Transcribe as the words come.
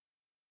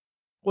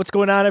What's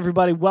going on,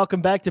 everybody?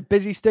 Welcome back to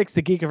Busy Sticks,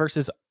 the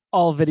Geekiverse's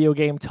all video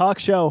game talk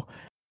show.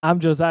 I'm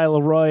Josiah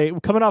Leroy.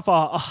 We're coming off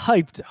a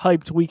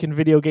hyped week in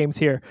video games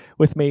here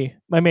with me,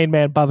 my main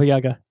man, Baba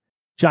Yaga,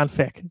 John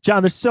Fick.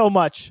 John, there's so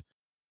much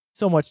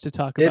to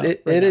talk about.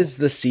 It is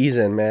the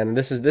season, man.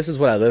 This is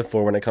what I live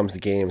for when it comes to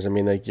games. I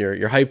mean, like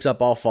you're hyped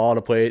up all fall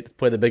to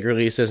play the big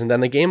releases, and then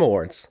the Game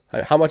Awards.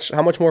 How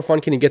much more fun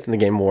can you get than the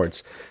Game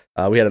Awards?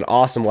 We had an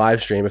awesome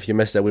live stream. If you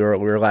missed it, we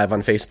were live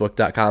on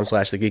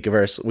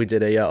Facebook.com/thegeekiverse. We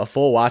did a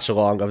full watch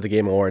along of the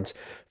Game Awards.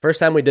 First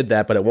time we did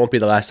that, but it won't be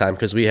the last time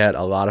because we had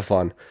a lot of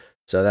fun.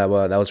 So that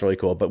was really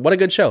cool. But what a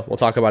good show. We'll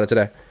talk about it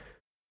today.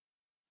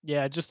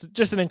 Yeah,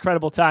 just an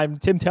incredible time.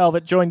 Tim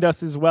Talbot joined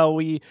us as well.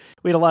 We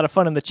had a lot of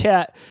fun in the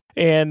chat,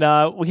 and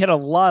we had a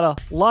lot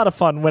of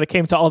fun when it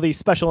came to all these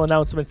special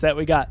announcements that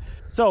we got.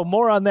 So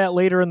more on that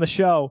later in the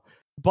show.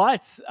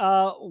 But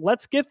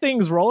let's get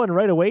things rolling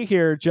right away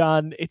here,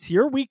 John. It's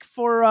your week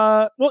for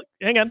well,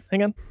 hang on.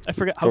 I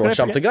forgot. You almost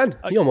jumped the gun.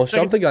 You almost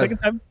jumped the gun. Second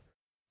time.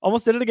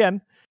 Almost did it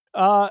again.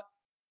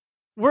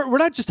 We're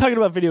not just talking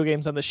about video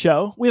games on the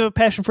show. We have a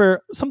passion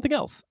for something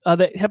else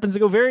that happens to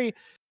go very,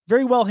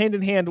 very well hand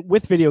in hand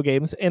with video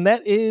games, and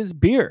that is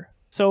beer.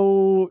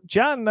 So,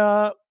 John,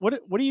 what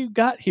do you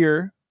got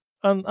here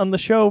on the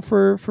show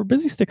for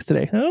Busy Sticks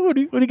today? What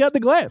do you got in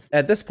the glass?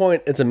 At this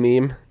point, it's a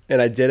meme,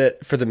 and I did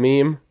it for the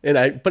meme,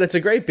 but it's a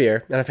great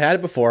beer, and I've had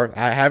it before.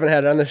 I haven't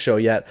had it on the show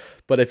yet,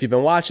 but if you've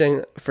been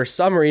watching, for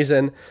some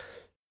reason,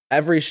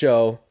 every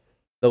show,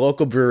 the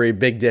local brewery,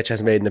 Big Ditch,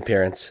 has made an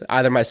appearance.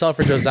 Either myself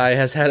or Josiah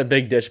has had a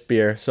Big Ditch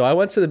beer. So I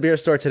went to the beer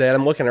store today, and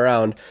I'm looking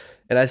around,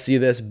 and I see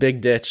this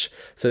Big Ditch.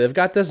 So they've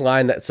got this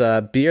line that's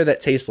a beer that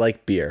tastes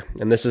like beer.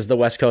 And this is the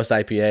West Coast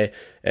IPA.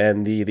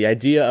 And the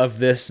idea of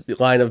this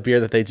line of beer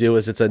that they do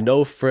is it's a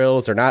no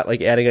frills. They're not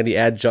like adding any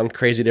adjunct,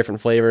 crazy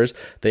different flavors.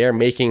 They are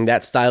making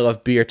that style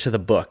of beer to the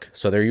book.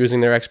 So they're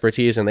using their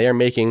expertise, and they are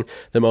making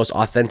the most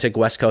authentic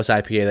West Coast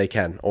IPA they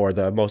can, or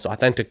the most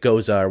authentic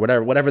Goza, or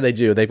whatever they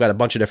do. They've got a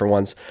bunch of different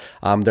ones.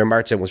 Their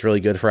Martin was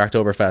really good for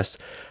Oktoberfest.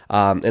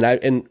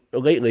 And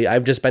lately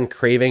I've just been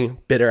craving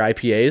bitter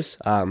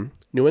IPAs.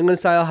 New England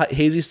style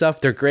hazy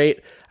stuff, they're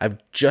great. I've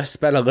just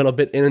been a little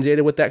bit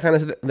inundated with that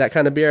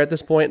kind of beer at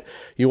this point.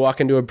 You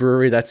walk into a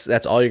brewery,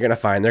 that's all you're gonna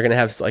find. They're gonna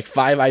have like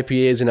 5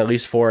 IPAs, and at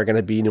least 4 are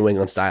gonna be New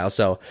England style.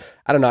 So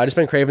I don't know. I've just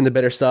been craving the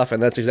bitter stuff,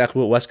 and that's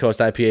exactly what West Coast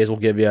IPAs will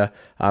give you.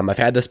 I've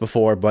had this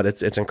before, but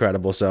it's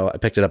incredible. So I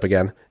picked it up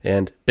again.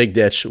 And Big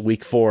Ditch,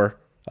 week 4,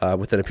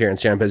 with an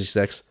appearance here on Busy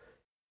Sticks.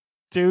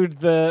 Dude,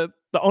 the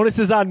onus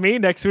is on me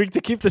next week to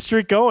keep the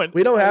streak going.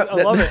 We don't have. I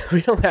love it.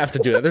 We don't have to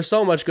do that. There's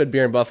so much good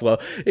beer in Buffalo.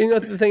 You know,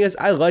 the thing is,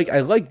 I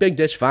like Big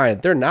Ditch fine.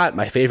 They're not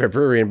my favorite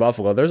brewery in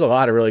Buffalo. There's a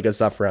lot of really good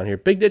stuff around here.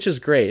 Big Ditch is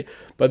great,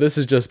 but this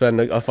has just been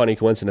a funny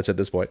coincidence at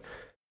this point.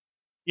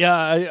 Yeah,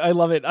 I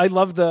love it. I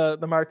love the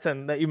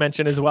Martin that you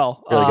mentioned as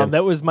well. Really good.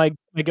 That was my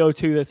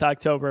go-to this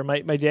October.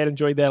 My dad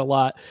enjoyed that a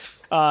lot.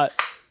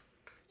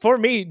 For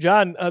me,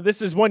 John,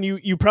 this is one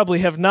you probably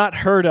have not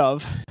heard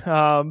of,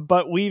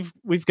 but we've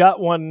got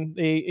one,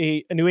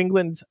 a New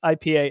England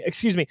IPA,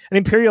 an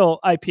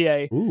Imperial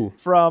IPA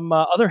from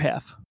Other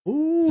Half.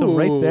 Ooh. So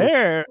right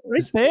there.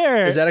 Is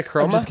that a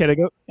Chroma? I'm just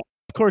kidding.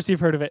 Of course you've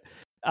heard of it.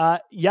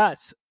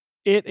 Yes,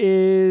 it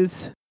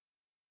is.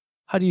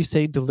 How do you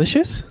say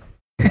delicious?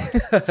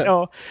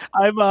 So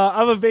I'm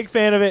a big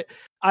fan of it.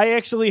 I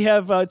actually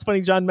have. It's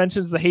funny, John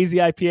mentions the hazy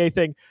IPA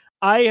thing.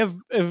 I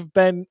have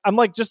been, I'm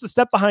like just a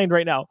step behind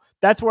right now.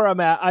 That's where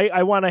I'm at.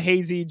 I want a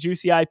hazy,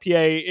 juicy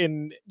IPA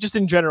in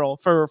general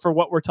for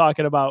what we're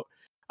talking about.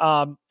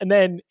 And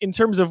then in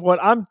terms of what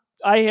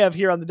I have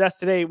here on the desk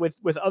today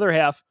with Other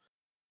Half,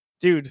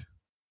 dude,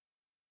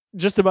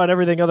 just about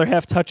everything Other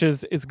Half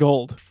touches is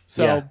gold.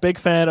 So yeah. Big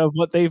fan of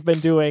what they've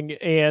been doing.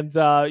 And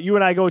you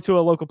and I go to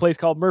a local place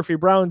called Murphy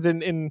Brown's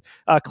in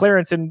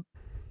Clarence, in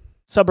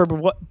suburb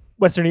of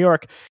Western New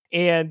York,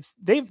 and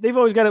they've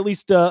always got at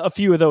least a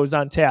few of those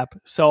on tap.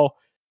 So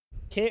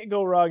can't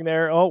go wrong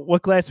there. Oh,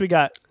 what glass we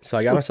got? So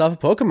I got myself a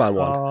Pokemon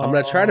one. I'm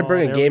going to try to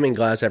bring a gaming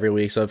glass every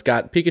week. So I've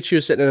got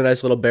Pikachu sitting in a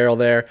nice little barrel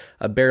there,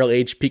 a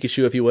barrel-aged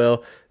Pikachu, if you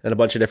will, and a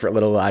bunch of different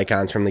little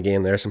icons from the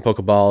game there. Some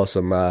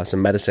Pokeballs,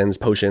 some medicines,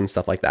 potions,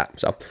 stuff like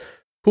that. So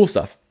cool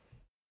stuff.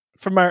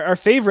 From our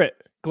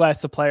favorite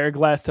glass supplier,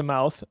 Glass to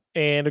Mouth,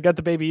 and I've got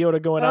the Baby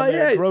Yoda going on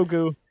there. Yeah.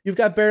 Grogu. You've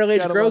got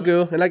barrel-aged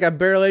Grogu, and I got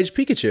barrel-aged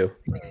Pikachu.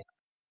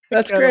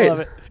 That's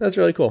great. That's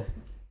really cool.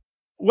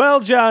 Well,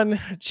 John,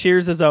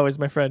 cheers as always,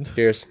 my friend.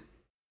 Cheers.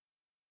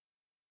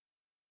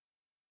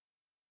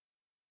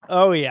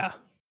 Oh, yeah.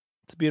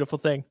 It's a beautiful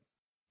thing.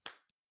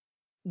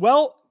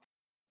 Well,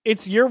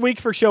 it's your week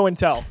for show and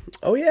tell.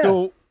 Oh, yeah.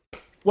 So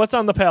what's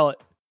on the palette?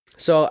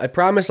 So I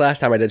promised last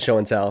time I did show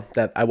and tell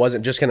that I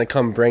wasn't just going to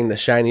come bring the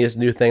shiniest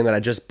new thing that I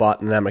just bought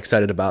and that I'm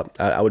excited about.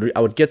 I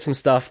would get some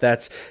stuff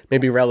that's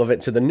maybe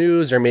relevant to the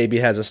news or maybe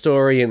has a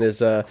story and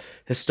is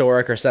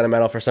historic or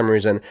sentimental for some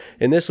reason.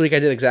 And this week I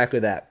did exactly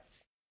that.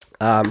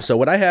 So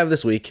what I have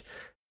this week,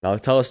 I'll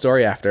tell a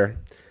story after,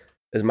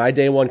 is my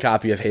day one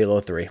copy of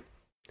Halo 3.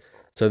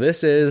 So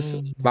this is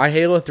my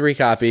Halo 3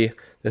 copy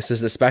This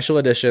is the special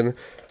edition.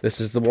 This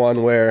is the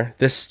one where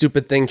this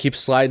stupid thing keeps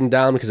sliding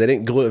down because they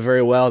didn't glue it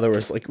very well. There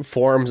was like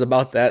forums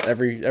about that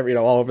every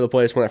all over the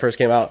place when it first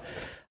came out.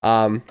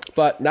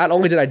 But not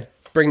only did I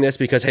bring this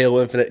because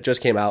Halo Infinite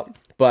just came out,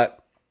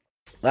 but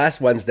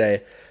last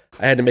Wednesday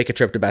I had to make a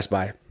trip to Best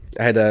Buy.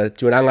 I had to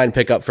do an online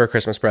pickup for a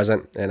Christmas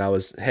present, and I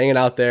was hanging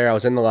out there. I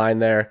was in the line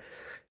there,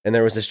 and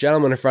there was this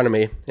gentleman in front of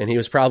me, and he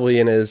was probably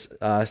in his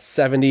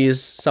 70s,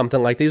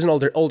 something like that. He was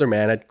an older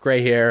man, had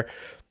gray hair.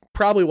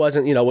 Probably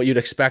wasn't, what you'd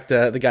expect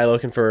the guy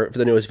looking for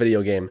the newest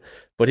video game.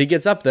 But he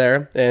gets up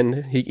there,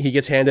 and he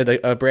gets handed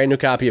a brand new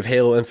copy of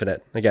Halo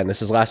Infinite. Again,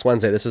 this is last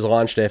Wednesday. This is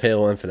launch day of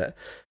Halo Infinite.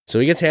 So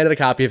he gets handed a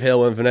copy of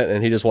Halo Infinite,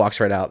 and he just walks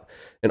right out.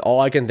 And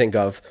all I can think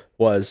of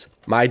was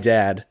my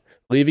dad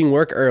leaving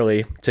work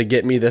early to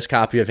get me this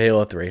copy of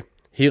Halo 3.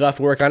 He left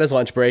work on his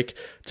lunch break,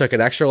 took an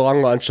extra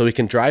long lunch so he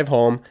can drive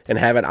home and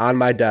have it on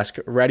my desk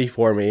ready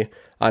for me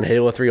on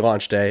Halo 3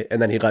 launch day,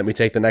 and then he let me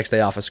take the next day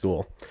off of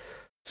school.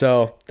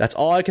 So that's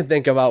all I can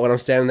think about when I'm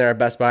standing there at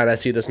Best Buy and I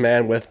see this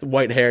man with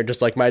white hair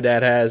just like my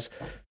dad has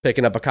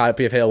picking up a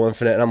copy of Halo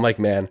Infinite, and I'm like,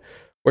 man,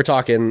 we're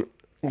talking,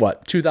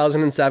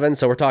 2007?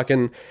 So we're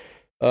talking,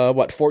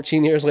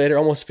 14 years later,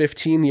 almost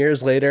 15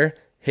 years later,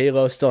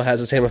 Halo still has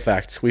the same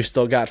effect. We've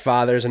still got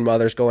fathers and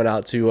mothers going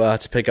out to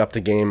pick up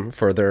the game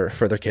for their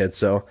kids.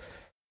 So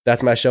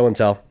that's my show and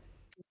tell.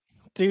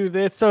 Dude,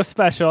 it's so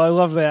special. I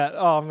love that.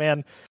 Oh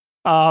man.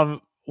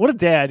 What a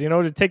dad,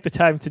 to take the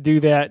time to do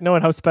that,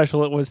 knowing how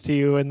special it was to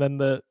you. And then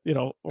oh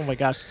my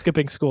gosh,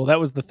 skipping school. That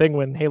was the thing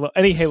when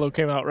any Halo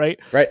came out, right?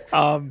 Right.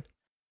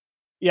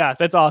 Yeah,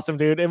 that's awesome,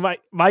 dude. And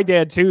my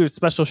dad too,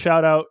 special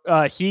shout out.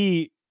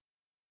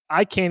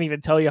 I can't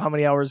even tell you how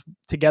many hours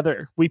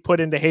together we put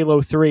into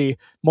Halo 3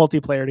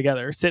 multiplayer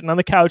together, sitting on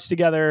the couch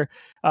together.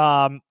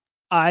 That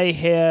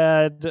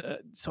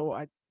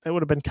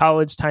would have been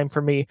college time for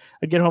me.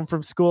 I'd get home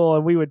from school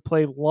and we would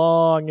play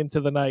long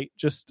into the night,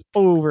 just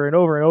over and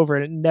over and over.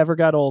 And it never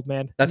got old,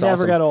 man. That's never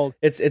awesome. got old.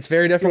 It's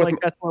very different. Like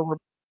that's where we're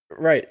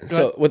right.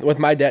 So with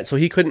my dad, so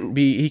he couldn't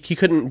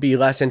be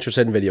less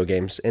interested in video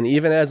games. And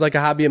even as like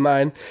a hobby of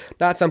mine,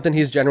 not something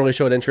he's generally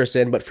showed interest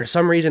in, but for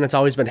some reason it's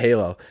always been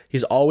Halo.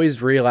 He's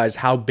always realized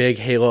how big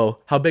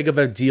of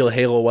a deal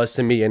Halo was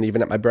to me, and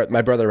even at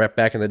my brother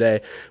back in the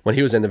day when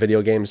he was into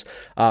video games.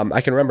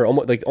 I can remember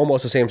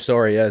almost the same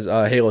story as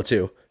Halo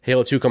 2.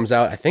 Halo 2 comes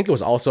out. I think it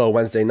was also a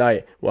Wednesday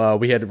night.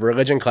 We had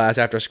religion class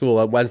after school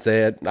on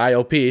Wednesday at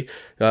IOP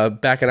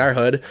back in our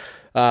hood.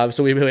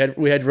 So we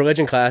had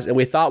religion class, and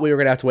we thought we were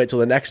going to have to wait till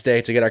the next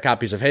day to get our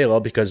copies of Halo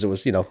because it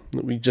was,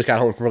 we just got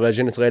home from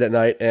religion. It's late at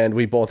night, and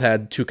we both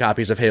had 2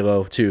 copies of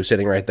Halo 2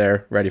 sitting right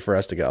there ready for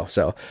us to go.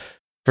 So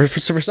for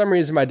some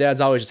reason, my dad's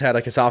always just had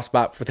like a soft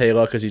spot for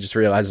Halo because he just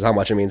realizes how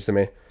much it means to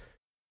me.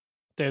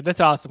 Dude,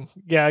 that's awesome.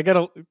 Yeah,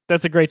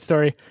 that's a great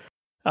story.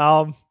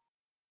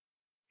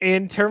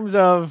 In terms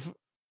of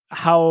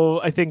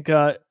how I think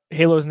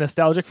Halo is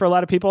nostalgic for a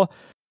lot of people,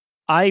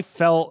 I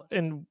felt,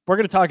 and we're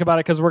going to talk about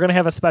it because we're going to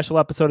have a special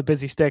episode of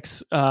Busy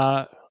Sticks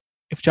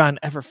if John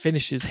ever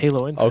finishes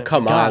Halo Infinite. Oh,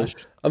 come on.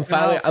 I'm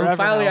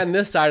finally on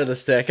this side of the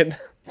stick. And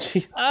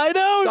I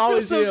know. It's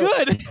always so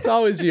good. It's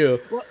always you.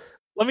 Well,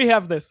 let me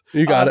have this.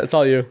 You got it. It's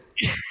all you.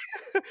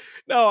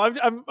 No,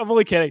 I'm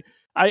only kidding.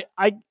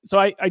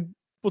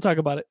 We'll talk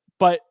about it.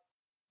 But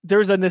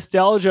there's a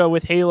nostalgia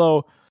with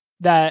Halo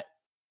that,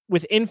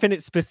 with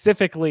Infinite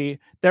specifically,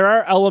 there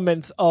are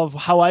elements of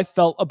how I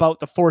felt about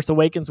The Force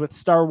Awakens with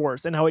Star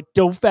Wars and how it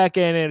dove back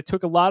in and it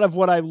took a lot of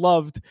what I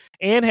loved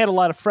and had a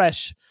lot of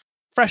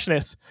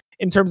freshness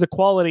in terms of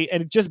quality,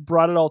 and it just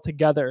brought it all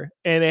together.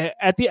 And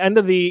at the end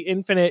of the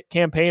Infinite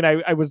campaign,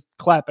 I was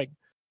clapping.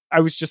 I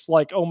was just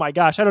like, oh my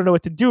gosh, I don't know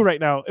what to do right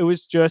now. It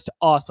was just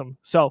awesome.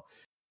 So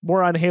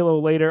more on Halo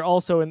later.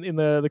 Also in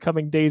the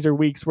coming days or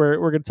weeks, we're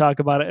going to talk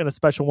about it in a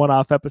special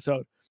one-off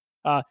episode.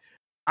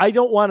 I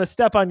don't want to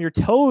step on your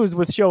toes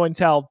with show and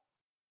tell,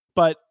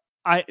 but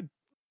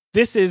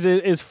this is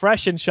as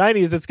fresh and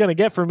shiny as it's going to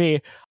get for me.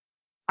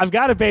 I've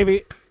got it,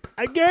 baby.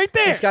 I get right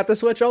there. It's got the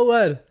Switch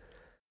OLED.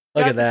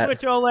 Look at that.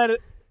 Switch OLED.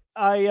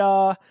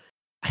 I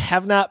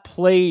have not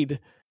played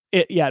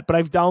it yet, but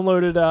I've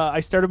downloaded. I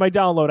started my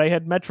download. I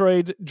had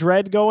Metroid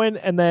Dread going,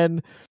 and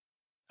then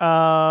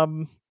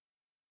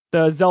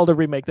the Zelda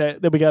remake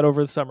that we got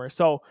over the summer.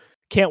 So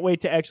can't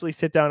wait to actually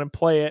sit down and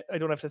play it. I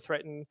don't have to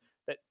threaten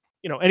that.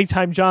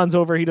 Anytime John's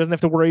over, he doesn't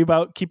have to worry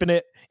about keeping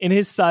it in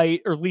his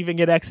sight or leaving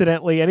it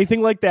accidentally,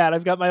 anything like that.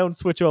 I've got my own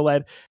Switch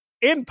OLED.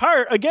 In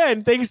part,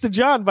 again, thanks to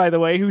John, by the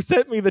way, who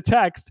sent me the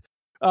text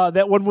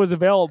that one was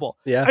available.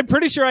 Yeah. I'm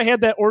pretty sure I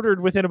had that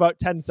ordered within about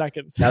 10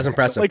 seconds. That was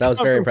impressive. That was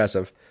very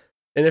impressive.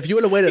 And if you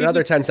would have waited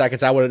another 10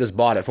 seconds, I would have just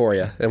bought it for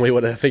you, and we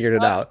would have figured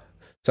it out.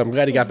 So I'm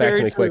glad he got back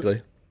to me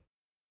quickly.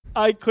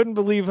 I couldn't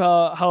believe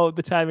how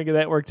the timing of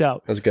that worked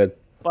out. That's good.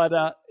 But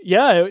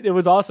it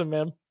was awesome,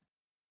 man.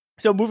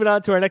 So moving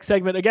on to our next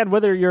segment. Again,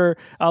 whether you're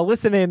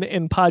listening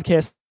in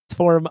podcast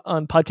form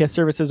on podcast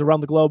services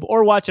around the globe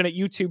or watching at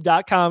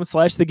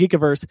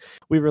youtube.com/thegeekiverse,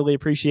 we really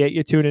appreciate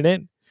you tuning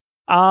in.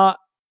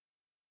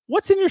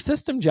 What's in your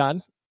system,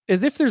 John?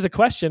 As if there's a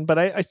question, but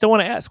I still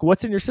want to ask,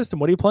 what's in your system?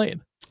 What are you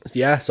playing?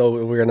 Yeah,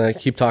 so we're gonna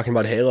keep talking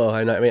about Halo.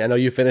 I know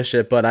you finished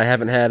it, but I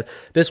haven't had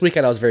this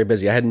weekend. I was very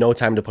busy. I had no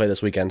time to play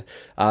this weekend.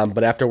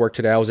 But after work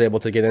today, I was able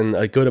to get in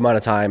a good amount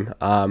of time.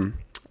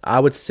 I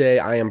would say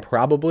I am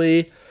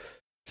probably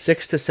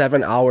 6 to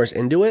 7 hours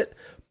into it,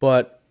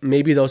 but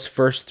maybe those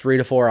first 3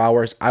 to 4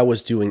 hours, I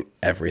was doing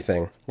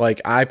everything.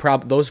 Like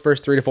those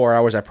first 3 to 4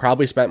 hours, I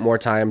probably spent more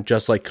time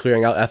just like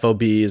clearing out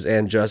FOBs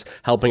and just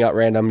helping out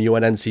random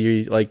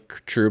UNNC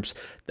like troops.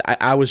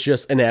 I was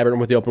just enamored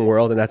with the open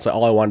world, and that's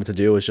all I wanted to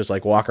do was just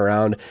like walk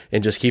around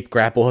and just keep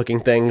grapple hooking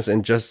things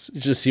and just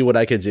see what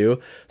I could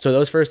do. So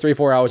those first 3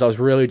 4 hours, I was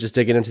really just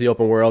digging into the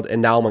open world, and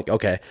now I'm like,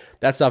 okay,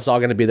 that stuff's all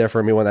going to be there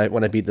for me when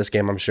I beat this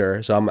game, I'm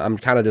sure. So I'm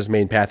kind of just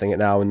main pathing it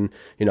now, and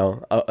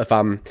if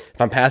I'm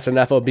passing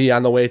an FOB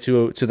on the way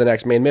to the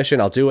next main mission,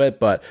 I'll do it.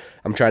 But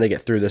I'm trying to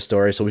get through this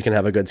story so we can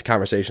have a good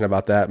conversation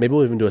about that. Maybe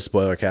we'll even do a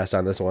spoiler cast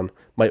on this one.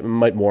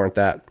 Might warrant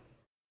that.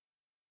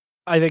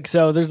 I think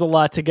so. There's a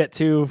lot to get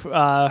to,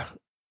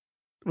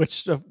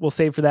 which we'll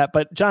save for that.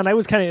 But John, I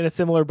was kind of in a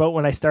similar boat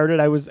when I started.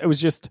 I was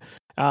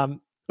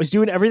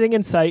doing everything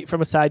in sight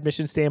from a side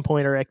mission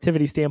standpoint or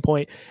activity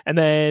standpoint, and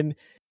then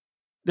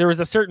there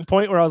was a certain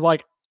point where I was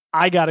like,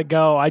 I gotta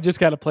go. I just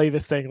gotta play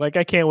this thing. Like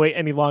I can't wait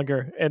any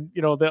longer. And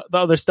the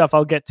other stuff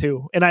I'll get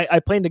to. And I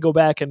plan to go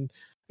back and.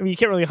 I mean, you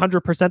can't really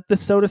 100%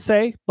 this, so to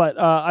say, but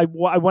I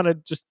want to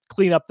just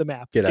clean up the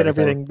map, get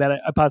everything that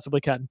I possibly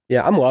can.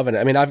 Yeah, I'm loving it.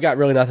 I mean, I've got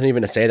really nothing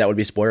even to say that would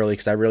be spoilerly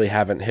because I really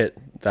haven't hit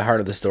the heart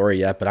of the story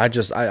yet. But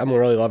I'm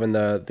really loving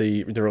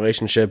the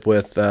relationship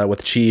with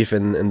Chief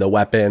and the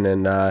weapon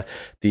and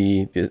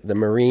the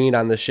Marine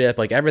on the ship.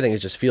 Like everything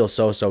just feels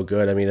so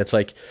good. I mean, it's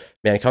like,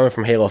 man, coming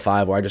from Halo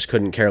 5 where I just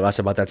couldn't care less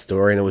about that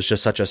story and it was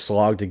just such a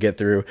slog to get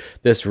through,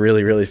 this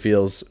really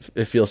feels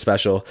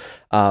special.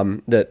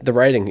 The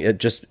writing, it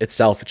just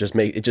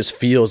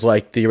feels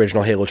like the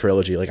original Halo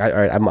trilogy. Like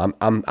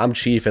I'm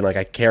Chief and like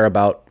I care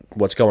about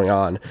what's going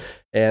on.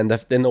 And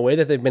the way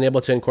that they've been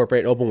able to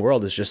incorporate open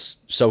world is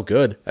just so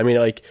good. I mean,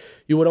 like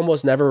you would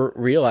almost never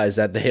realize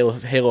that the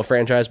Halo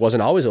franchise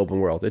wasn't always open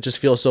world. It just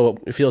feels so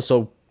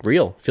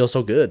real, feels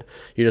so good.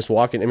 You just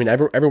walk in. I mean,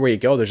 everywhere you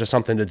go, there's just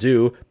something to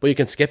do, but you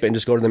can skip it and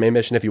just go to the main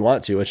mission if you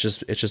want to. It's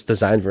just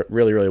designed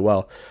really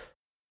well.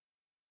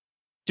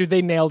 Dude,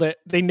 they nailed it.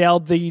 They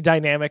nailed the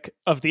dynamic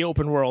of the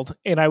open world.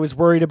 And I was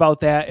worried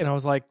about that. And I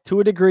was like, to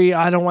a degree,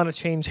 I don't want to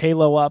change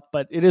Halo up,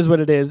 but it is what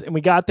it is. And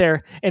we got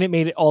there and it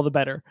made it all the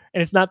better.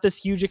 And it's not this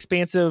huge,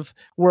 expansive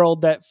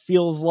world that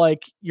feels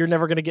like you're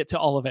never going to get to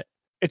all of it.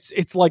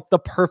 It's like the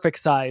perfect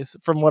size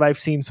from what I've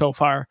seen so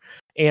far.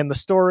 And the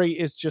story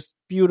is just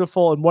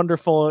beautiful and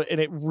wonderful. And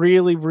it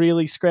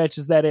really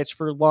scratches that itch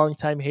for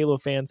longtime Halo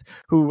fans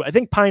who I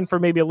think pine for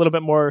maybe a little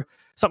bit more,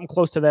 something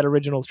close to that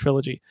original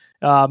trilogy.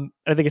 I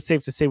think it's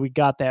safe to say we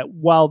got that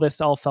while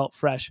this all felt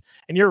fresh.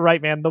 And you're right,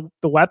 man.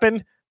 The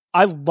weapon,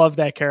 I love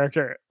that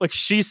character. Like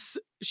she's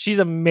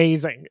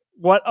amazing.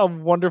 What a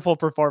wonderful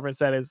performance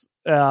that is.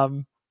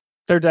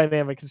 Their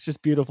dynamic is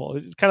just beautiful.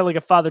 It's kind of like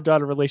a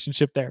father-daughter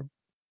relationship there.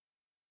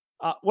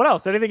 What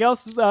else? Anything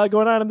else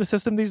going on in the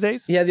system these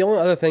days? Yeah, the only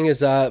other thing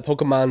is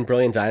Pokemon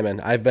Brilliant Diamond.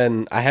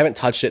 I haven't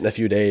touched it in a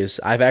few days.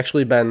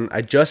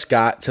 I just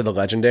got to the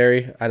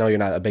Legendary. I know you're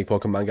not a big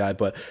Pokemon guy,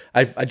 but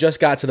I just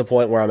got to the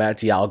point where I'm at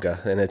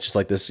Dialga, and it's just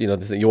like this,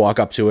 you walk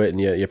up to it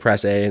and you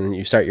press A and then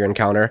you start your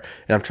encounter,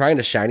 and I'm trying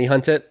to shiny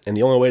hunt it, and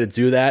the only way to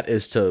do that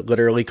is to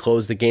literally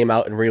close the game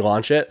out and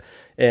relaunch it.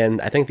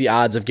 And I think the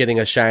odds of getting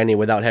a shiny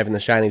without having the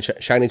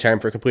shiny time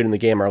for completing the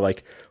game are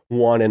like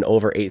 1 in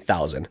over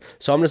 8,000.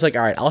 So I'm just like,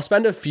 all right, I'll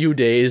spend a few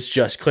days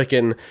just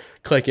clicking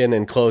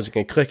and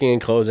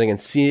closing and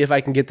see if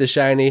I can get the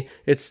shiny.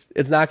 It's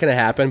not going to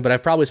happen, but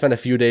I've probably spent a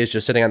few days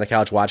just sitting on the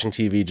couch watching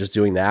TV, just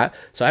doing that.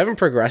 So I haven't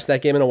progressed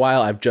that game in a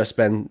while. I've just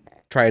been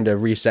trying to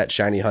reset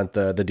shiny hunt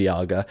the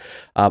Dialga.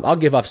 I'll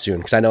give up soon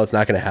because I know it's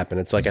not going to happen.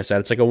 It's like I said,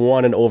 it's like a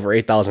 1 in over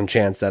 8,000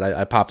 chance that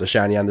I pop the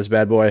shiny on this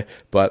bad boy,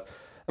 but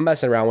I'm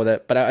messing around with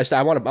it. But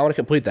I want to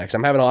complete that because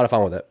I'm having a lot of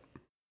fun with it.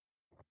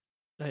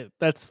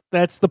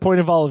 That's the point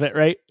of all of it,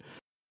 right?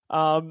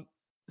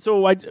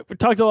 So we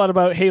talked a lot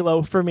about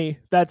Halo for me.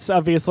 That's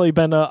obviously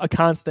been a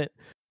constant.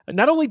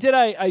 Not only did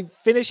I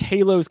finish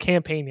Halo's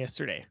campaign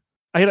yesterday,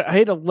 I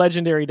had a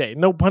legendary day.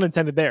 No pun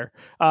intended there.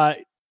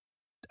 I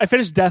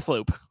finished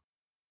Deathloop.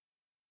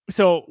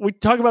 So we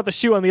talk about the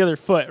shoe on the other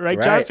foot,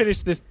 right? John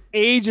finished this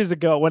ages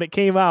ago when it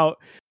came out.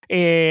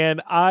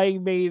 And I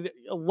made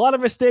a lot of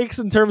mistakes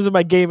in terms of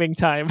my gaming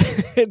time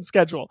and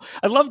schedule.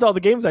 I loved all the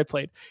games I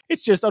played.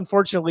 It's just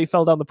unfortunately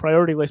fell down the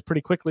priority list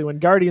pretty quickly when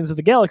Guardians of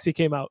the Galaxy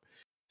came out.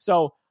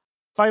 So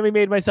finally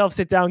made myself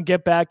sit down,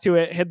 get back to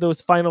it, hit those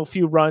final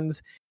few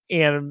runs.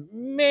 And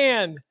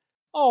man,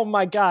 oh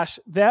my gosh,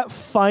 that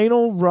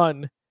final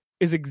run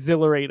is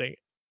exhilarating.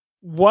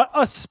 What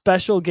a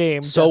special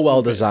game. So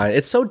well designed.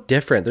 It's so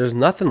different. There's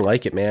nothing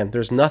like it, man.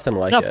 There's nothing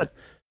like it.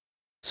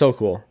 So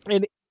cool.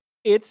 And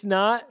it's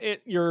not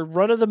your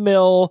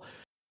run-of-the-mill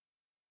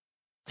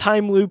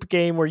time loop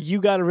game where you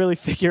got to really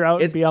figure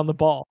out and be on the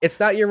ball. It's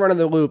not your run of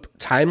the loop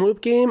time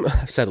loop game.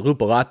 I've said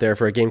loop a lot there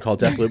for a game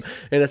called Deathloop.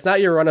 And it's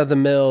not your run of the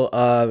mill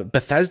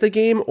Bethesda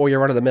game or your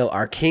run of the mill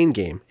arcane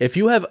game. If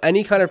you have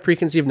any kind of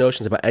preconceived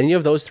notions about any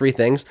of those three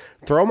things,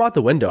 throw them out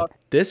the window.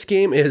 This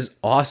game is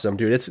awesome,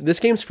 dude. This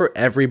game's for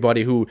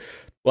everybody who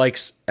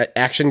likes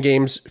action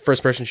games,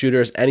 first person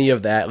shooters, any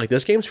of that. Like,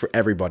 this game's for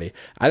everybody.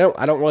 I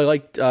don't really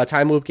like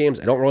time loop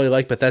games. I don't really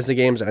like Bethesda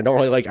games, and I don't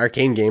really like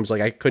arcane games.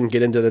 Like, I couldn't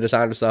get into the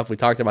Dishonored stuff. We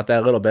talked about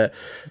that a little bit.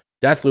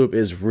 Deathloop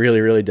is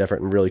really, really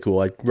different and really cool.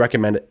 I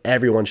recommend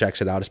everyone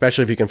checks it out,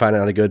 especially if you can find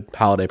it on a good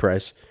holiday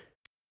price.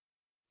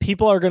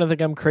 People are going to think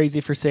I'm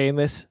crazy for saying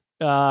this.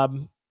 So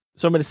I'm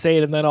going to say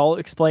it and then I'll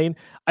explain.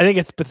 I think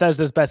it's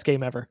Bethesda's best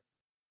game ever.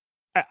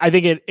 I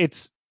think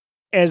it's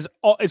as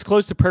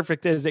close to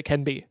perfect as it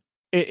can be.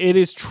 It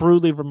is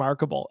truly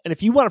remarkable. And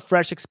if you want a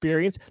fresh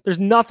experience, there's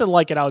nothing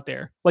like it out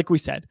there. Like we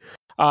said,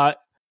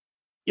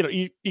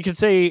 you could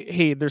say,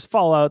 hey, there's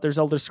Fallout, there's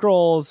Elder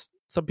Scrolls.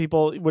 Some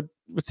people would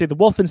say the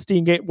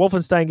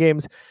Wolfenstein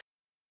games.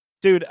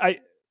 Dude,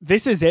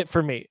 this is it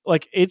for me.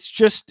 Like, it's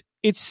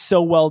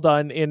so well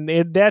done.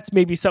 And that's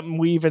maybe something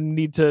we even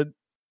need to,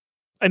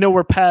 I know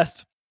we're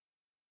past,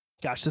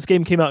 gosh, this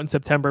game came out in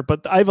September,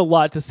 but I have a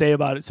lot to say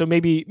about it. So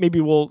maybe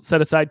we'll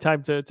set aside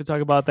time to talk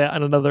about that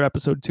on another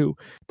episode too.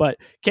 But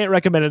can't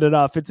recommend it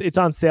enough. It's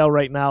on sale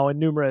right now in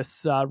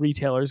numerous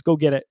retailers. Go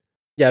get it.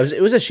 Yeah,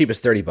 it was as cheap as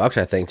 $30,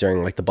 I think,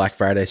 during like the Black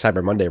Friday,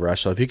 Cyber Monday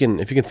rush. So if you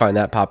can find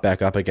that pop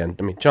back up again,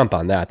 I mean, jump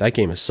on that. That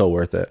game is so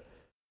worth it.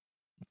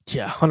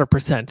 Yeah,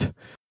 100%.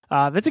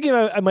 That's a game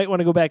I might want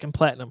to go back and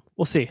platinum.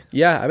 We'll see.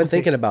 Yeah, I've been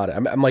thinking about it.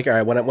 I'm like, all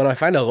right, when I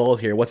find a lull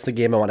here, what's the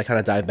game I want to kind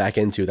of dive back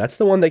into? That's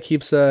the one that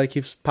keeps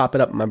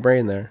popping up in my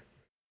brain there.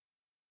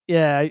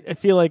 Yeah, I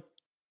feel like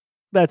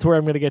that's where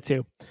I'm going to get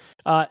to.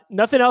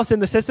 Nothing else in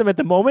the system at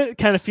the moment. It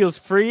kind of feels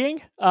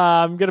freeing.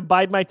 I'm going to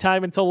bide my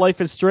time until Life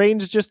is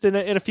Strange just in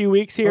a few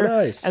weeks here. Oh,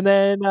 nice. And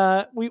then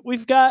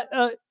we've got,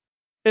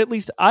 at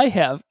least I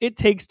have, It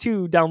Takes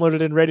Two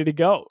downloaded and ready to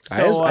go.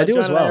 So I do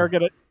John as well.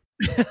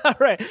 All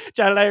right.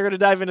 John and I are going to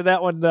dive into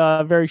that one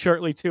very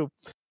shortly too.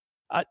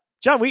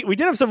 John, we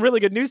did have some really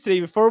good news today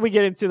before we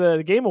get into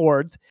the Game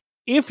Awards.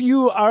 If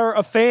you are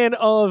a fan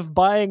of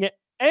buying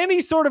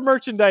any sort of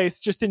merchandise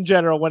just in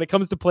general when it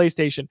comes to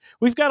PlayStation,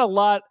 we've got a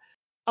lot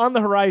on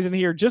the horizon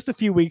here just a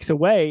few weeks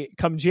away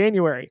come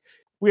January.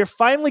 We are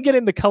finally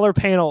getting the color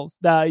panels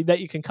that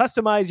you can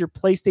customize your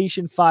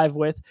PlayStation 5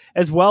 with,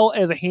 as well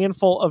as a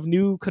handful of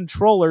new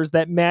controllers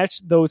that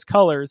match those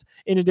colors,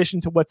 in addition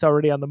to what's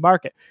already on the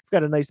market. We've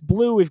got a nice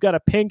blue, we've got a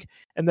pink,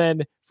 and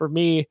then for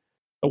me,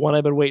 the one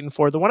I've been waiting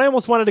for, the one I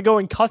almost wanted to go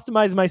and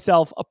customize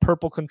myself, a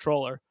purple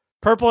controller.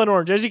 Purple and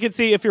orange. As you can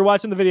see, if you're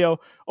watching the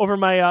video, over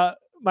my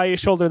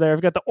shoulder there,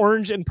 I've got the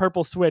orange and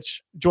purple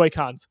Switch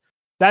Joy-Cons.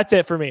 That's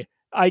it for me.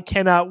 I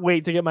cannot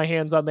wait to get my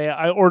hands on that.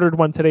 I ordered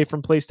one today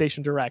from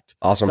PlayStation Direct.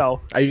 Awesome.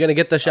 So, are you going to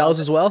get the shells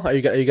as well? Are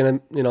you going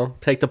to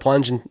take the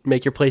plunge and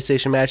make your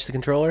PlayStation match the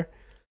controller?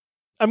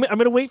 I'm going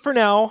to wait for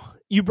now.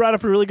 You brought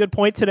up a really good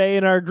point today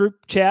in our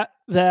group chat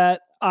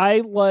that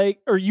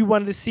you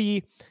wanted to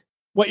see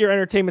what your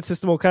entertainment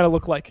system will kind of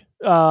look like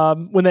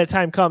when that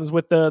time comes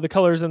with the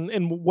colors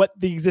and what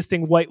the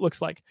existing white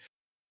looks like.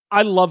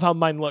 I love how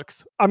mine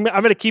looks. I'm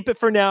going to keep it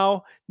for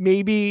now.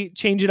 Maybe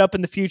change it up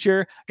in the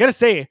future. I got to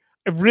say,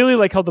 I really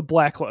like how the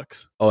black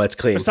looks. Oh, it's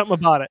clean. There's something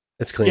about it.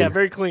 It's clean. Yeah,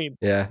 very clean.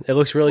 Yeah, it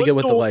looks really good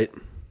with the white.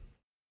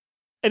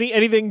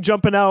 Anything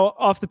jumping out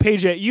off the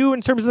page at you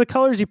in terms of the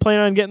colors? You plan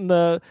on getting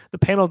the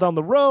panel down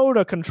the road,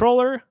 a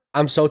controller?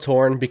 I'm so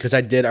torn because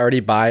I did already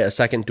buy a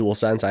second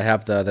DualSense. I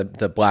have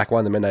the black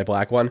one, the midnight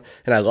black one,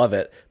 and I love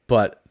it.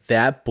 But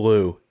that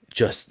blue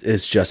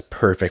is just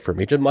perfect for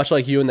me. Just much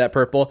like you in that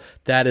purple,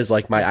 that is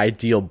like my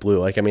ideal blue.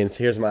 Like, I mean,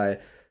 here's my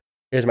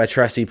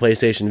trusty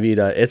PlayStation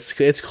Vita.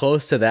 It's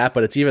close to that,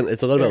 but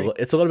it's a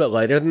little bit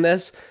lighter than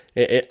this.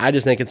 I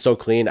just think it's so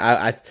clean.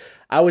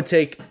 I would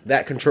take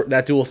that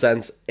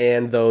DualSense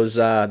and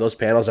those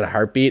panels in a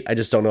heartbeat. I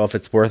just don't know if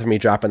it's worth me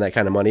dropping that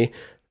kind of money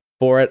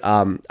for it.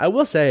 I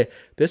will say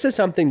this is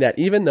something that,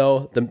 even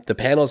though the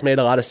panels made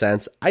a lot of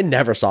sense, I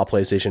never saw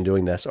PlayStation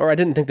doing this, or I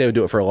didn't think they would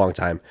do it for a long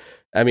time.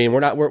 I mean,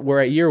 we're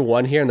at year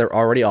one here, and they're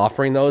already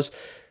offering those.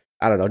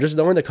 I don't know, just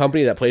knowing the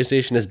company that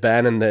PlayStation has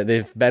been, and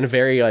they've been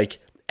very like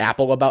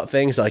Apple about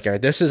things, like, all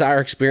right, this is our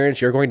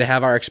experience, you're going to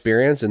have our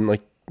experience, and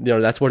like, you know,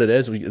 that's what it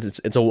is.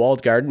 It's a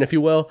walled garden, if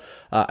you will.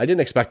 I didn't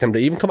expect them to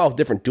even come out with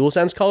different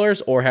DualSense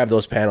colors or have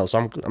those panels,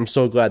 so I'm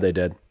so glad they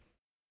did.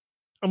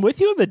 I'm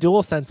with you on the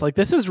DualSense. Like,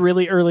 this is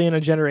really early in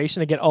a generation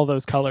to get all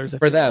those colors.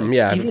 For them,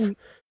 yeah.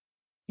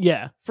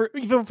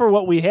 Even for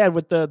what we had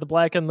with the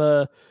black and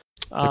the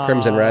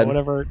crimson red.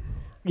 Whatever.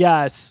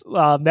 Yes.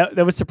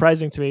 That was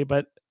surprising to me,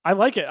 but I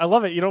like it. I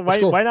love it. You know,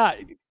 why not?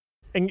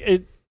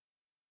 And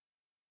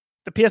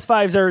the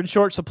PS5s are in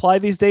short supply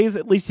these days.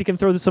 At least you can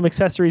throw some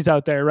accessories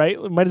out there,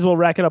 right? Might as well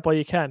rack it up while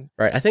you can.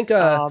 Right. I think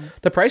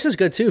the price is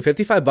good too.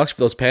 $55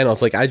 for those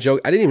panels. Like, I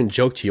didn't even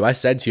joke to you. I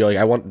said to you,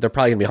 like, they're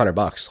probably gonna be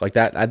 $100. Like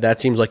that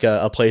seems like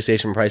a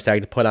PlayStation price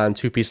tag to put on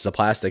two pieces of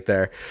plastic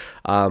there.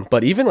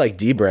 But even like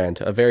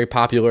D-Brand, a very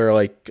popular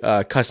like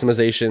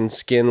customization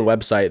skin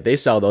website, they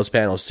sell those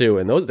panels too,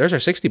 and those are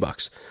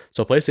 $60.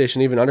 So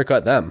PlayStation even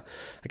undercut them.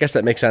 I guess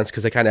that makes sense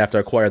because they kind of have to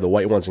acquire the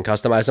white ones and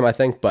customize them, I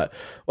think. But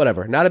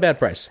whatever, not a bad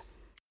price.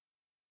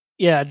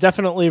 Yeah,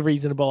 definitely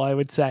reasonable, I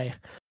would say.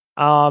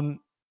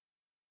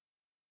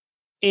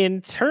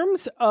 In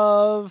terms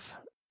of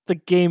the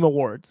Game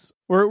Awards,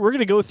 we're going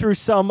to go through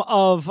some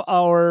of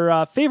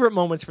our favorite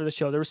moments for the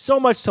show. There was so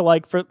much to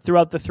like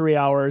throughout the 3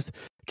 hours.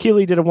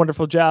 Keely did a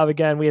wonderful job.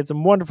 Again, we had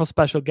some wonderful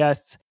special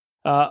guests.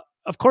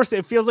 Of course,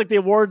 it feels like the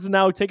awards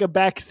now take a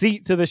back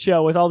seat to the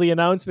show with all the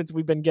announcements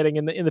we've been getting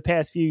in the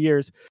past few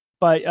years.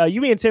 But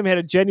Yumi and Tim had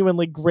a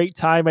genuinely great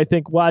time, I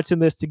think, watching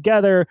this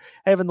together,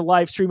 having the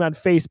live stream on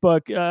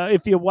Facebook.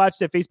 If you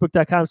watched at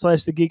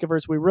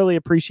facebook.com/thegeekiverse, we really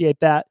appreciate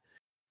that.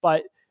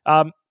 But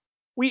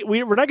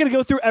we're not going to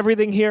go through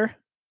everything here.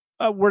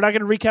 We're not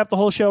going to recap the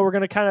whole show. We're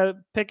going to kind of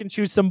pick and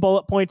choose some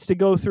bullet points to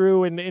go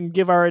through and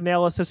give our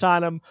analysis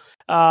on them.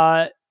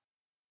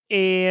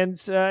 And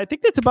I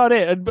think that's about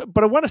it.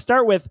 But I want to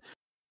start with,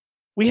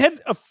 we had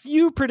a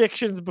few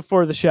predictions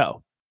before the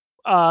show.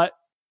 I'm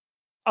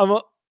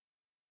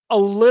a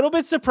little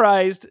bit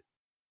surprised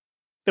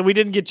that we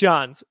didn't get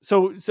John's.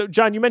 So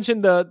John, you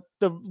mentioned the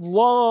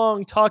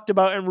long talked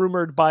about and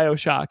rumored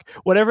BioShock,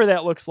 whatever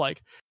that looks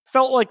like.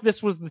 Felt like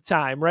this was the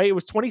time, right? It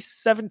was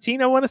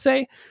 2017, I want to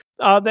say,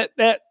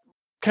 that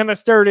kind of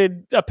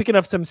started picking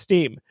up some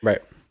steam.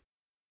 Right.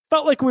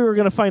 Felt like we were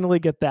going to finally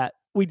get that.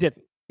 We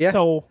didn't. Yeah.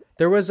 So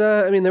there was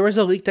a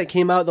leak that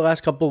came out the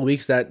last couple of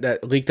weeks that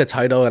leaked the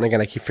title, and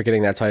again I keep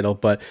forgetting that title,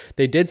 but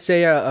they did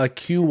say a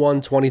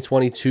Q1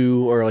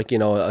 2022 or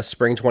a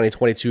spring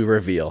 2022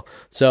 reveal.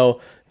 So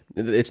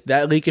if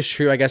that leak is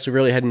true, I guess we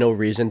really had no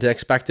reason to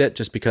expect it,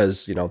 just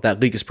because that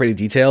leak is pretty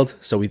detailed.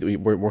 So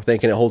we're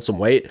thinking it holds some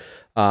weight.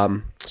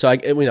 So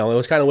it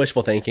was kind of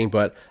wishful thinking,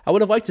 but I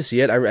would have liked to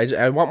see it.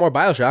 I want more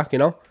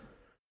BioShock.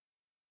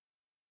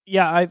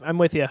 Yeah, I'm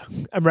with you.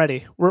 I'm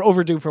ready. We're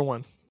overdue for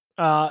one.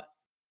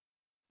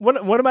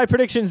 One of my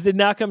predictions did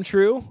not come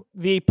true.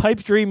 The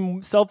pipe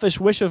dream, selfish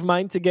wish of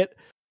mine to get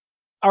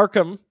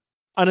Arkham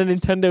on a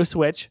Nintendo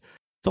Switch.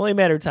 It's only a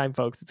matter of time,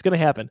 folks. It's going to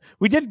happen.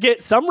 We did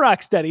get some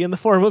Rocksteady in the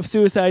form of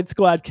Suicide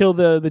Squad Kill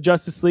the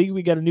Justice League.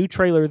 We got a new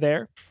trailer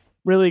there.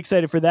 Really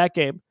excited for that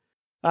game.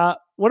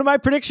 One of my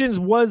predictions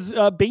was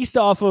based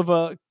off of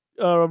a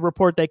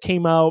report that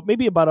came out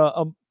maybe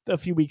about a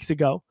few weeks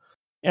ago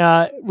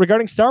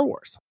regarding Star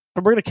Wars.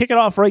 But we're going to kick it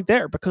off right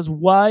there, because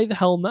why the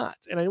hell not?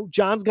 And I know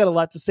John's got a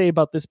lot to say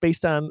about this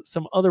based on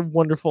some other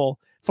wonderful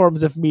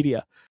forms of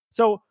media.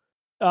 So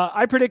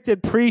I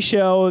predicted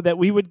pre-show that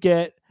we would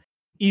get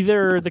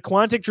either the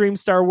Quantic Dream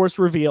Star Wars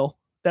reveal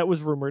that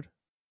was rumored,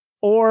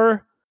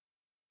 or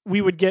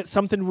we would get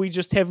something we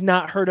just have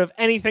not heard of,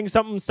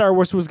 something Star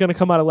Wars was going to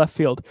come out of left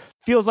field.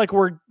 Feels like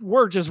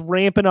we're just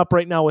ramping up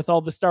right now with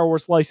all the Star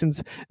Wars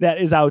license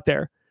that is out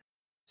there.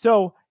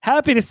 So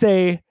happy to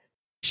say,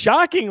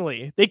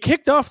 shockingly, they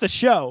kicked off the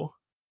show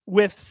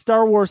with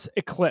Star Wars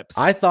Eclipse.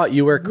 I thought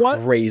you were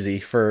crazy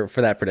for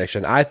that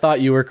prediction. I thought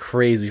you were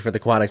crazy for the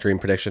Quantic Dream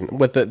prediction.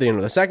 With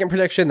the second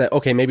prediction that,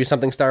 okay, maybe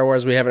something Star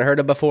Wars we haven't heard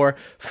of before,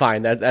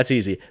 fine, that's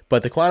easy.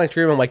 But the Quantic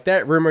Dream, I'm like,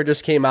 that rumor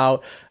just came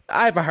out.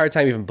 I have a hard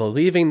time even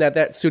believing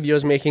that studio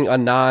is making a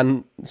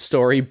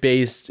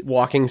non-story-based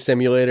walking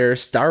simulator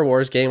Star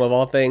Wars game of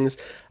all things.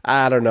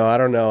 I don't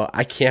know.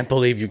 I can't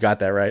believe you got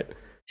that right.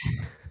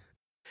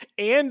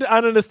 And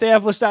on an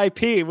established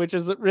IP, which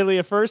is really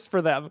a first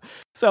for them.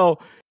 So,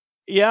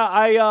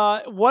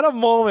 yeah, what a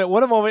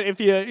moment. If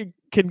you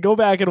can go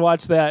back and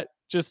watch that,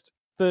 just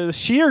the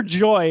sheer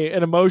joy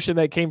and emotion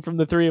that came from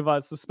the three of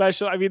us,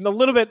 especially, the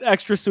little bit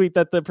extra sweet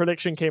that the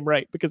prediction came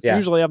right, because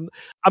usually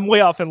I'm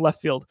way off in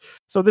left field.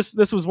 So this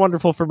was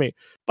wonderful for me.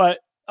 But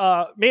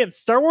man,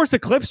 Star Wars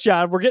Eclipse,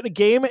 John, we're getting a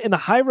game in the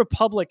High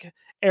Republic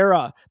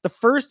era, the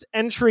first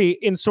entry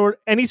in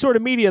any sort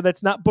of media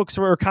that's not books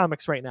or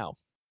comics right now.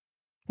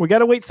 We got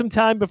to wait some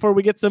time before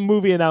we get some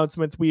movie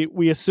announcements,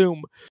 we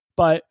assume.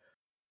 But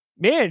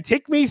man,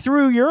 take me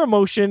through your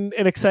emotion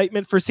and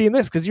excitement for seeing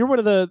this, because you're one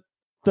of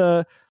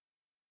the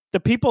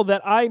people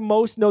that I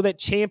most know that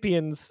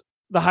champions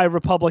the High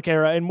Republic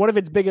era and one of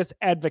its biggest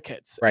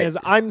advocates. Right. As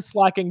I'm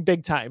slacking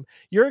big time.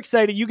 You're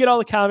excited. You get all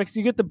the comics.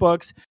 You get the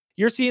books.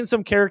 You're seeing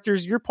some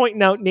characters. You're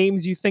pointing out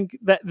names you think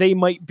that they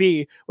might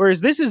be. Whereas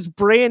this is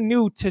brand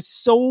new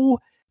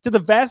to the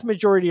vast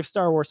majority of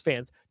Star Wars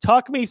fans.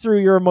 Talk me through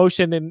your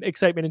emotion and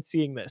excitement in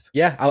seeing this.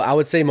 Yeah, I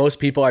would say most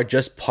people are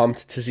just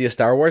pumped to see a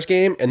Star Wars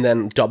game, and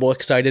then double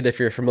excited if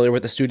you're familiar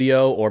with the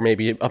studio, or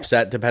maybe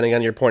upset depending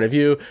on your point of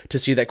view, to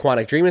see that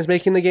Quantic Dream is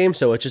making the game.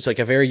 So it's just like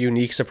a very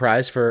unique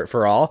surprise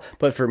for all.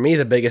 But for me,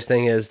 the biggest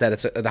thing is that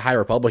it's the High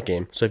Republic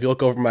game. So if you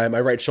look over my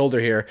right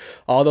shoulder here,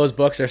 all those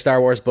books are Star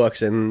Wars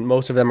books, and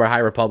most of them are High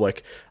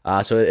Republic.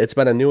 So it's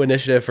been a new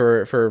initiative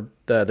for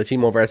the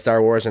team over at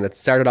Star Wars, and it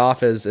started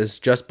off as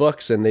just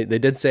books, and they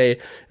did say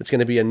it's going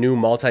to be a new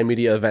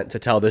multimedia event to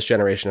tell this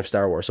generation of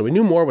Star Wars. So we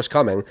knew more was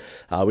coming.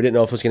 We didn't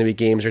know if it was going to be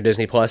games or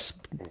Disney Plus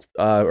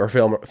or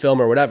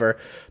film or whatever,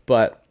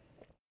 but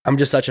I'm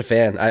just such a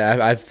fan.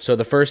 So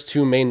the first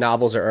two main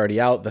novels are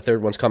already out. The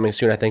third one's coming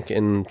soon, I think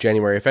in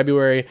January or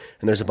February.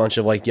 And there's a bunch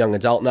of like young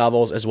adult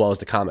novels as well as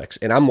the comics.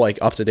 And I'm like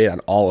up to date on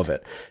all of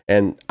it.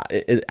 And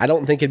I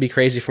don't think it'd be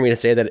crazy for me to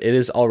say that it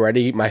is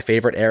already my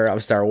favorite era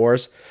of Star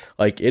Wars.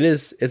 Like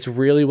it's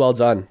really well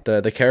done.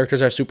 The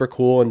characters are super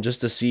cool. And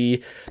just to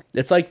see,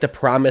 it's like the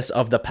promise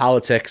of the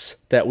politics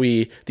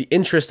the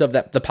interest of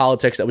the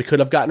politics that we could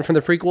have gotten from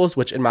the prequels,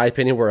 which in my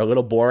opinion were a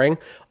little boring.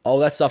 All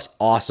that stuff's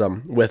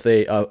awesome with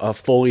a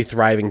fully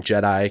thriving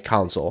Jedi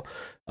Council,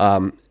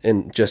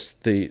 and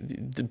just the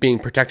being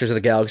protectors of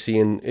the galaxy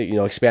and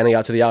expanding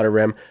out to the Outer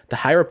Rim. The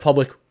High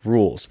Republic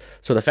rules.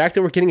 So the fact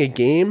that we're getting a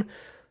game,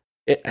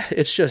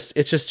 it's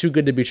just too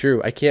good to be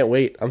true. I can't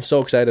wait. I'm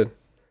so excited,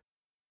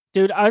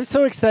 dude. I'm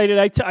so excited.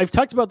 I've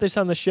talked about this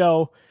on the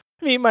show.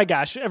 I mean, my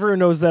gosh, everyone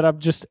knows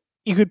that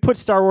you could put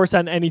Star Wars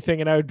on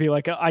anything and I would be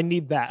like, I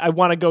need that. I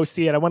want to go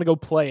see it. I want to go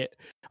play it.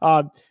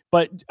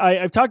 But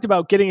I've talked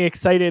about getting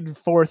excited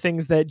for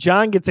things that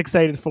John gets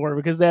excited for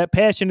because that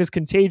passion is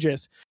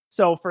contagious.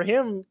 So for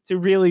him to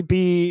really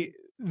be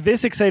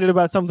this excited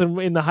about something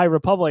in the High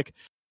Republic,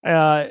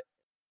 that's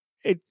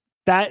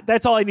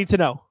all I need to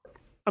know.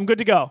 I'm good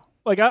to go.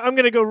 Like I'm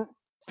going to go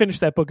finish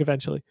that book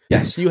eventually.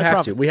 Yes, you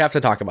have to. We have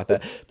to talk about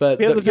that. But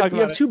you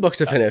have two books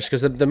to finish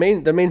because the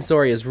main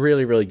story is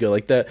really, really good.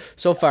 Like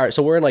so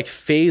we're in like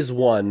phase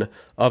 1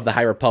 of the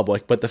High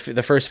Republic, but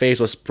the first phase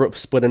was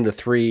split into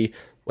 3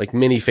 like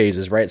mini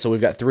phases, right? So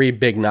we've got 3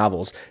 big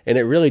novels, and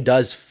it really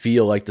does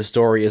feel like the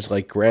story is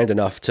like grand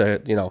enough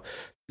to,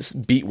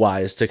 beat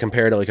wise to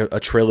compare to like a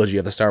trilogy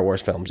of the Star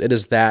Wars films. It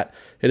is that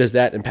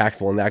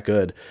impactful and that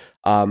good.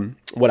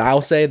 What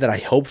I'll say that I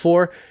hope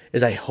for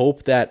is I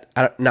hope that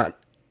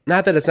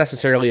not that it's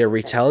necessarily a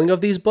retelling of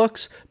these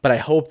books, but I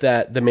hope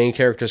that the main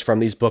characters from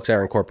these books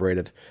are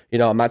incorporated.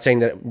 I'm not saying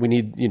that we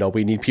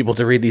need people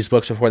to read these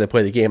books before they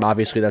play the game.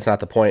 Obviously, that's not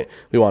the point.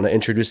 We want to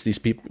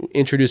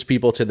introduce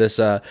people to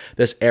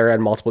this era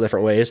in multiple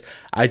different ways.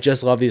 I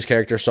just love these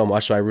characters so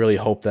much, so I really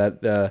hope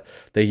that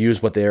they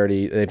use what they've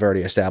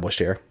already established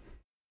here.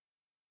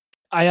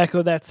 I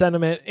echo that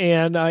sentiment.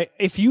 And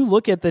if you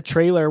look at the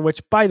trailer,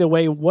 which by the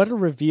way, what a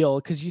reveal,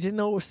 because you didn't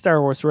know it was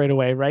Star Wars right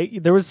away,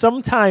 right? There was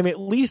some time, at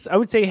least I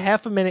would say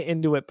half a minute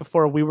into it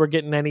before we were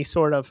getting any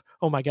sort of,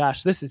 oh my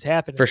gosh, this is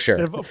happening. For sure.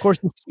 And of course,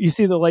 you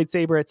see the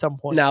lightsaber at some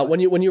point. Now, when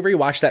you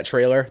rewatch that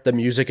trailer, the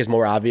music is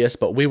more obvious,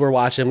 but we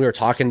were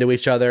talking to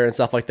each other and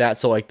stuff like that.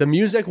 So like the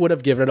music would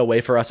have given it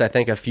away for us, I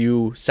think, a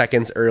few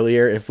seconds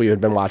earlier if we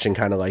had been watching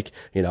kind of like,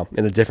 in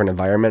a different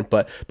environment.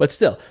 But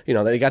still,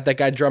 they got that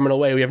guy drumming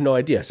away. We have no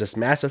idea. Is this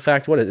Mass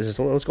Effect? What is this?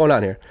 What's going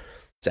on here?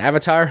 It's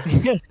Avatar.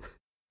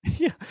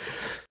 Yeah.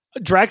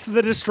 Drax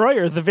the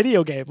Destroyer, the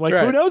video game. Like,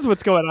 right. Who knows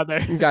what's going on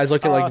there? You guys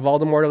looking like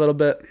Voldemort a little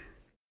bit.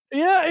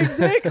 Yeah,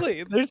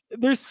 exactly.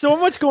 There's so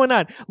much going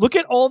on. Look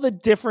at all the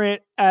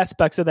different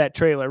aspects of that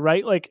trailer,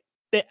 right? Like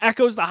it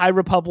echoes the High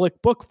Republic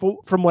book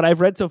from what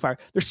I've read so far.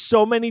 There's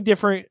so many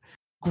different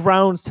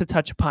grounds to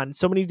touch upon,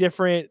 so many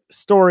different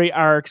story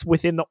arcs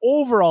within the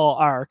overall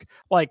arc.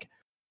 Like,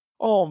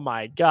 oh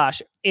my gosh.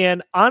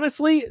 And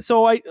honestly,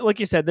 so like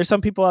you said, there's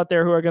some people out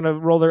there who are going to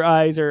roll their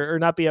eyes or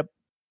not be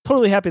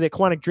totally happy that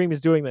Quantic Dream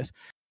is doing this.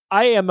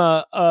 I am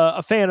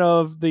a fan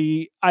of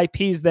the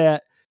IPs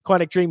that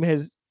Quantic Dream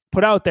has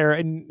put out there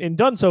and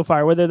done so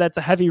far, whether that's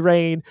a Heavy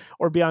Rain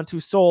or Beyond Two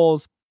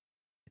Souls,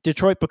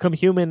 Detroit Become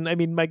Human. I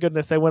mean, my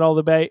goodness, I went all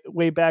the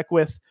way back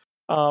with,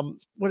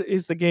 what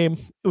is the game?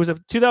 It was a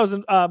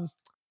 2000,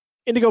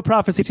 Indigo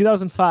Prophecy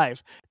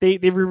 2005. They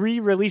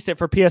re-released it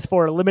for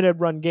PS4, limited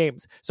run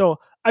games. So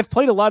I've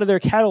played a lot of their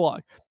catalog.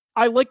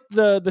 I like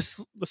the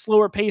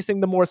slower pacing,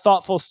 the more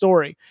thoughtful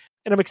story.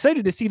 And I'm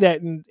excited to see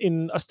that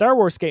in a Star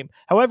Wars game.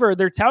 However,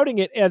 they're touting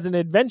it as an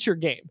adventure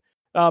game.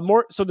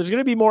 So there's going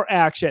to be more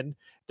action.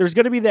 There's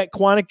going to be that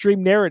Quantic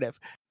Dream narrative.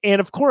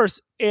 And of course,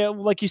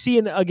 like you see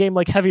in a game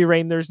like Heavy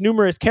Rain, there's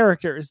numerous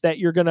characters that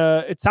you're going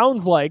to, it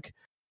sounds like,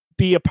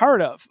 be a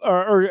part of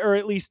or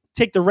at least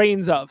take the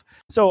reins of.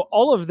 So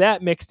all of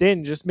that mixed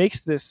in just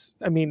makes this,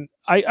 I mean,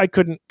 I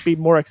couldn't be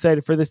more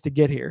excited for this to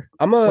get here,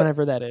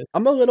 whenever that is.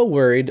 I'm a little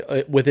worried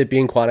with it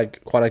being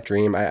Quantic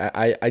Dream.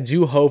 I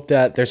do hope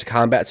that there's a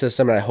combat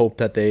system, and I hope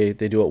that they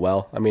do it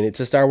well. I mean, it's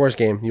a Star Wars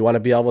game. You want to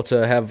be able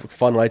to have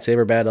fun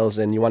lightsaber battles,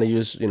 and you want to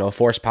use,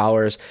 force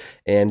powers,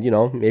 and,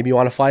 maybe you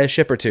want to fly a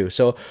ship or two.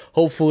 So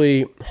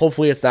hopefully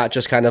it's not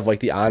just kind of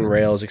like the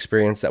on-rails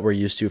experience that we're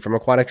used to from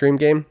a Quantic Dream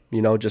game,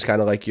 just kind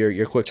of like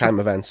your quick time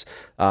events.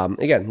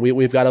 Again,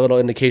 we've got a little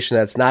indication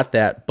that it's not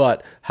that,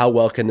 but how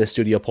well can this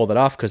studio pull that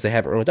off? Because they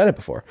haven't really done it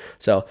before.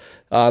 So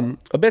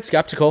a bit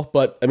skeptical,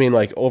 but I mean,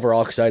 like,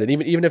 overall excited.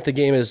 Even if the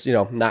game is,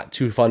 not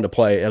too fun to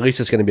play, at least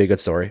it's going to be a good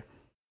story.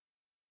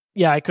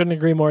 Yeah, I couldn't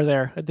agree more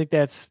there. I think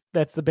that's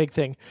the big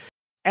thing.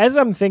 As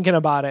I'm thinking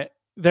about it,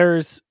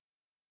 there's,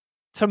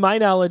 to my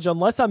knowledge,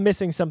 unless I'm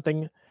missing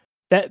something,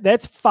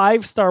 that's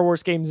 5 Star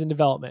Wars games in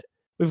development.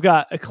 We've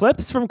got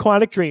Eclipse from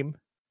Quantic Dream,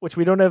 which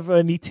we don't have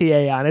an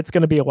ETA on. It's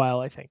going to be a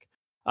while, I think.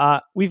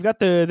 We've got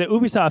the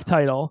Ubisoft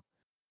title.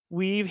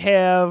 We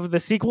have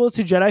the sequel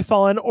to Jedi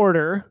Fallen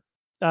Order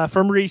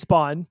from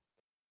Respawn.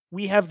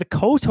 we have the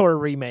KOTOR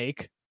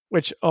remake,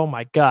 which, oh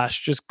my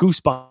gosh, just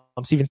goosebumps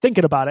even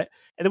thinking about it.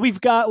 And then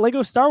we've got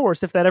Lego Star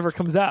Wars, if that ever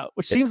comes out,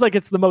 which seems like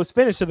it's the most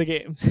finished of the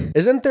games.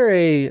 Isn't there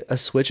a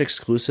Switch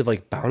exclusive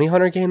like bounty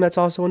hunter game that's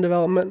also in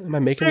development? Am I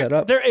making that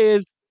up? There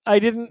is. I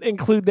didn't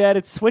include that.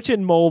 It's Switch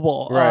and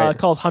mobile,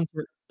 called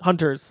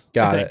Hunters.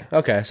 Got it.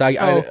 Okay, so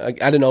I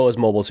didn't know it was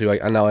mobile too.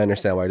 Now I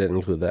understand why I didn't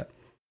include that.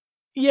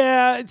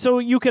 Yeah, so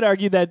you could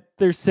argue that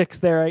there's 6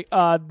 there.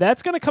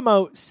 That's going to come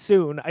out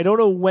soon. I don't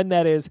know when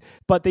that is,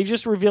 but they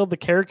just revealed the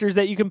characters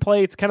that you can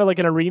play. It's kind of like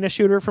an arena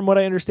shooter from what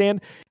I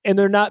understand, and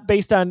they're not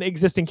based on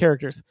existing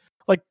characters.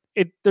 Like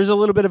there's a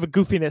little bit of a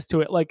goofiness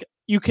to it. Like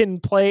you can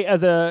play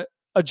as a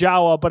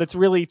Jawa, but it's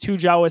really 2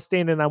 Jawas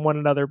standing on one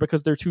another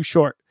because they're too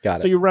short. Got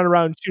it. So you run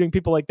around shooting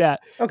people like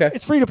that. Okay.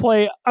 It's free to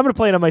play. I'm going to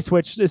play it on my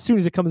Switch as soon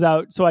as it comes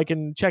out so I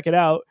can check it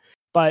out.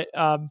 But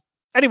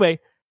anyway,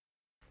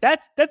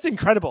 that's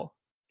incredible.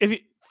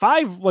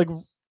 5 like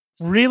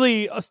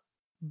really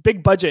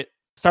big budget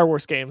Star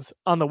Wars games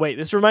on the way.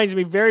 This reminds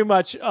me very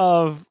much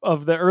of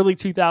the early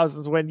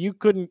 2000s when you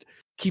couldn't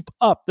keep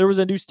up. There was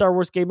a new Star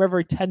Wars game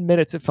every 10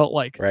 minutes, it felt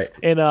like. Right.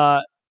 And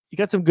you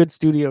got some good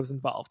studios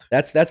involved.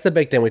 That's the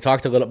big thing. We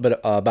talked a little bit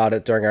about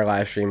it during our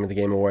live stream of the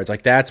Game Awards.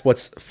 Like that's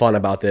what's fun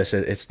about this.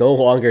 It's no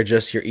longer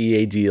just your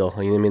EA deal.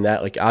 You know what I mean?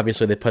 That like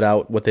obviously they put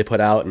out what they put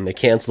out and they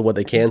canceled what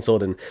they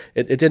canceled and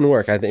it didn't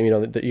work. I think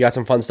you got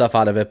some fun stuff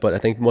out of it, but I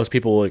think most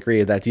people will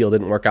agree that deal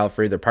didn't work out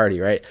for either party,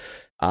 right?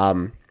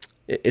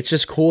 It's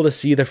just cool to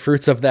see the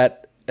fruits of that.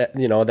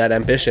 That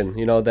ambition,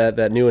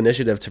 that new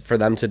initiative for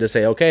them to just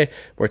say, okay,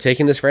 we're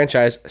taking this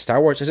franchise.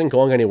 Star Wars isn't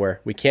going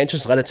anywhere. We can't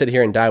just let it sit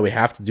here and die. We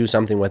have to do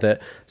something with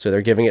it. So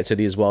they're giving it to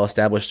these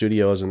well-established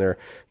studios and they're,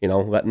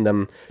 letting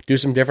them do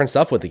some different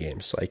stuff with the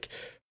games. Like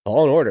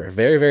Fallen Order,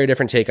 very, very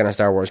different take on a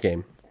Star Wars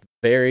game.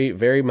 Very,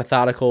 very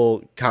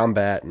methodical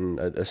combat and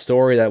a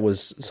story that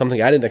was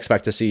something I didn't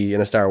expect to see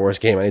in a Star Wars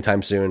game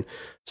anytime soon.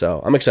 So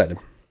I'm excited.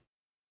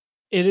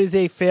 It is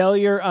a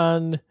failure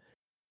on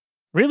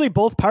really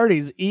both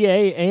parties,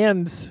 EA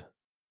and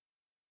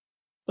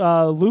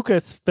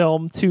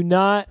Lucasfilm, to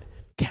not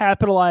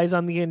capitalize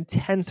on the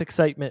intense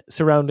excitement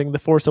surrounding The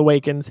Force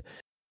Awakens.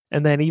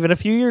 And then even a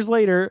few years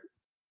later,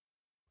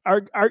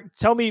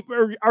 tell me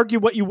or argue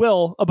what you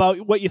will about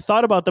what you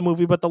thought about the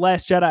movie, but The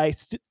Last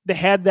Jedi, they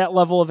had that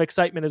level of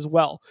excitement as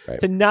well. Right.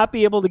 To not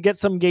be able to get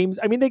some games,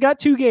 I mean, they got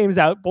 2 games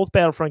out, both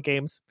Battlefront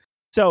games.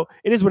 So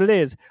it is what it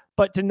is.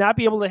 But to not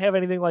be able to have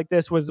anything like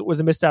this was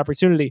a missed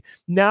opportunity.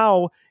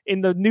 Now,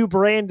 in the new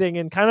branding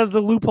and kind of the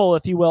loophole,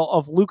 if you will,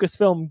 of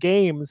Lucasfilm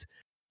games,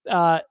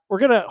 we're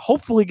going to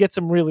hopefully get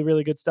some really,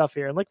 really good stuff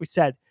here. And like we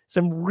said,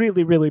 some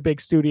really, really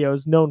big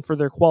studios known for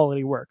their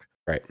quality work.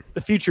 Right.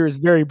 The future is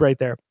very bright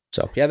there.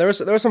 So, yeah, there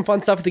was some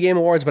fun stuff at the Game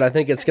Awards, but I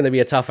think it's going to be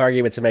a tough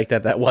argument to make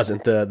that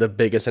wasn't the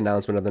biggest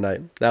announcement of the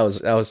night. That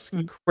was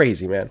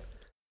crazy, man.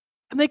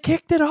 And they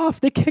kicked it off.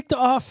 They kicked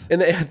off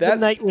and the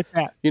night with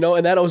that.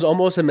 And that was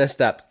almost a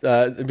misstep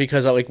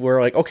because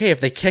we're like, okay, if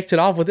they kicked it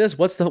off with this,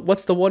 what's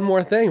the one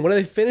more thing? What are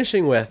they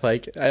finishing with?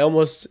 Like, it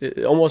almost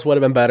would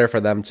have been better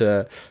for them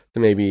to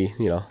maybe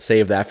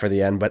save that for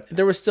the end. But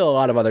there was still a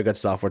lot of other good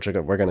stuff, which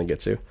we're going to get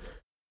to.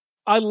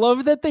 I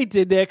love that they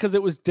did that because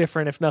it was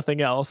different, if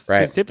nothing else. Right.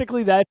 Because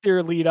typically that's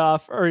your lead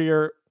off or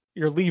your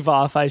leave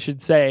off, I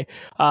should say.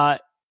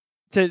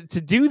 To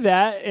do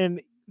that, and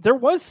there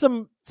was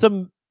some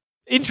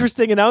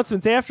interesting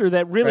announcements after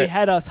that really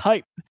had us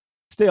hyped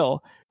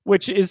still,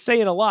 which is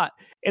saying a lot.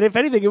 And if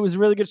anything, it was a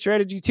really good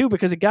strategy too,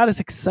 because it got us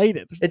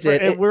excited.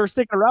 And we're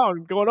sticking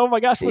around going, oh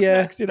my gosh, what's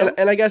next?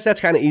 And I guess that's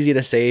kind of easy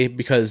to say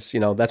because,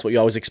 that's what you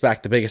always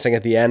expect, the biggest thing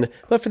at the end.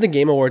 But for the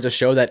Game Awards, a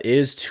show that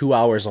is 2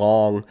 hours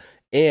long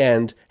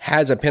and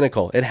has a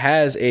pinnacle, it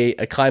has a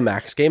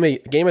climax. Game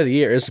of the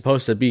year is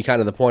supposed to be kind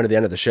of the point of the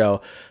end of the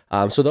show.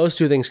 So those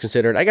two things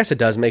considered, I guess it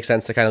does make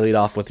sense to kind of lead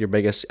off with your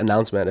biggest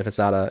announcement if it's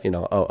not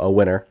a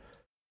winner.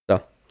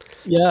 So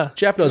yeah,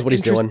 Jeff knows what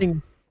he's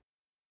doing.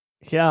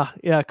 Yeah,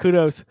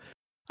 kudos.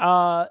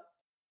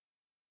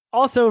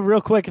 Also,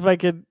 real quick, if I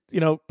could,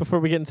 before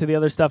we get into the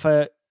other stuff,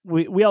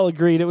 we all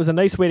agreed it was a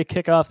nice way to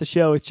kick off the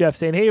show with Jeff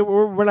saying, hey,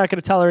 we're not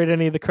going to tolerate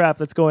any of the crap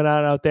that's going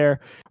on out there.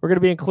 We're going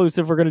to be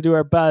inclusive. We're going to do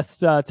our best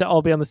to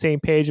all be on the same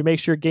page and make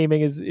sure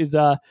gaming is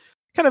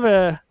kind of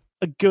a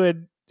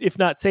good, if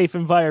not safe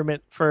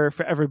environment for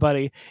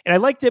everybody. And I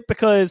liked it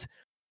because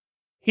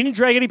he didn't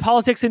drag any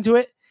politics into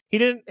it. He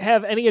didn't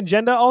have any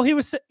agenda. He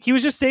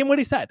was just saying what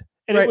he said.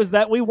 And It was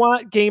that we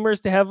want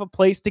gamers to have a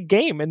place to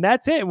game, and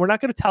that's it. And we're not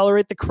going to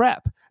tolerate the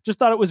crap. Just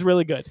thought it was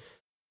really good.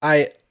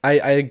 I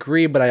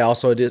agree, but I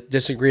also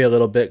disagree a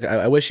little bit.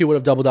 I wish he would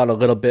have doubled down a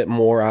little bit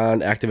more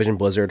on Activision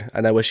Blizzard,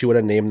 and I wish he would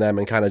have named them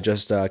and kind of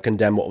just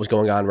condemned what was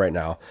going on right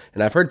now.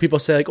 And I've heard people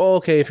say, like, oh,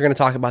 okay, if you're going to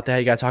talk about that,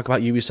 you got to talk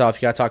about Ubisoft,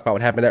 you got to talk about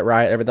what happened at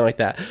Riot, everything like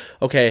that.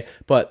 Okay,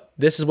 but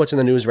this is what's in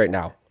the news right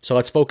now. So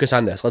let's focus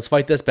on this. Let's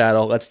fight this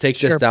battle. Let's take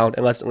this down,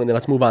 and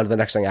let's move on to the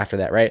next thing after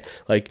that, right?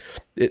 Like,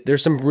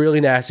 there's some really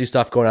nasty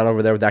stuff going on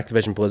over there with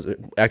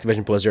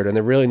Activision Blizzard, and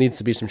there really needs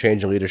to be some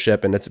change in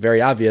leadership, and it's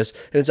very obvious.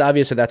 And it's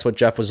obvious that that's what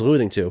Jeff was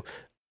alluding to.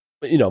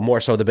 more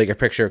so the bigger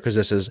picture, because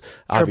this is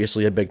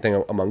obviously a big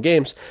thing among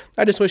games.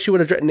 I just wish you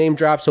would have name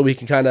dropped so we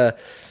can kind of,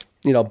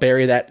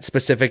 bury that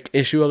specific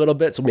issue a little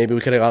bit. So maybe we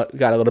could have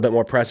got a little bit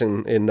more press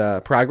in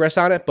progress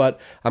on it. But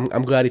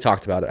I'm glad he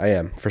talked about it. I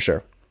am, for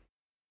sure.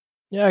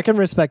 Yeah, I can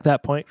respect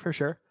that point for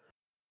sure.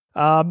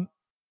 A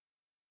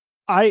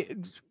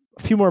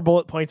few more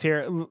bullet points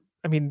here.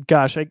 I mean,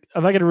 gosh, I'm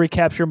not going to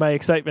recapture my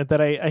excitement that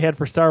I had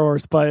for Star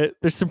Wars, but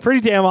there's some pretty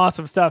damn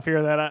awesome stuff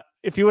here that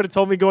if you would have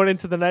told me going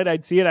into the night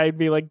I'd see it, I'd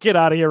be like, get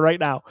out of here right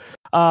now.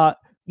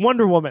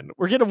 Wonder Woman.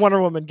 We're getting a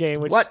Wonder Woman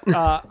game, which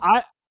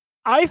I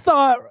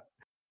thought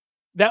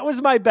that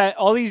was my bet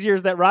all these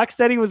years that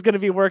Rocksteady was going to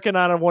be working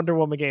on a Wonder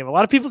Woman game. A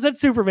lot of people said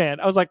Superman.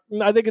 I was like,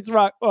 I think it's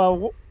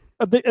I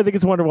think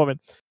it's Wonder Woman.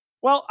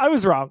 Well, I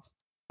was wrong.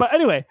 But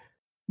anyway,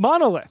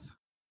 Monolith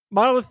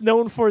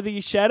known for the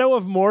Shadow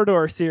of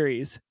Mordor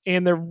series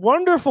and their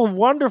wonderful,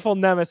 wonderful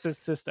Nemesis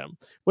system,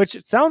 which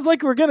it sounds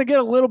like we're going to get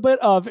a little bit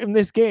of in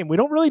this game. We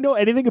don't really know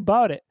anything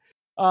about it.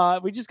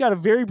 We just got a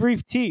very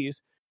brief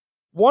tease.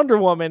 Wonder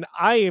Woman,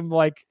 I'm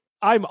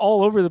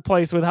all over the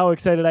place with how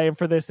excited I am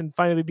for this and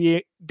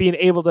finally being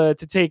able to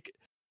take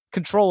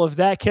control of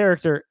that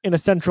character in a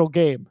central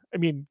game. I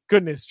mean,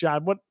 goodness,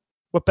 John, what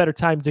better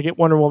time to get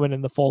Wonder Woman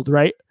in the fold,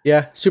 right?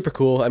 Yeah, super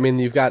cool. I mean,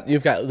 you've got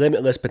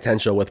limitless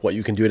potential with what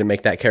you can do to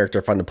make that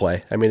character fun to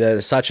play. I mean, that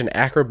is such an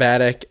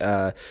acrobatic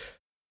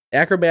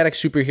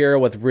superhero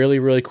with really,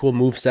 really cool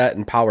moveset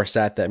and power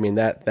set. That, I mean,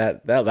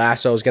 that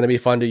lasso is going to be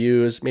fun to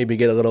use. Maybe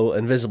get a little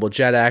invisible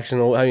jet action.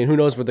 I mean, who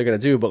knows what they're going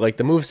to do? But like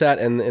the moveset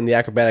and the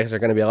acrobatics are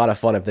going to be a lot of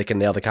fun if they can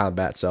nail the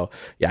combat. So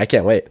yeah, I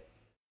can't wait.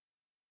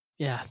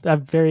 Yeah,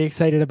 I'm very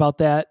excited about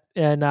that,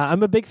 and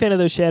I'm a big fan of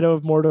those Shadow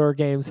of Mordor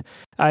games.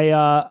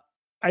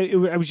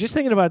 I was just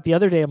thinking about it the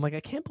other day. I'm like, I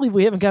can't believe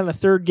we haven't gotten a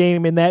third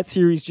game in that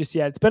series just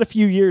yet. It's been a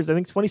few years. I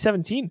think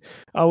 2017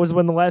 was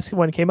when the last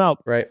one came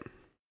out. Right.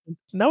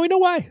 Now we know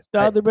why.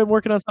 They've been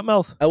working on something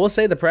else. I will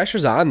say the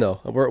pressure's on,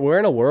 though. We're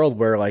in a world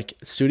where like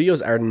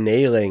studios are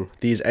nailing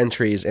these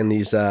entries and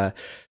these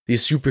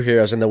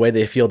superheroes and the way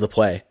they feel to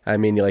play. I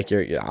mean, like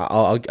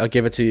I'll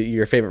give it to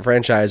your favorite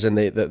franchise and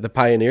the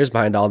pioneers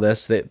behind all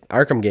this, the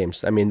Arkham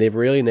games. I mean, they've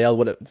really nailed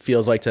what it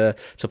feels like to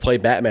play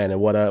Batman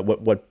and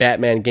what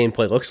Batman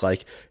gameplay looks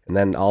like. And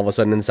then all of a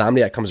sudden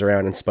Insomniac comes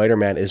around and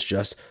Spider-Man is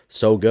just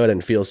so good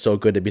and feels so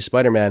good to be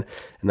Spider-Man.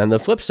 And then the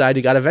flip side,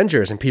 you got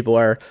Avengers, and people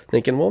are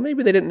thinking, well,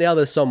 maybe they didn't nail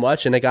this so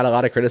much, and it got a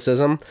lot of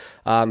criticism.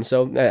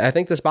 So I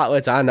think the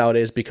spotlight's on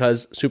nowadays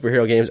because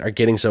superhero games are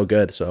getting so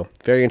good. So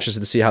very interested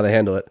to see how they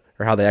handle it,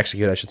 or how they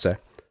execute, I should say.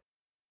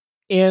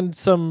 And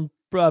some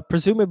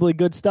presumably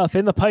good stuff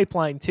in the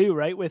pipeline too,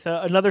 right? With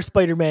another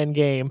Spider-Man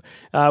game.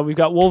 We've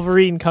got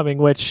Wolverine coming,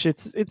 which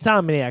it's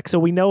Omniac, so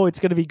we know it's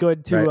going to be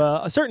good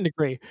to a certain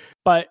degree.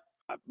 But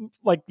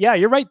yeah,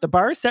 you're right. The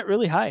bar is set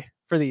really high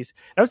for these.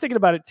 And I was thinking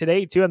about it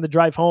today too on the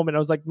drive home, and I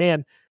was like,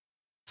 man,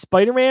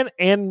 Spider-Man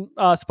and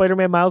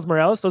Spider-Man Miles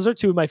Morales, those are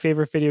two of my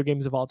favorite video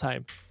games of all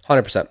time.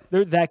 100%.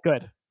 They're that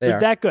good. They're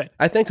that good.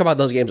 I think about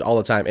those games all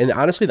the time. And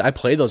honestly, I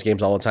play those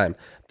games all the time.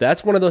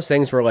 That's one of those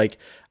things where like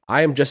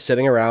I am just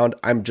sitting around.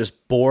 I'm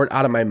just bored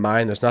out of my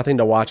mind. There's nothing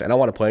to watch. I don't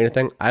want to play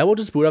anything. I will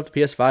just boot up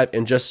the PS5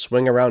 and just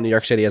swing around New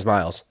York City as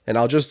Miles. And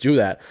I'll just do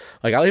that.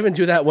 Like I'll even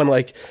do that when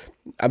like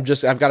I've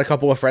got a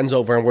couple of friends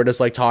over and we're just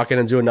like talking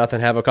and doing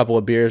nothing, have a couple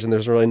of beers, and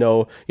there's really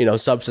no,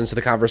 substance to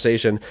the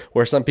conversation,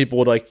 where some people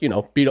would like,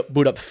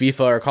 boot up FIFA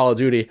or Call of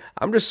Duty.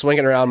 I'm just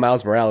swinging around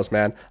Miles Morales,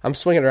 man. I'm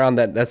swinging around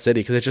that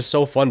city because it's just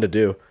so fun to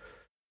do.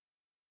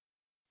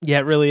 Yeah,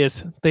 it really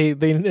is.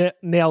 They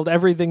nailed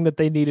everything that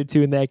they needed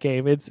to in that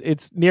game.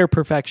 It's near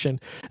perfection.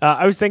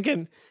 I was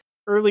thinking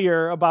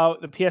earlier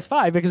about the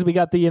PS5 because we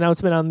got the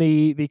announcement on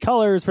the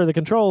colors for the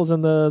controls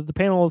and the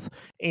panels,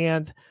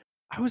 and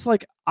I was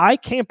like, I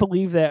can't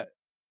believe that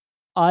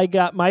I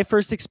got my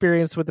first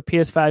experience with the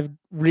PS5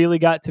 really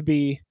got to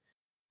be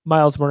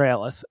Miles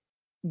Morales.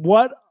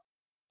 What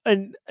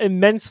an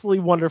immensely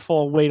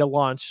wonderful way to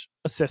launch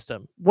a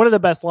system. One of the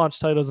best launch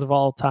titles of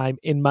all time,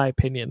 in my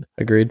opinion.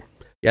 Agreed.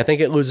 Yeah, I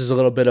think it loses a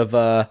little bit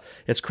of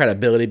its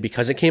credibility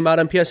because it came out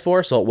on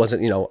PS4, so it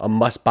wasn't, a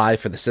must-buy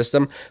for the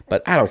system.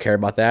 But I don't care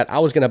about that. I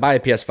was going to buy a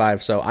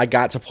PS5, so I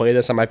got to play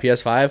this on my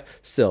PS5.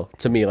 Still,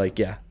 to me, like,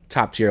 yeah,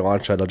 top-tier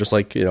launch title, just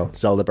like,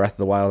 Zelda Breath of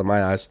the Wild in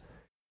my eyes.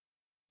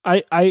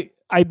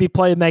 I'd be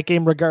playing that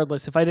game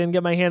regardless. If I didn't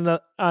get my hand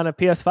on a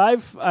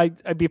PS5,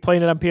 I'd be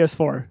playing it on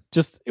PS4.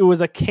 It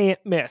was a can't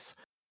miss.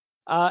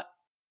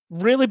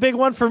 Really big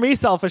one for me,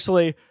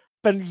 selfishly.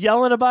 Been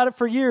yelling about it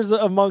for years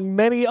among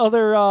many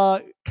other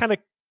kind of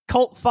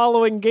cult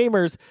following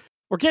gamers.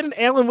 We're getting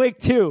Alan Wake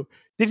 2.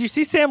 Did you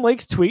see Sam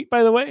Lake's tweet,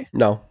 by the way?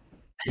 No.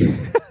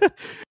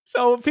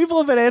 So people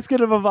have been asking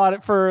him about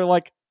it for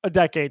like a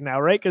decade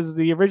now, right? Because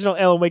the original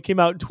Alan Wake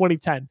came out in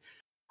 2010.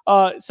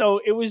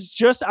 So it was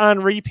just on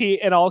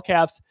repeat in all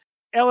caps.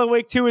 Alan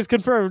Wake 2 is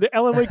confirmed.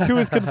 Alan Wake 2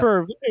 is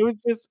confirmed.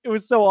 It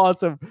was so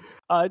awesome.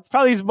 It's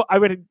probably I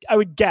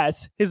would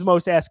guess his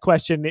most asked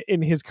question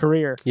in his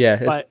career.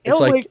 Yeah, but it's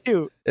Alan like Wake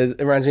 2. It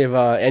reminds me of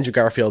Andrew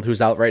Garfield,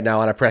 who's out right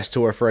now on a press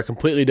tour for a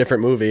completely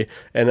different movie,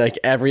 and like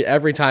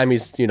every time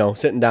he's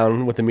sitting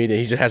down with the media,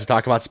 he just has to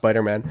talk about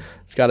Spider-Man.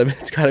 It's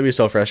gotta be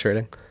so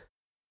frustrating.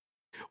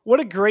 What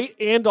a great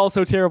and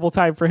also terrible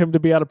time for him to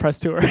be on a press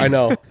tour. I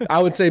know. I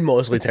would say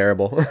mostly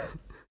terrible.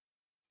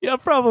 Yeah,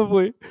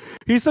 probably.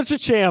 He's such a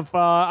champ.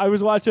 I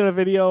was watching a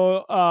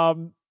video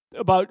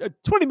about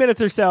 20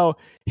 minutes or so.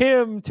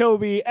 Him,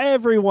 Toby,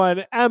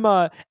 everyone,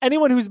 Emma,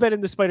 anyone who's been in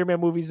the Spider-Man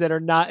movies that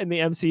are not in the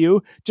MCU,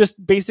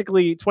 just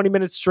basically 20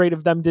 minutes straight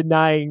of them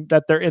denying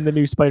that they're in the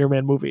new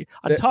Spider-Man movie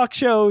on talk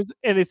shows,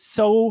 and it's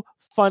so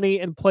funny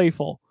and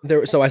playful.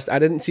 So I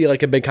didn't see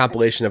like a big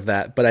compilation of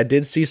that, but I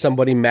did see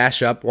somebody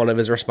mash up one of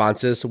his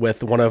responses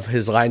with one of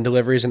his line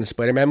deliveries in the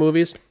Spider-Man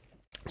movies.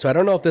 So I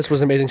don't know if this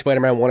was Amazing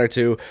Spider-Man 1 or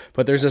 2,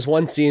 but there's this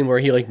one scene where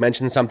he like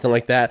mentions something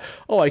like that.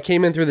 Oh, I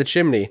came in through the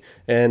chimney,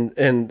 and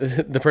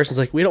the person's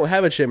like, we don't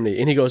have a chimney,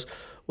 and he goes,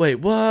 wait,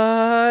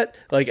 what?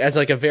 Like as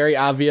like a very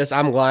obvious,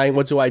 I'm lying,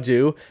 what do I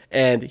do?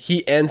 And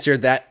he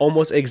answered that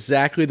almost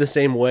exactly the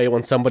same way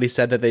when somebody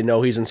said that they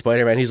know he's in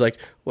Spider-Man. He's like,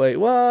 wait,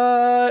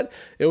 what?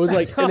 It was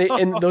like,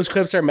 and those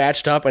clips are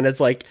matched up, and it's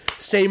like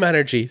same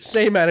energy.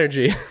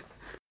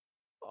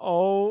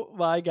 Oh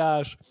my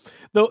gosh,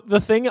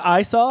 the thing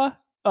I saw.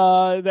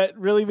 That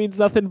really means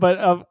nothing,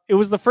 but it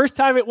was the first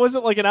time it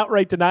wasn't like an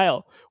outright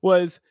denial.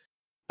 Was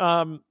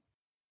someone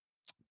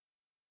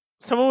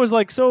was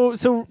like, so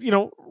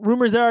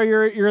rumors are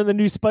you're in the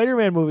new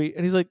Spider-Man movie,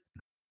 and he's like,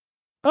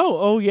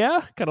 oh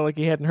yeah, kind of like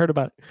he hadn't heard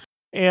about it,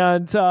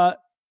 and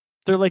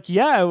they're like,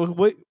 yeah,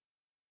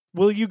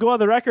 will you go on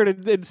the record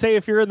and say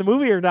if you're in the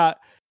movie or not?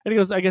 And he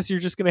goes, I guess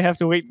you're just going to have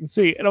to wait and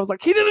see. And I was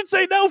like, he didn't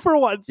say no for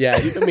once. Yeah,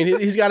 I mean,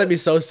 he's got to be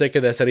so sick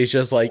of this that he's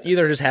just like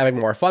either just having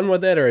more fun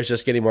with it or is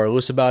just getting more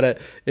loose about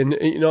it. And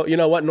you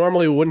know what?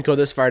 Normally we wouldn't go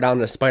this far down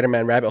the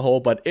Spider-Man rabbit hole,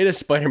 but it is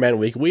Spider-Man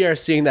week. We are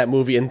seeing that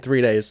movie in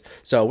 3 days.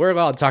 So we're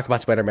allowed to talk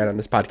about Spider-Man on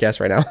this podcast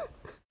right now.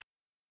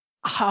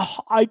 Oh,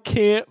 I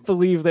can't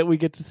believe that we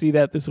get to see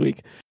that this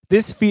week.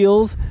 This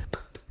feels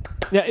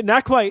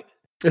not quite.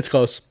 It's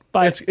close.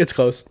 But it's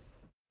close.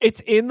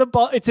 It's in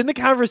the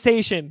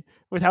conversation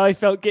with how I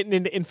felt getting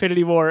into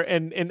Infinity War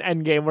and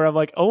Endgame, where I'm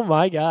like, oh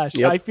my gosh,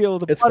 I feel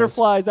the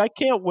butterflies. Close. I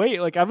can't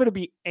wait. Like I'm going to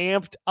be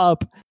amped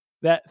up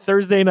that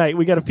Thursday night.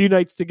 We got a few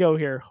nights to go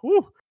here.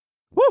 Woo.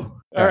 All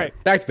right.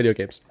 Back to video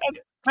games.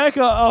 Back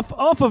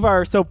off of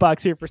our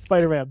soapbox here for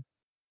Spider-Man.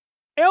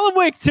 Alan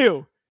Wake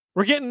 2.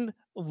 We're getting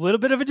a little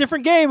bit of a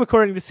different game,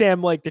 according to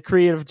Sam Lake, the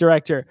creative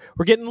director.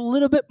 We're getting a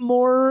little bit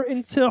more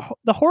into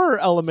the horror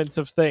elements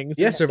of things.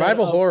 Yeah,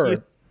 survival horror.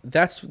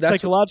 That's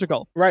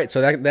psychological, right? So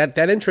that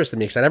interested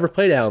me because I never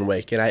played Alan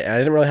Wake, and I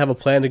didn't really have a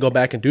plan to go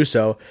back and do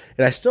so,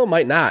 and I still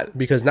might not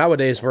because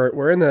nowadays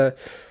we're in a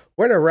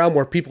realm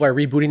where people are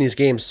rebooting these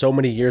games so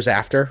many years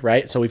after,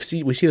 right? So we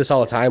see this all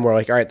the time. Where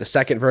like, all right, the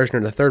second version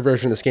or the third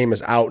version of this game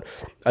is out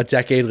a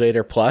decade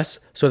later plus,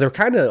 so they're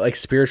kind of like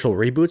spiritual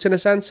reboots in a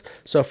sense.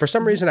 So for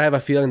some reason, I have a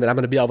feeling that I'm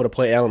going to be able to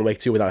play Alan Wake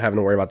 2 without having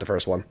to worry about the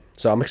first one.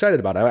 So I'm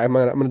excited about it. I'm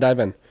gonna dive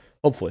in,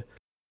 hopefully.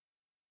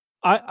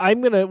 I'm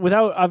going to,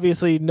 without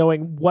obviously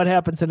knowing what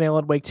happens in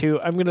Alan Wake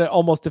 2, I'm going to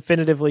almost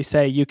definitively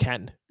say you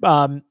can.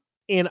 And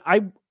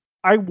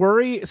I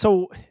worry.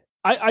 So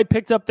I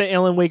picked up the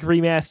Alan Wake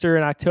remaster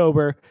in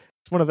October.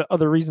 It's one of the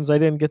other reasons I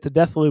didn't get the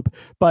Deathloop.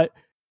 But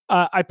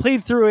I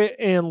played through it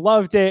and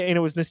loved it. And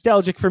it was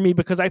nostalgic for me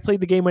because I played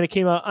the game when it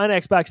came out on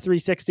Xbox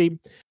 360.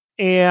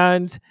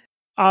 And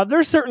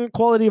there's certain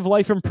quality of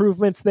life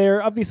improvements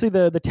there. Obviously,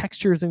 the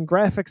textures and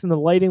graphics and the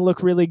lighting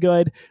look really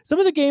good. Some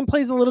of the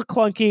gameplay is a little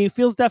clunky,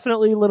 feels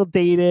definitely a little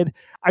dated.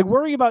 I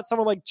worry about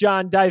someone like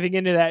John diving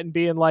into that and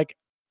being like,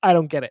 I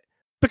don't get it.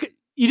 Because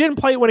you didn't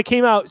play it when it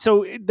came out,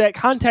 so that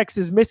context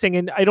is missing,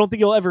 and I don't think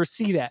you'll ever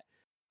see that.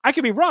 I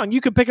could be wrong.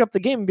 You could pick up the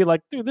game and be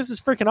like, dude, this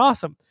is freaking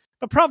awesome.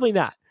 But probably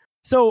not.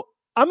 So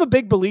I'm a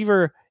big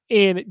believer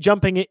in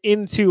jumping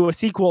into a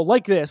sequel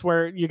like this,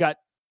 where you got,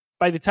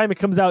 by the time it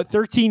comes out,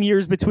 13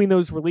 years between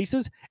those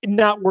releases and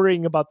not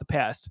worrying about the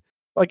past.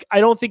 Like, I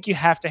don't think you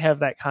have to have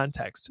that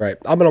context. Right.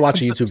 I'm going to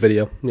watch a YouTube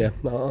video. Yeah.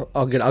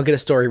 I'll get a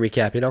story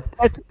recap, you know?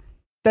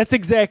 That's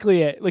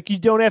exactly it. Like, you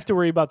don't have to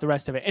worry about the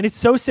rest of it. And it's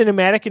so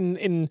cinematic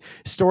and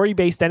story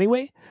based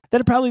anyway, that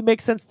it probably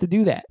makes sense to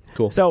do that.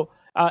 Cool. So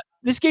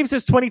this game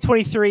says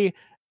 2023.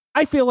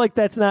 I feel like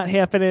that's not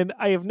happening.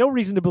 I have no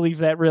reason to believe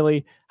that,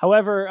 really.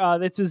 However,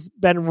 this has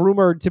been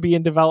rumored to be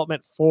in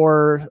development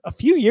for a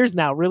few years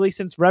now, really,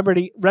 since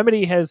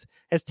Remedy has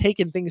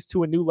taken things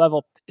to a new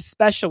level,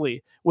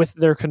 especially with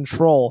their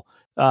Control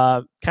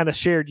kind of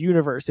shared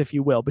universe, if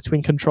you will,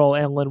 between Control,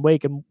 Alan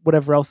Wake, and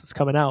whatever else is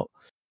coming out.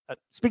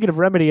 Speaking of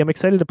Remedy, I'm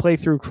excited to play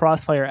through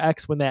Crossfire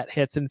X when that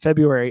hits in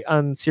February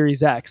on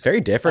Series X.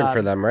 Very different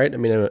for them, right? I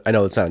mean, I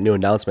know it's not a new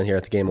announcement here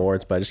at the Game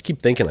Awards, but I just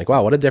keep thinking, like,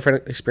 wow, what a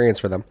different experience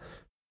for them.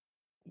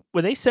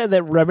 when they said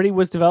that Remedy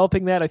was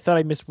developing that, I thought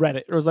I misread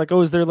it. It was like,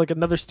 oh, is there like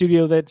another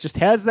studio that just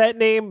has that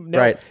name? No,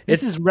 right.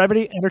 This is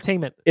Remedy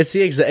Entertainment. It's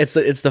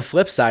the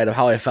flip side of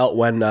how I felt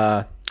when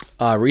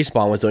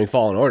Respawn was doing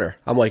Fallen Order.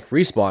 I'm like,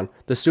 Respawn,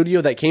 the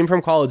studio that came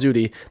from Call of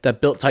Duty,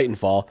 that built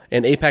Titanfall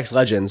and Apex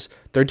Legends,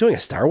 they're doing a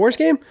Star Wars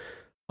game?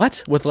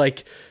 What? With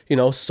like,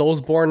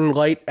 Soulsborne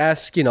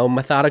light-esque,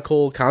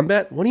 methodical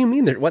combat? What do you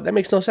mean? What? That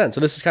makes no sense.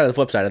 So this is kind of the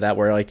flip side of that,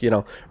 where like,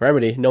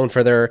 Remedy, known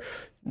for their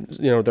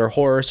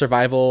horror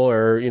survival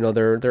or,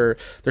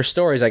 their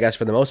stories, I guess,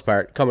 for the most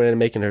part, coming in and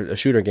making a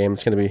shooter game.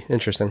 It's going to be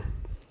interesting.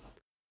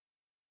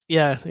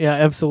 Yeah,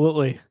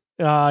 absolutely.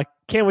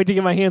 Can't wait to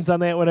get my hands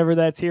on that whenever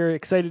that's here.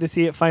 Excited to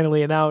see it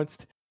finally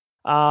announced.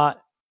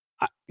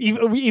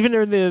 Even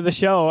during the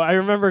show, I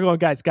remember going,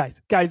 guys,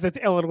 that's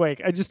Alan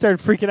Wake. I just started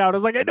freaking out. I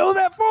was like, I know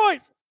that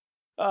voice.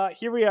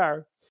 Here we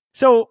are.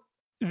 So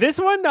this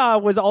one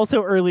was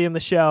also early in the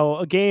show,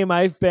 a game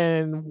I've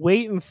been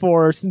waiting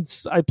for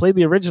since I played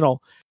the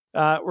original.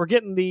 We're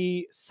getting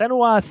the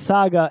Senua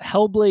Saga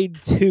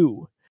Hellblade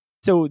 2.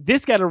 So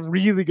this got a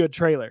really good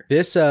trailer.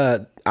 This,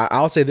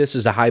 I'll say this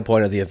is a high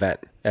point of the event.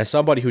 As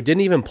somebody who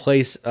didn't even play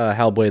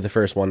Hellblade, the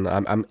first one,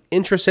 I'm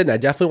interested, and I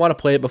definitely want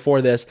to play it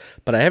before this,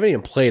 but I haven't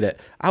even played it.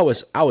 I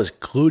was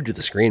glued to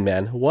the screen,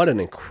 man. What an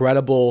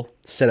incredible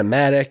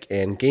cinematic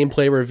and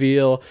gameplay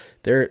reveal.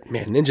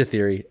 Ninja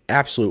Theory,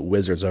 absolute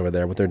wizards over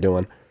there, what they're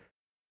doing.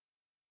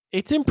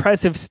 It's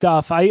impressive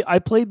stuff. I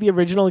played the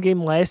original game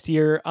last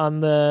year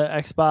on the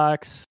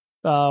Xbox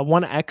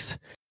One X,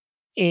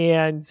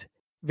 and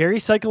very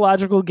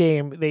psychological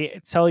game. They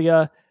tell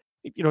you,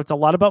 it's a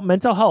lot about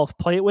mental health.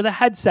 Play it with a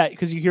headset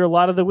because you hear a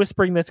lot of the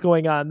whispering that's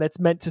going on that's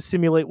meant to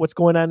simulate what's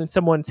going on in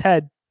someone's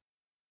head.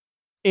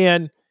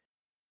 And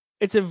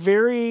it's a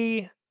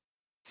very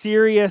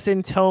serious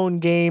in tone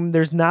game.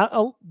 It's not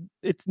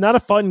a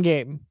fun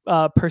game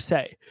per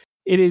se.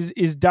 It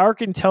is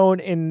dark in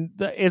tone, and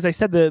as I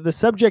said, the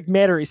subject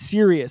matter is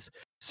serious.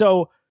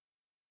 So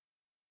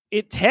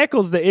it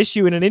tackles the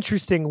issue in an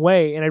interesting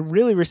way, and I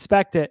really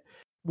respect it.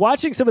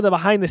 Watching some of the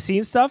behind the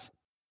scenes stuff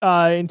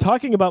and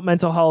talking about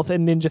mental health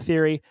and Ninja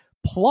Theory,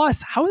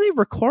 plus how they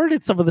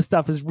recorded some of the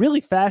stuff is really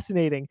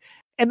fascinating.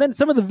 And then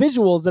some of the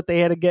visuals that they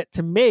had to get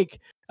to make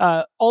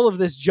all of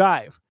this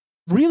jive.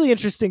 Really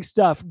interesting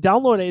stuff.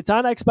 Download it. It's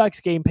on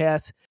Xbox Game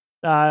Pass.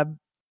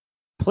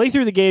 Play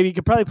through the game. You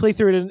could probably play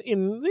through it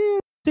in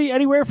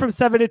anywhere from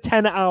 7 to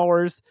 10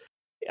 hours.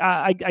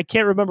 I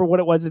can't remember what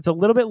it was. It's a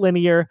little bit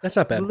linear. That's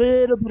not bad. A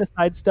little bit of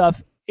side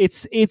stuff.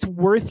 It's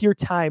worth your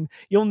time.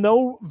 You'll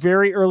know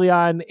very early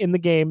on in the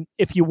game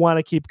if you want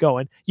to keep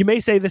going. You may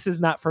say this is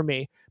not for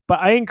me, but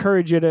I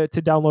encourage you to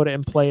download it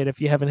and play it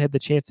if you haven't had the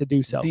chance to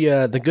do so.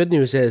 The good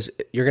news is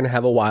you're going to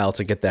have a while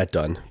to get that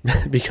done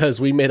because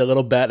we made a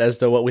little bet as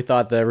to what we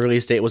thought the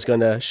release date was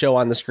going to show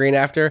on the screen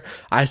after.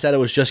 I said it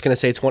was just going to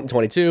say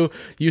 2022.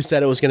 You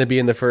said it was going to be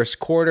in the first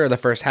quarter, the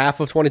first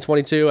half of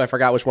 2022. I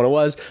forgot which one it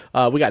was.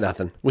 We got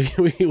nothing. We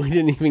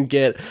didn't even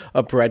get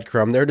a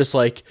breadcrumb. They're just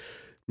like,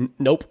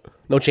 nope.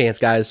 No chance,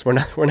 guys. We're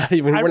not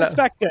even. I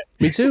respect it.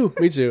 Me too.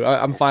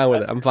 I'm fine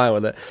with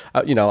it.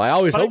 I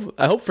always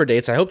hope for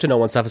dates. I hope to know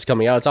when stuff is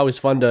coming out. It's always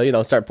fun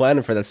to start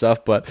planning for that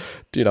stuff. But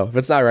if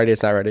it's not ready,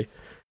 it's not ready.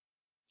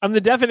 I'm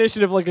the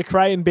definition of like a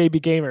crying baby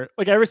gamer.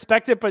 Like I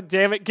respect it, but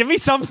damn it, give me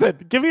something.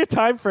 Give me a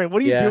time frame.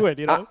 What are you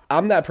doing?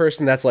 I'm that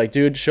person that's like,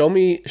 dude, show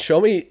me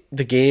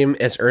the game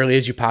as early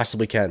as you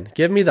possibly can.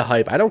 Give me the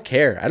hype. I don't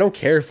care. I don't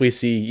care if we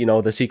see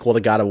the sequel to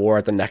God of War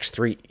at the next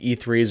 3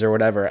 E3s or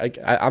whatever.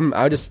 I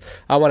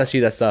want to see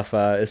that stuff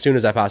as soon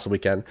as I possibly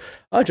can.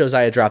 Oh,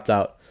 Josiah dropped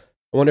out.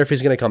 I wonder if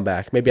he's gonna come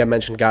back. Maybe I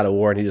mentioned God of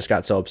War and he just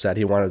got so upset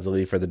he wanted to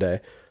leave for the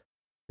day.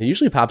 He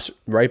usually pops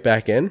right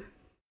back in.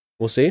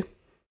 We'll see.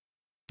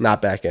 Not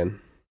back in.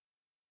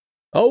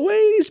 Oh,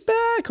 wait, he's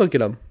back. Look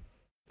at him.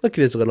 Look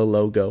at his little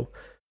logo.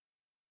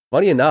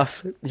 Funny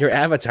enough, your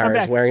avatar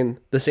is wearing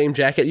the same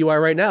jacket you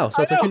are right now.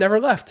 So it's like you never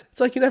left.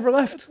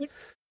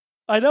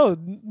 I know.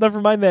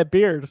 Never mind that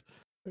beard.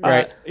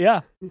 Right.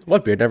 Yeah.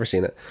 What beard? Never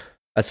seen it.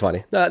 That's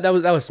funny. No,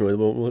 that was smooth.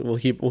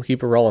 We'll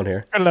keep it rolling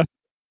here. I don't know.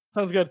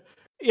 Sounds good.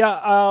 Yeah.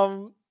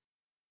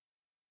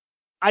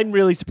 I'm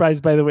really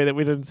surprised, by the way, that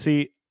we didn't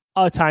see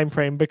a time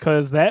frame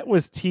because that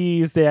was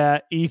teased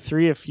at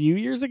E3 a few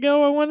years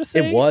ago, I want to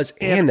say. It was,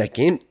 and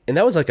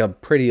that was like a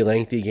pretty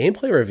lengthy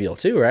gameplay reveal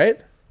too, right?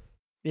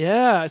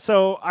 Yeah,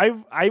 so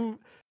I'm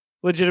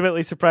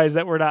legitimately surprised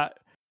that we're not.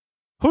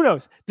 Who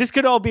knows? This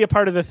could all be a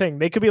part of the thing.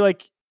 They could be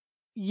like,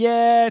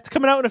 yeah, it's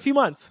coming out in a few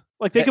months.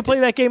 Like they could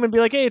play that game and be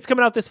like, hey, it's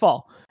coming out this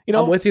fall.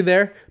 I'm with you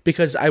there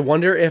because I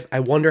wonder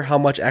how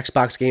much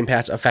Xbox Game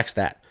Pass affects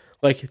that.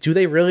 Like, do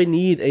they really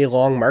need a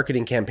long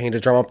marketing campaign to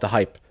drum up the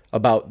hype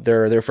about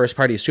their first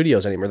party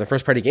studios anymore, their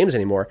first party games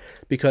anymore?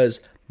 Because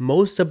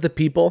most of the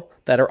people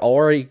that are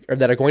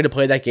going to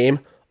play that game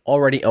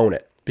already own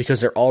it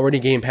because they're already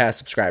Game Pass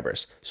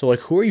subscribers. So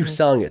like, who are you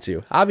selling it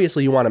to?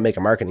 Obviously you want to make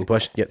a marketing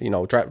push and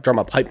get, drum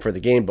up hype for the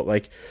game, but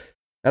like,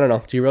 I don't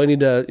know. Do you really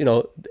need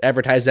to,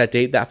 advertise that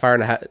date that far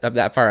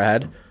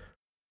ahead?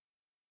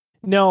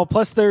 No,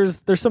 plus there's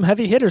some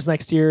heavy hitters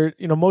next year,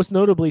 most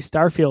notably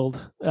Starfield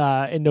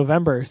in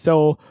November.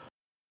 So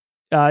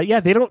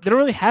they don't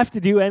really have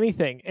to do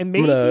anything. And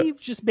maybe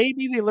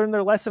they learned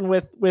their lesson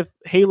with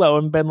Halo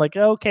and been like,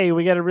 okay,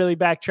 we got to really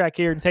backtrack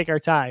here and take our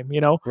time,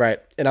 Right.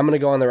 And I'm going to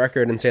go on the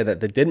record and say that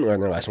they didn't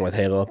learn their lesson with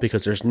Halo,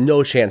 because there's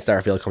no chance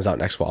Starfield comes out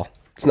next fall.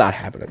 It's not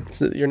happening.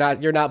 You're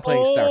not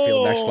playing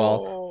Starfield next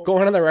fall.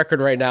 Going on the record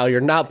right now,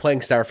 you're not playing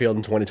Starfield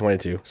in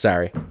 2022.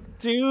 Sorry.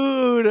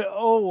 Dude,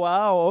 oh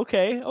wow,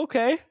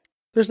 okay.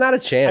 There's not a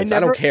chance. I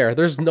don't care.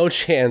 There's no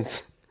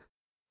chance.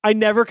 I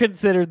never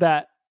considered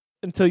that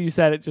until you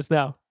said it just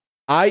now.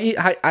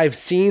 I've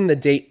seen the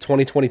date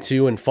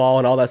 2022 and fall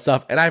and all that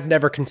stuff, and I've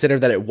never considered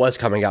that it was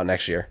coming out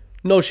next year.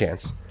 No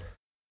chance.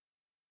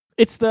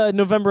 It's the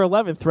November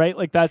 11th, right?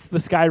 Like that's the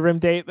Skyrim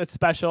date that's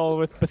special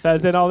with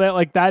Bethesda and all that.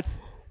 Like that's...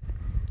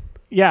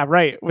 Yeah,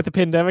 right. With the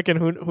pandemic and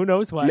who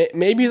knows what.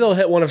 Maybe they'll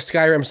hit one of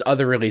Skyrim's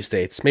other release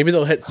dates. Maybe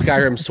they'll hit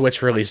Skyrim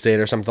Switch release date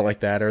or something like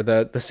that, or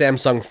the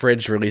Samsung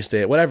fridge release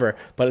date, whatever.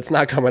 But it's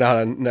not coming out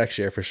on next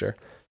year for sure.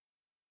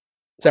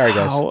 Sorry,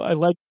 guys.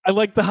 I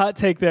like the hot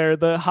take there.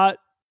 The hot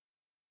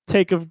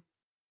take of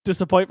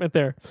disappointment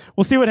there.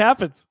 We'll see what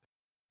happens.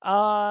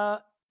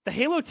 The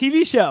Halo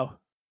TV show.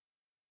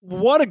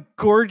 What a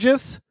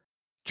gorgeous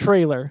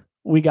trailer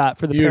we got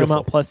for the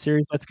Paramount Plus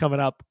series that's coming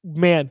up.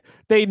 Man,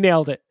 they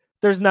nailed it.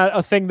 There's not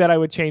a thing that I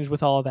would change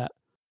with all of that.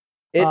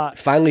 It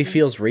finally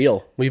feels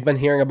real. We've been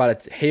hearing about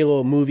a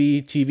Halo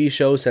movie, TV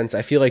show since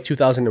I feel like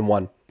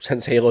 2001,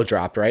 since Halo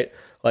dropped, right?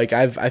 Like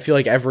I feel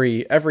like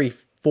every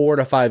 4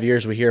 to 5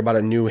 years we hear about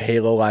a new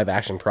Halo live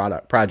action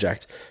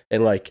project,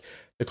 and like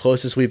the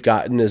closest we've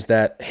gotten is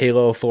that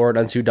Halo Forward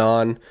Unto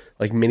Dawn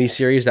like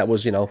miniseries that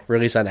was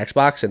released on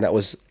Xbox, and that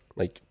was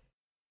like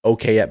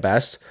okay at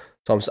best.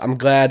 So I'm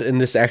glad,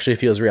 and this actually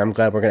feels real. I'm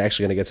glad we're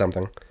actually gonna get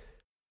something.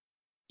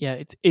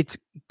 Yeah, it's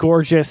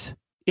gorgeous.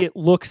 It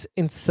looks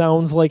and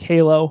sounds like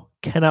Halo.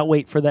 Cannot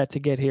wait for that to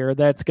get here.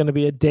 That's going to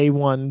be a day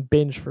one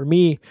binge for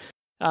me.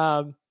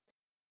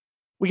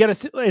 We got,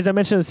 as I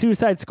mentioned, a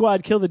Suicide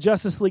Squad Kill the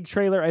Justice League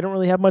trailer. I don't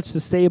really have much to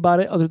say about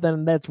it other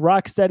than that's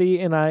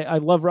Rocksteady, and I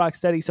love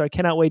Rocksteady, so I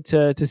cannot wait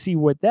to see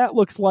what that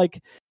looks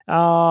like.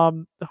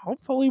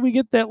 Hopefully we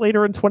get that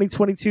later in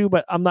 2022,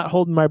 but I'm not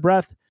holding my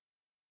breath.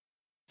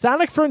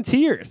 Sonic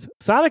Frontiers.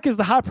 Sonic is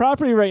the hot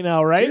property right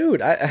now, right?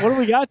 Dude, what do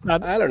we got,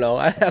 John? I don't know.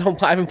 I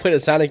haven't played a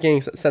Sonic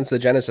game since the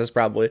Genesis,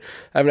 probably.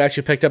 I haven't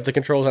actually picked up the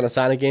controls on a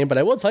Sonic game, but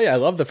I will tell you, I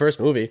love the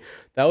first movie.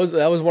 That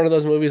was one of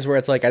those movies where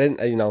it's like I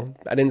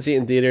didn't see it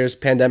in theaters.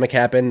 Pandemic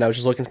happened, and I was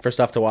just looking for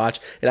stuff to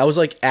watch, and I was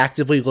like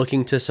actively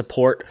looking to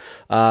support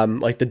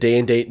like the day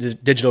and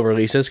date digital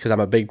releases, because I'm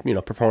a big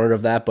proponent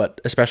of that.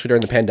 But especially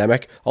during the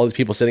pandemic, all these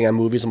people sitting on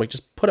movies, I'm like,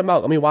 just put them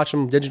out. Let me watch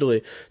them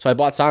digitally. So I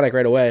bought Sonic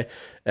right away.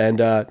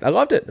 And I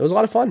loved it. It was a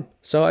lot of fun.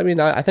 So I mean,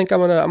 I think I'm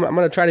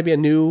gonna try to be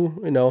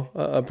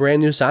a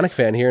brand new Sonic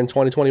fan here in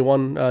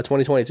 2021,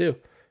 2022.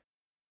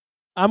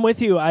 I'm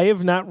with you. I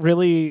have not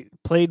really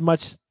played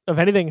much of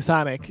anything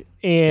Sonic,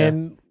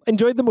 and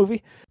enjoyed the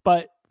movie,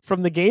 but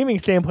from the gaming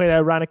standpoint, I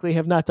ironically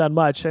have not done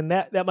much, and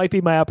that might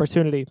be my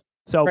opportunity.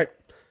 So right.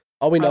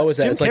 All we know is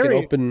that Jim it's Carrey,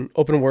 like an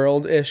open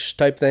world ish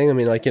type thing. I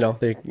mean, like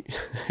they.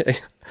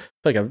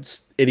 Like I'm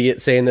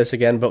idiot saying this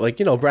again, but like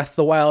Breath of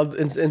the Wild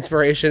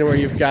inspiration, where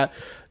you've got,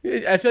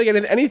 I feel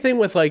like anything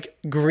with like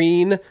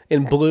green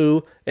and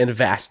blue and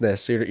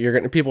vastness,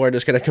 people are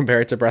just gonna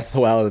compare it to Breath of the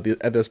Wild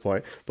at this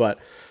point. But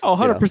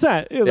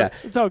 100%, yeah,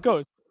 that's how it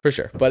goes for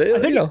sure. But I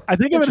think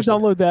I'm gonna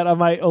download that on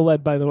my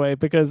OLED, by the way,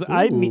 because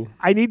I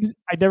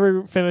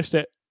never finished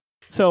it,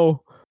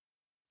 so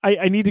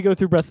I need to go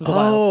through Breath of the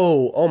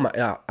Wild. Oh my!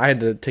 Yeah, I had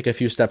to take a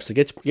few steps to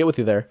get with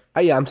you there.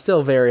 I'm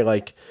still very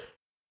like.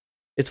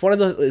 It's one of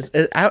those.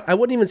 I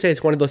wouldn't even say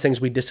it's one of those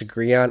things we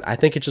disagree on. I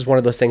think it's just one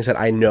of those things that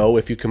I know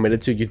if you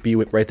committed to, you'd be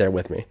right there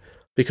with me,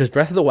 because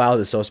Breath of the Wild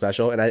is so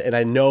special, and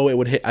I know it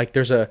would hit. Like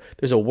there's a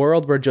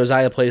world where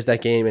Josiah plays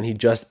that game and he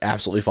just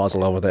absolutely falls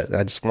in love with it. And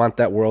I just want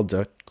that world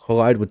to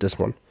collide with this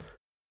one.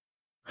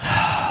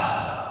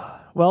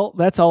 Well,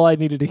 that's all I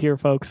needed to hear,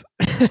 folks.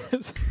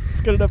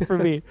 It's good enough for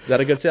me. Is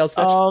that a good sales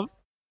pitch?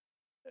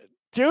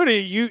 Judy,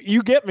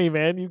 you get me,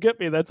 man. You get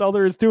me. That's all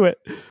there is to it.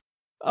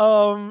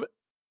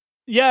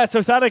 Yeah,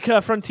 so Sonic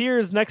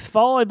Frontiers next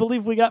fall, I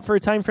believe we got for a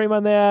time frame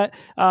on that.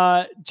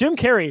 Jim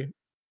Carrey,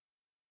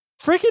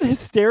 freaking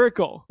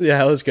hysterical.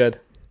 Yeah, it was good.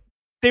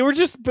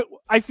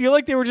 I feel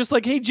like they were just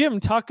like, "Hey, Jim,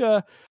 talk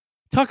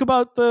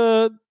about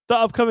the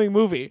upcoming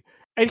movie,"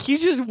 and he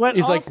just went.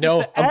 He's like,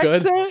 "No, I'm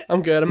good.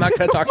 I'm good. I'm not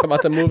going to talk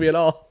about the movie at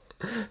all."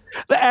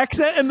 The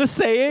accent and the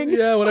saying.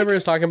 Yeah, whatever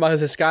he's talking about.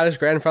 His Scottish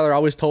grandfather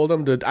always told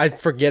him to. I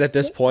forget at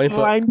this point.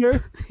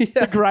 Grinder.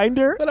 The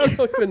grinder. I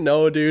don't even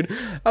know, dude.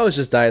 I was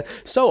just dying.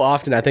 So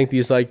often, I think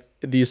these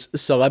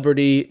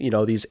celebrity,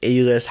 these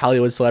A-list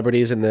Hollywood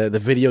celebrities and the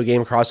video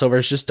game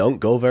crossovers just don't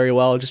go very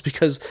well, just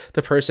because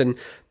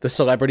the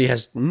celebrity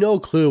has no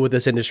clue what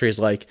this industry is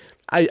like.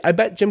 I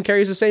bet Jim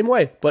Carrey's the same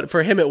way, but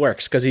for him it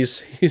works because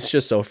he's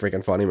just so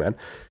freaking funny, man.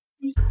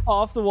 He's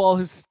off the wall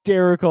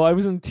hysterical. I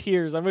was in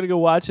tears. I'm gonna go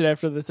watch it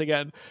after this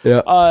again.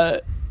 Yeah.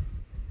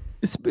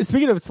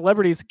 Speaking of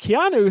celebrities,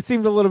 Keanu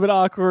seemed a little bit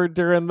awkward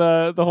during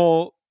the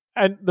whole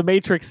and the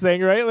Matrix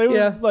thing, right? Like,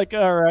 it was like,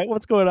 all right,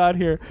 what's going on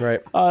here?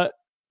 Right.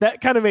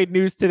 That kind of made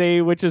news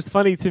today, which is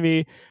funny to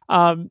me.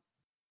 That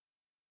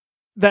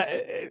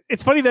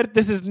it's funny that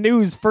this is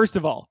news, first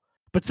of all,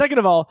 but second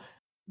of all,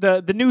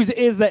 the news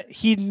is that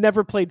he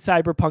never played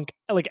Cyberpunk,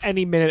 like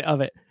any minute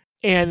of it.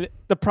 And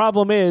the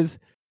problem is,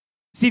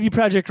 CD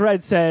Projekt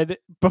Red said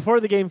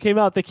before the game came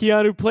out that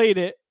Keanu played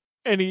it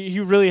and he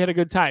really had a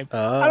good time.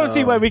 I don't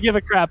see why we give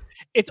a crap.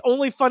 It's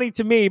only funny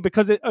to me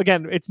because,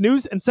 it's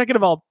news. And second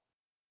of all,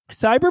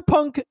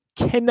 Cyberpunk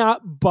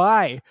cannot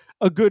buy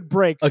a good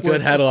break. A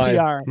good headline.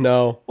 PR.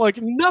 No. Like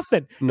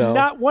nothing. No.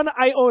 Not one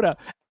iota.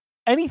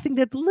 Anything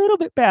that's a little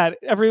bit bad,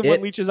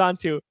 everyone leeches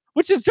onto,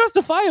 which is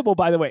justifiable,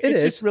 by the way.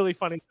 It's just really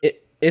funny.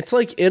 It's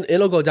like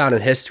it'll go down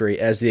in history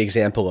as the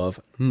example of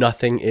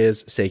nothing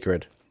is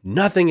sacred.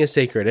 Nothing is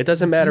sacred. It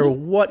doesn't matter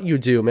what you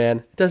do, man.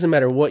 It doesn't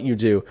matter what you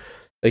do.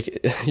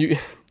 Like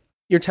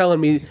you're telling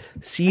me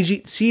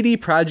CD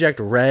Projekt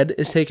Red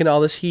is taking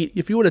all this heat.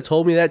 If you would have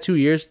told me that 2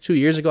 years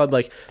ago, I'd be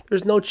like,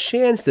 there's no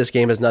chance this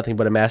game is nothing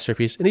but a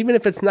masterpiece. And even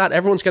if it's not,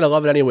 everyone's gonna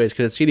love it anyways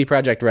because it's CD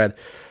Projekt Red.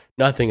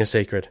 Nothing is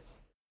sacred.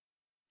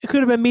 It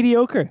could have been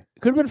mediocre.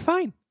 It could have been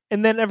fine.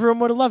 And then everyone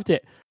would have loved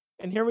it.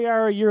 And here we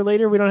are a year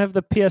later. We don't have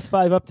the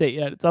PS5 update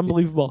yet. It's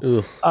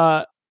unbelievable.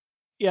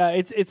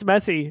 It's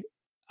messy.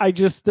 I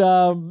just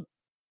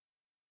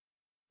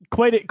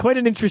quite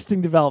an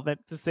interesting development,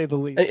 to say the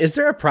least. Is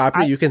there a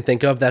property you can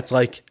think of that's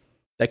like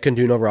that can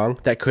do no wrong,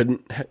 that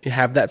couldn't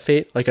have that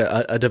fate? Like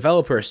a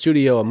developer, a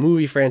studio, a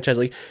movie franchise?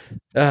 Like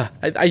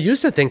I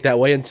used to think that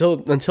way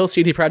until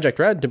CD Projekt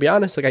Red. To be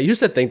honest, like I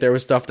used to think there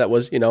was stuff that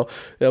was that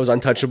was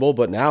untouchable,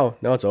 but now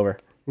it's over.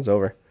 It's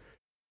over.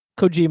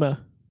 Kojima.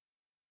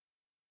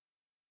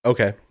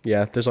 Okay,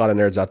 yeah, there's a lot of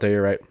nerds out there.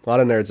 You're right, a lot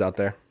of nerds out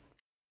there.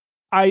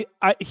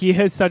 He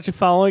has such a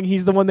following.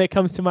 He's the one that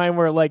comes to mind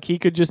where like he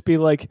could just be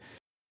like,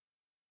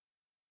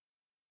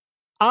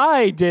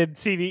 I did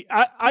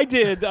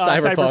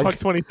Cyberpunk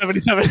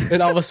 2077,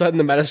 and all of a sudden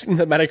the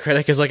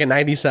Metacritic is like a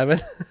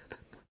 97.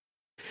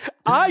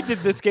 I did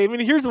this game,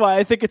 and here's why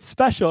I think it's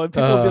special. And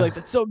people will be like,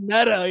 "That's so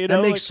meta,"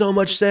 That makes so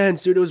much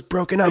sense, dude. It was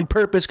broken on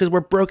purpose because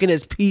we're broken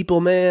as people,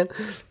 man.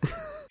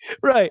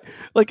 Right?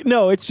 Like,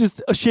 no, it's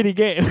just a shitty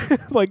game.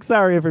 Like,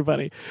 sorry,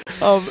 everybody.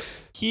 I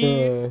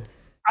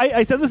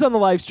said this on the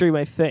live stream.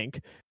 I think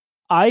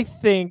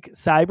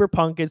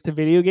Cyberpunk is to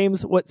video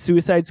games what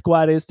Suicide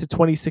Squad is to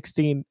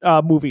 2016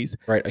 movies.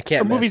 Right, I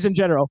can't miss. Movies in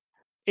general.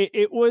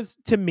 It was,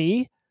 to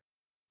me,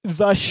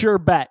 the sure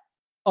bet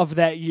of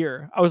that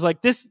year. I was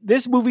like, this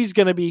movie's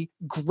gonna be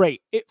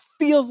great. It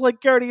feels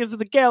like Guardians of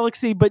the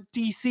Galaxy, but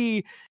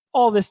DC,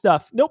 all this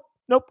stuff. Nope,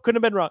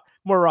 couldn't have been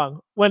more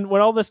wrong. When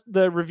all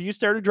the reviews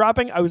started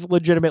dropping, I was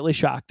legitimately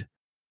shocked.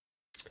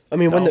 I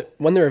mean,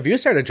 when the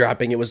reviews started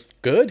dropping, it was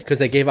good because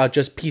they gave out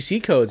just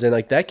PC codes, and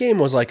like that game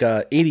was like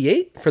a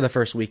 88 for the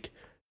first week.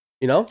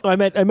 I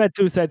meant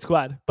Suicide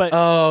Squad, but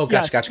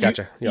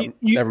gotcha.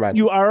 Never mind.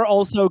 You are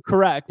also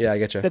correct. Yeah, I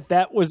get you.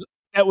 That was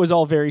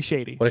all very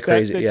shady. What a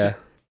crazy,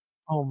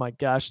 Oh my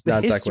gosh, the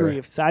history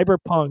of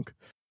Cyberpunk.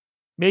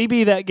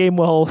 Maybe that game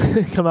will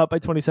come out by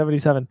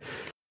 2077.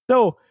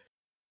 So,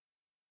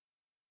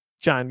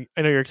 John,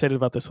 I know you're excited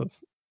about this one.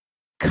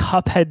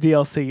 Cuphead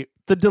DLC,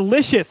 the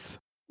delicious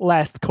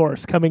Last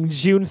Course, coming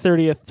June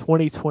 30th,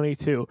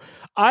 2022.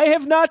 I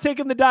have not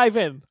taken the dive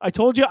in. I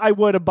told you I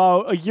would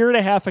about a year and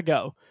a half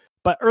ago,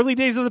 but early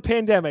days of the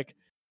pandemic,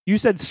 you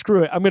said,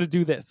 screw it, I'm going to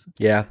do this.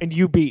 Yeah. And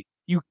you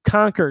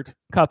conquered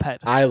Cuphead.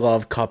 I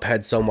love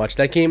Cuphead so much.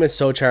 That game is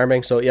so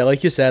charming. So yeah,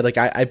 like you said, like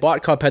I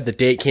bought Cuphead the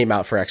day it came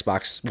out for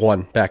Xbox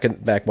One,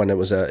 back when it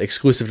was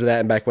exclusive to that,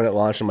 and back when it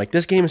launched. I'm like,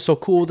 this game is so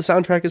cool. The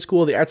soundtrack is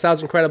cool. The art style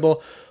is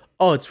incredible.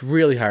 Oh, it's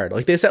really hard.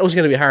 Like they said it was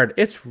going to be hard.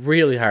 It's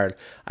really hard.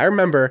 I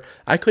remember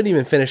I couldn't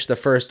even finish the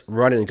first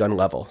run and gun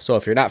level. So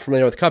if you're not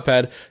familiar with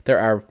Cuphead, there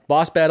are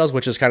boss battles,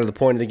 which is kind of the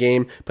point of the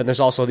game, but there's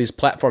also these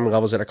platforming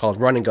levels that are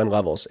called run and gun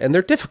levels. And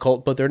they're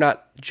difficult, but they're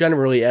not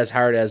generally as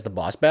hard as the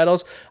boss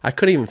battles. I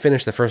couldn't even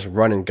finish the first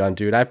run and gun,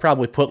 dude. I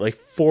probably put like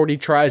 40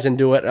 tries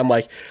into it. And I'm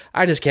like,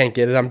 I just can't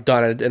get it. I'm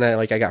done. And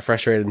I got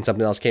frustrated and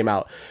something else came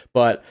out.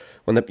 But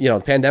when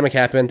the pandemic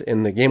happened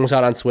and the game was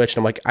out on Switch, and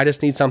I'm like, I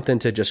just need something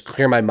to just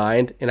clear my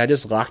mind. And I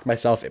just locked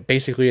myself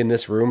basically in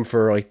this room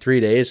for like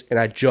 3 days, and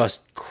I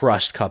just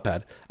crushed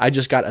Cuphead. I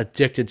just got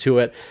addicted to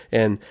it,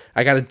 and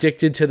I got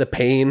addicted to the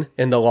pain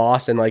and the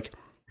loss, and like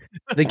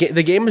the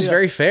game is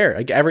very fair.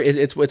 Like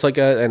it's like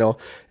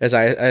as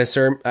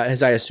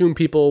I assume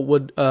people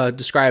would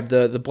describe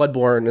the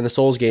Bloodborne and the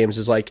Souls games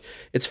is like,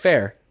 it's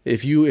fair.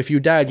 If you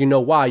died, you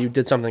know why, you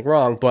did something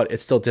wrong, but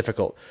it's still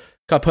difficult.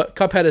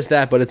 Cuphead is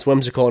that, but it's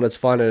whimsical and it's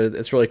fun and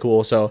it's really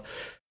cool. So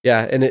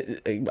yeah,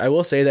 and I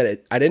will say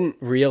that I didn't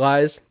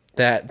realize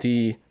that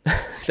the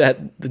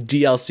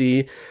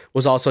DLC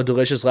was also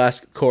Delicious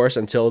Last Course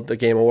until the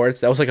Game Awards.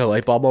 That was like a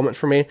light bulb moment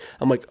for me.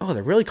 I'm like, oh,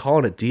 they're really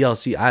calling it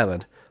DLC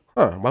Island.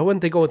 Huh? Why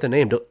wouldn't they go with the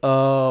name?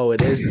 Oh,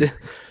 it is.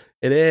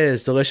 It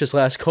is Delicious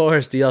Last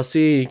Course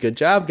DLC. Good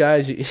job,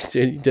 guys.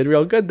 You did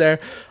real good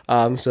there.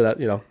 So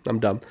that I'm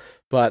dumb.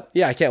 But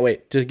yeah, I can't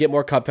wait to get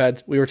more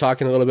Cuphead. We were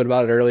talking a little bit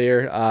about it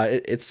earlier.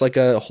 It's like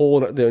a whole,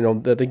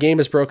 the game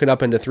is broken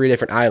up into 3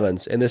 different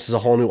islands, and this is a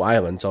whole new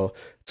island. So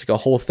it's like a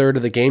whole third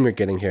of the game you're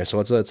getting here. So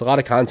it's a lot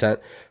of content.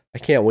 I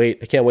can't wait.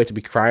 I can't wait to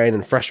be crying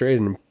and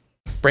frustrated and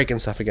breaking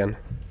stuff again.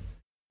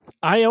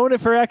 I own it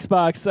for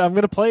Xbox. I'm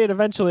going to play it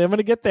eventually. I'm going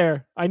to get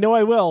there. I know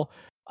I will.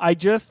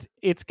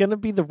 It's going to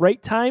be the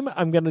right time.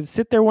 I'm going to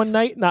sit there one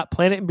night, not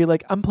plan it, and be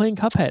like, I'm playing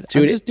Cuphead.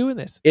 Dude, I'm just doing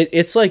this.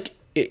 It's like,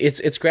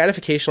 it's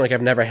gratification like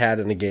I've never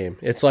had in a game.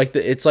 It's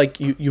like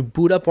you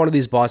boot up one of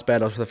these boss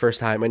battles for the first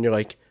time, and you're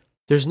like,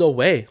 there's no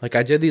way. Like,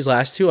 I did these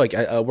last 2. Like,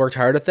 I worked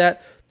hard at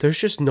that. There's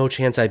just no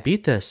chance I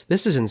beat this.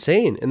 This is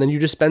insane. And then you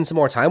just spend some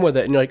more time with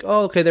it, and you're like,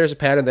 oh, okay, there's a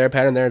pattern there,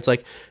 pattern there. It's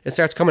like, it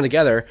starts coming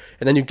together,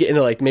 and then you get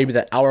into like maybe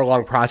that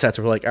hour-long process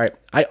where like, all right,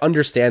 I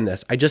understand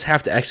this. I just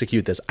have to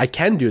execute this. I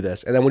can do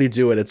this. And then when you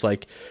do it, it's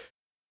like,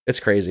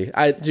 it's crazy.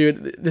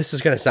 Dude, this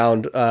is going to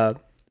sound, I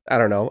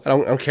don't know. I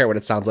don't care what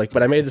it sounds like,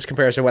 but I made this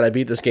comparison when I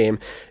beat this game.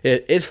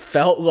 It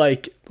felt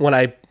like when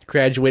I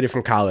graduated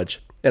from college.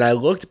 And I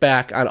looked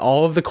back on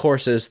all of the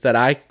courses that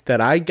I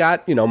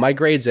got, my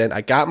grades in.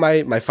 I got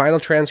my final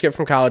transcript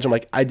from college. I'm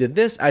like, I did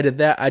this, I did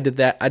that, I did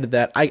that, I did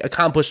that. I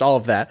accomplished all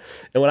of that.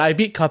 And when I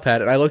beat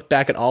Cuphead and I look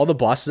back at all the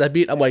bosses I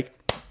beat, I'm like,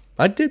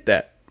 I did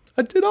that.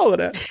 I did all of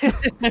that.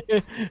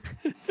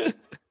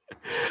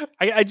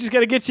 I just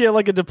got to get you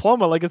like a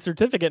diploma, like a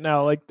certificate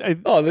now. Like,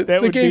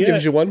 the game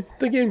gives you one.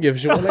 The game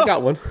gives you one. I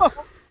got one.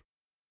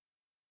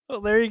 Well,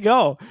 there you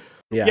go.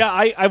 Yeah.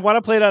 I want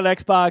to play it on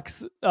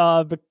Xbox.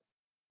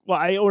 Well,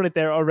 I own it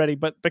there already,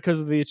 but because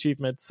of the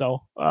achievements.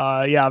 So,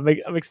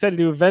 I'm excited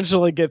to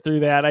eventually get through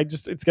that.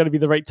 It's going to be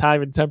the right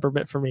time and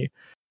temperament for me.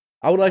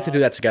 I would like to do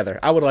that together.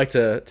 I would like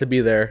to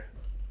be there.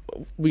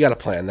 We got to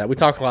plan that. We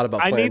talk a lot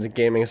about plans and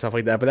gaming and stuff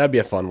like that, but that'd be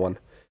a fun one.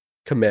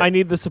 Commit. I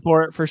need the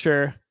support for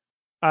sure.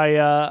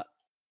 I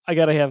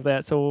got to have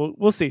that. So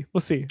we'll see.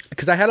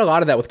 Because I had a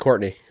lot of that with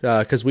Courtney.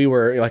 Because we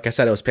were, like I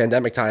said, it was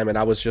pandemic time, and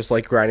I was just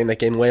like grinding that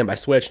game away on my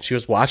Switch, and she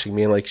was watching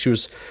me, and like she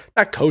was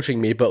not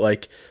coaching me, but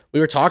like we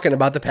were talking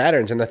about the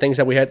patterns and the things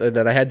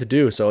that I had to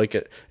do. So like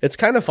it's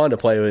kind of fun to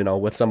play,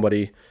 with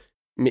somebody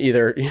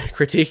either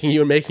critiquing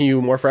you and making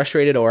you more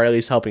frustrated, or at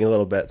least helping a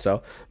little bit.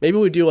 So maybe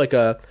we do like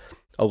a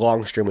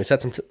long stream. We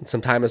set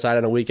some time aside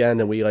on a weekend,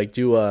 and we like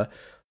do a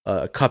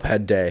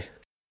Cuphead day.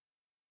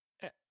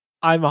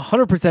 I'm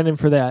 100% in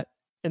for that.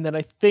 And then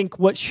I think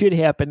what should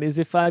happen is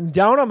if I'm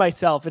down on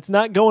myself, it's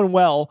not going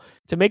well,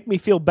 to make me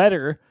feel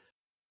better,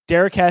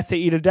 Derek has to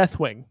eat a death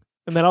wing,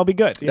 and then I'll be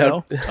good.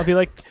 I'll be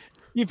like,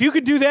 if you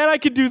could do that, I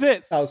could do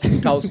this. House.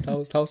 Anything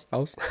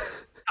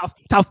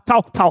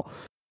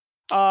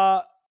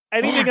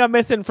I'm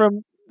missing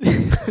from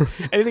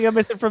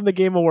the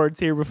Game Awards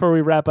here before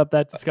we wrap up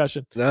that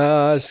discussion?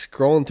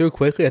 Scrolling through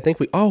quickly, I think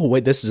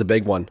this is a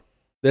big one.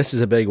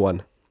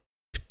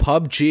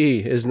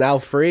 PUBG is now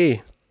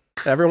free.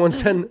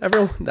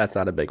 That's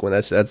not a big one.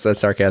 That's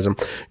sarcasm.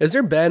 Has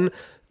there been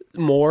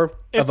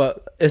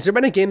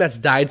a game that's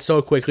died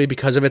so quickly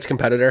because of its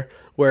competitor,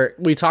 where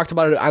we talked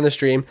about it on the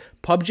stream?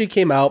 PUBG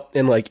came out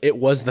and like it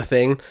was the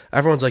thing.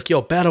 Everyone's like,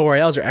 yo, battle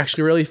royales are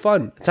actually really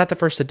fun. It's not the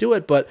first to do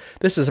it, but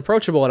this is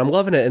approachable and I'm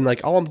loving it. And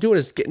like all I'm doing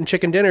is getting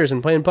chicken dinners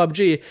and playing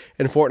PUBG,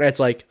 and Fortnite's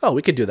like, oh,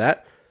 we could do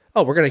that.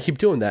 Oh, we're going to keep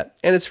doing that.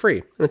 And it's free.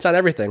 And it's on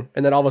everything.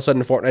 And then all of a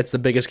sudden Fortnite's the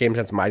biggest game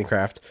since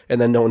Minecraft.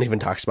 And then no one even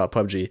talks about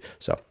PUBG.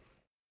 So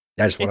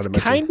I just wanted to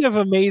mention. It's kind of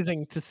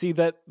amazing to see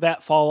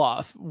that fall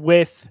off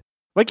with,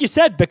 like you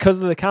said, because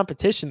of the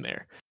competition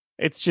there.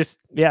 It's just,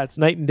 it's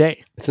night and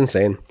day. It's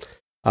insane.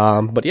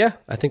 But yeah,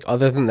 I think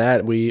other than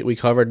that, we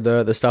covered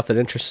the stuff that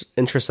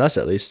interests us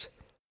at least.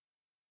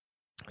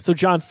 So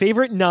John,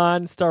 favorite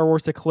non-Star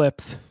Wars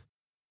Eclipse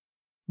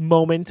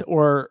moment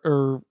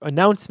or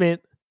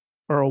announcement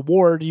or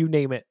award, you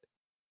name it.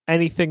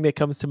 Anything that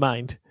comes to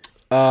mind.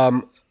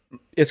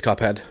 It's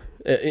Cuphead.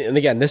 And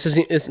again,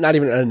 it's not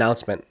even an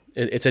announcement.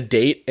 It's a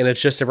date, and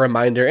it's just a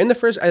reminder. And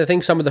I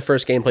think some of the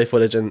first gameplay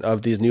footage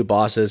of these new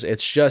bosses,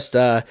 it's just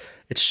the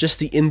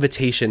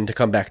invitation to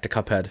come back to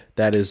Cuphead.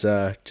 That is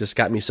just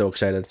got me so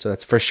excited. So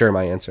that's for sure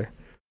my answer.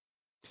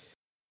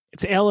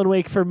 It's Alan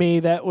Wake for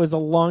me. That was a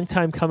long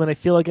time coming. I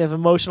feel like I've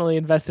emotionally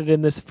invested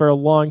in this for a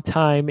long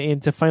time,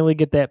 and to finally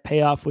get that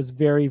payoff was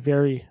very,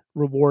 very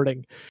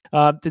rewarding.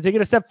 To take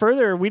it a step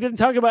further, we didn't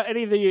talk about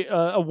any of the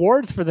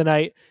awards for the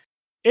night.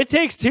 It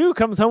Takes Two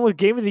comes home with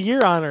Game of the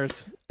Year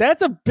honors.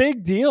 That's a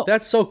big deal.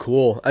 That's so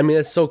cool. I mean,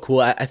 it's so cool.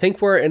 I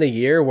think we're in a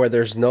year where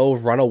there's no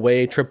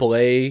runaway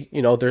AAA.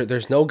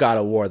 There's no God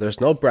of War.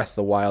 There's no Breath of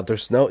the Wild.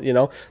 There's no,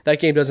 that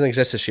game doesn't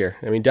exist this year.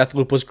 I mean,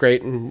 Deathloop was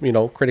great and,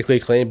 critically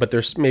acclaimed, but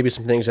there's maybe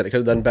some things that it could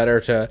have done better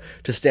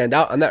to stand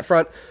out on that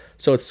front.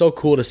 So it's so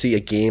cool to see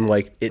a game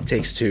like It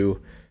Takes Two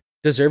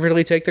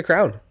deservedly take the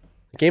crown.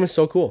 The game is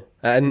so cool.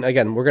 And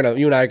again,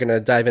 you and I are going to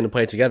dive in and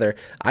play it together.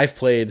 I've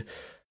played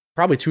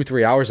probably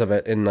 2-3 hours of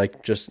it, and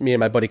like just me and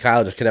my buddy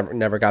Kyle just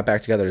never got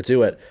back together to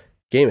do it.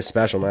 Game is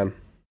special, man.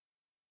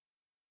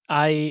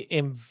 I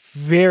am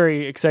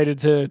very excited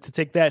to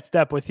take that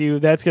step with you.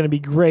 That's going to be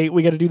great.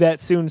 We got to do that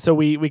soon so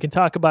we can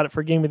talk about it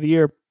for Game of the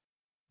Year.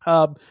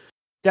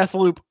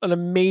 Deathloop, an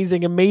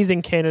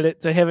amazing candidate.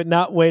 To have it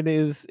not win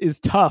is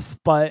tough,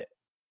 but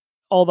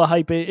all the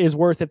hype is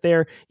worth it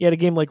there. You had a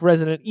game like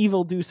Resident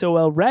Evil do so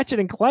well. Ratchet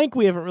and Clank,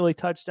 we haven't really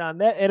touched on.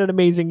 That had an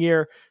amazing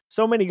year.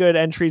 So many good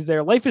entries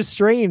there. Life is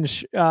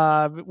Strange,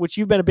 which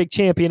you've been a big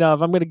champion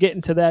of. I'm going to get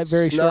into that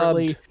very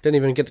shortly. Didn't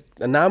even get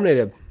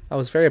nominated. I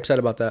was very upset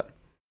about that.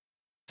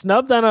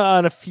 Snubbed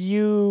on a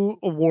few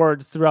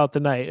awards throughout the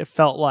night, it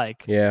felt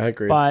like. Yeah, I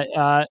agree. But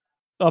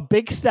a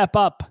big step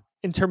up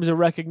in terms of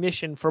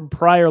recognition from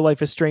prior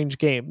Life is Strange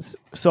games.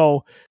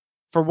 So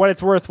for what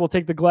it's worth, we'll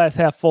take the glass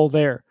half full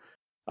there.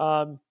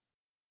 I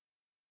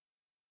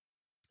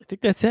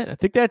think that's it. I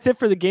think that's it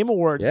for the Game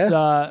Awards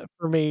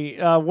for me.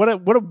 What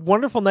a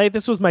wonderful night.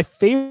 This was my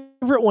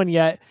favorite one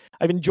yet.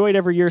 I've enjoyed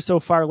every year so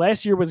far.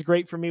 Last year was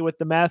great for me with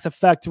the Mass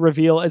Effect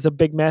reveal as a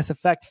big Mass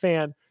Effect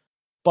fan.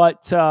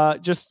 But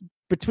just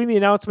between the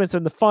announcements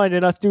and the fun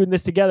and us doing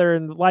this together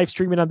and live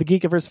streaming on the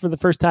Geekiverse for the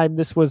first time,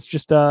 this was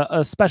just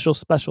a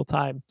special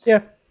time.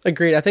 Yeah.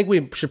 Agreed. I think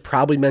we should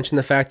probably mention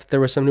the fact that there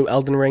was some new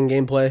Elden Ring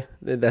gameplay.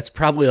 That's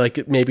probably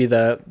like maybe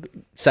the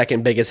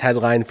second biggest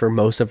headline for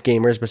most of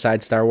gamers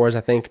besides Star Wars.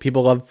 I think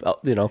people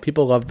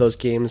love those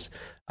games.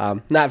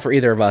 Not for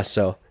either of us,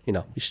 so we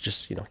should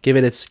just give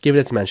it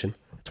its mention.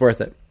 It's worth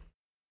it.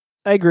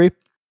 I agree.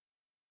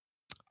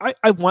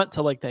 I want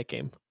to like that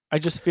game. I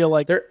just feel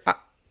like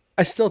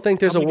I still think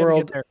there's a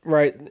world,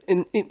 right?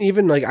 And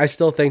even like I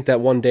still think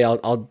that one day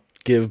I'll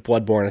give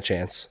Bloodborne a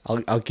chance.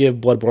 I'll give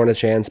Bloodborne a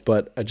chance,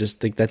 but I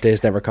just think that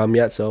day's never come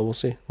yet, so we'll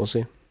see.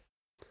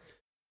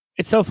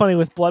 It's so funny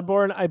with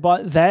Bloodborne. I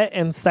bought that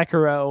and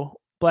Sekiro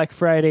Black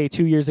Friday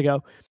 2 years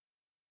ago.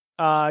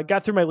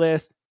 Got through my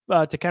list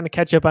to kind of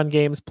catch up on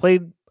games.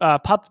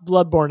 Popped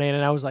Bloodborne in,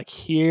 and I was like,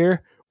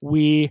 here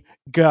we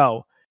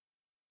go.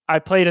 I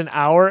played an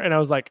hour, and I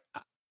was like,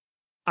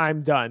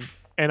 I'm done.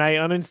 And I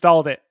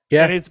uninstalled it.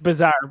 Yeah. And it's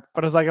bizarre,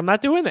 but I was like, I'm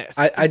not doing this.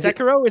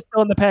 Sekiro is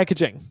still in the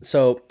packaging.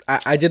 So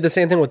I did the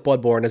same thing with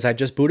Bloodborne. As I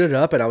just booted it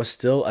up, and I was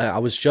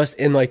just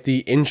in like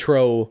the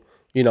intro,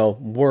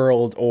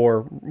 world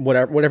or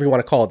whatever you want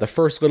to call it, the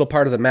first little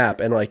part of the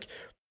map, and like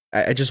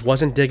I just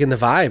wasn't digging the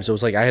vibes. It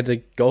was like I had to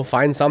go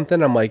find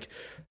something. I'm like,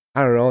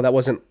 I don't know, that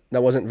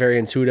wasn't very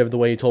intuitive the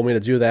way you told me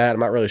to do that. I'm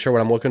not really sure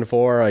what I'm looking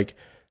for. Like,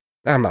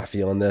 I'm not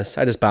feeling this.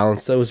 I just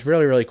bounced. It was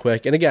really, really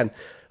quick. And again,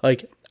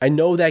 like, I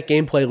know that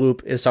gameplay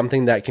loop is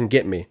something that can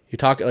get me. You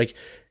talk like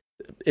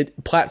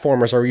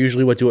platformers are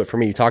usually what do it for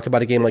me. You talk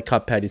about a game like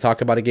Cuphead. You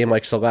talk about a game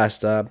like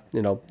Celeste. Some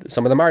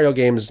of the Mario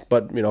games,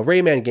 but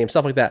Rayman games,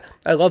 stuff like that.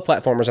 I love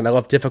platformers and I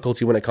love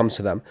difficulty when it comes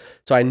to them.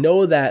 So I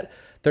know that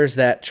there's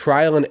that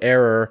trial and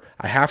error.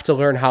 I have to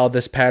learn how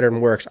this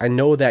pattern works. I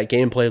know that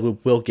gameplay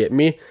loop will get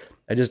me.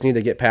 I just need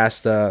to get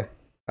past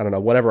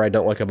whatever I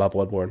don't like about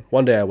Bloodborne.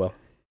 One day I will.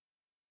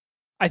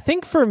 I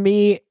think for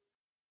me,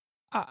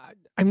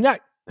 I'm not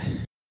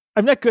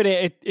good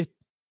at it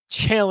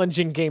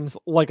challenging games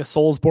like a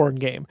Soulsborne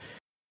game.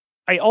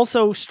 I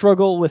also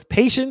struggle with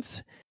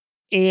patience,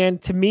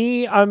 and to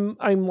me, I'm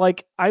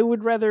like, I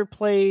would rather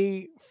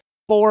play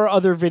 4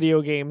 other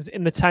video games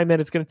in the time that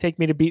it's going to take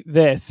me to beat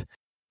this,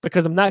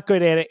 because I'm not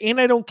good at it, and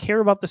I don't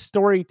care about the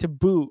story to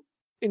boot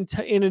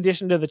in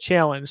addition to the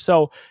challenge.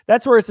 So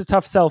that's where it's a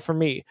tough sell for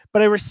me.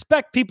 But I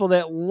respect people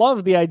that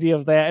love the idea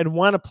of that and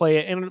want to play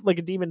it, and like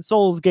a Demon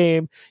Souls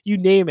game, you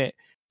name it.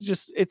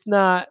 Just it's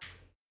not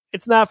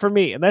for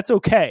me, and that's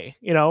okay,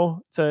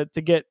 to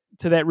get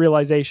to that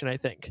realization, I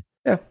think.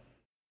 Yeah.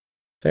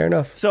 Fair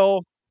enough.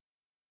 So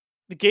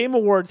the Game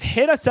Awards,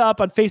 hit us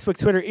up on Facebook,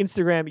 Twitter,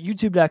 Instagram,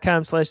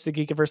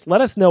 youtube.com/thegeekiverse.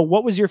 Let us know,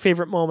 what was your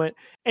favorite moment?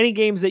 Any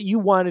games that you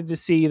wanted to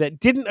see that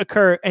didn't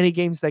occur? Any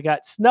games that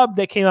got snubbed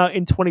that came out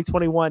in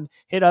 2021?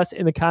 Hit us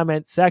in the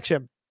comments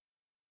section.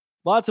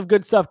 Lots of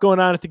good stuff going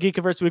on at the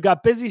Geekiverse. We've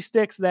got Busy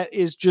Sticks that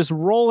is just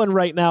rolling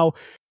right now.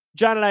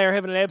 John and I are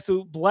having an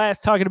absolute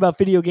blast talking about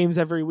video games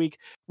every week.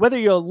 Whether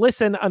you'll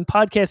listen on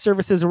podcast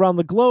services around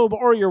the globe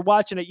or you're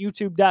watching at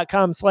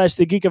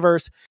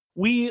youtube.com/thegeekiverse,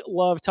 we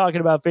love talking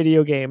about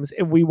video games,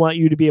 and we want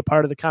you to be a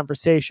part of the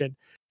conversation.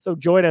 So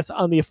join us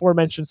on the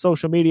aforementioned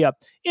social media.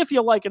 If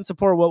you like and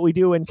support what we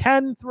do and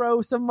can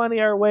throw some money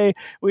our way,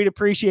 we'd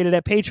appreciate it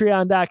at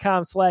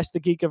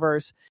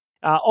patreon.com/thegeekiverse.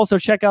 Also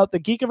check out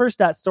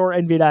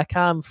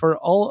thegeekiverse.storeenvy.com for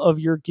all of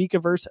your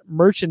Geekiverse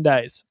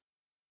merchandise.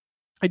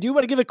 I do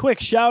want to give a quick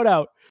shout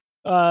out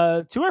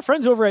to our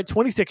friends over at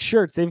 26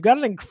 Shirts. They've got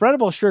an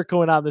incredible shirt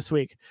going on this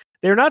week.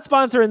 They're not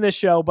sponsoring this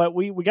show, but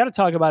we got to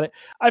talk about it.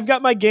 I've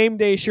got my Game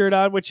Day shirt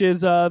on, which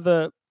is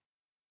the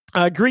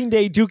Green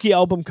Day Dookie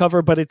album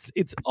cover, but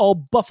it's all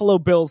Buffalo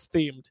Bills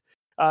themed.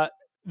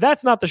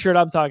 That's not the shirt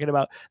I'm talking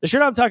about. The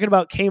shirt I'm talking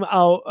about came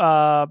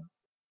out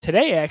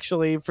today,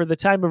 actually, for the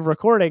time of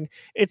recording.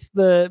 It's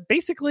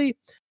basically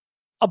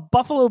a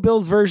Buffalo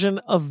Bills version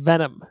of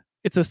Venom.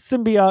 It's a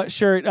symbiote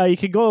shirt. You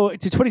can go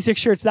to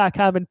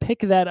 26shirts.com and pick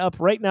that up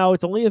right now.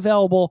 It's only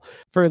available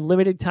for a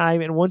limited time,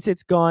 and once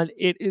it's gone,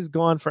 it is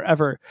gone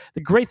forever.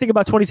 The great thing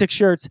about 26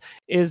 Shirts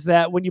is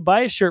that when you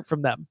buy a shirt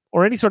from them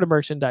or any sort of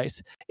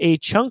merchandise, a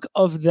chunk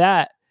of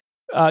that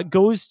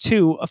goes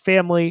to a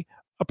family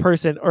a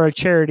person or a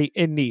charity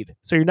in need.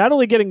 So you're not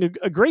only getting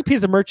a great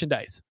piece of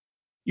merchandise,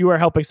 you are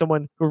helping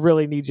someone who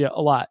really needs you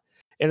a lot.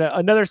 And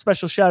another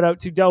special shout out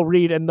to Del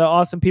Reed and the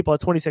awesome people at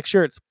 26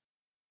 Shirts.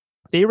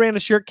 They ran a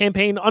shirt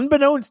campaign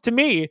unbeknownst to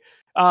me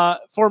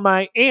for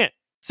my aunt,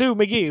 Sue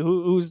McGee,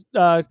 who's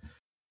on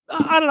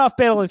and off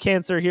battling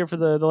cancer here for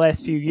the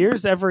last few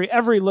years.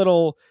 Every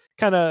little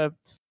kind of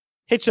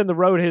hitch in the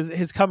road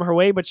has come her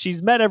way, but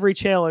she's met every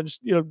challenge.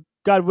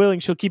 God willing,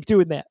 she'll keep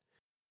doing that.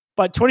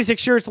 But 26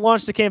 Shirts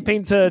launched a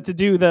campaign to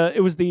do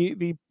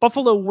the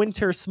Buffalo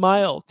Winter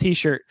Smile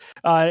t-shirt.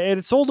 And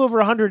it sold over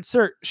 100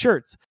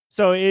 shirts.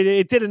 So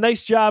it did a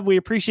nice job. We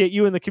appreciate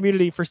you and the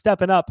community for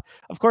stepping up.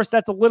 Of course,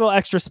 that's a little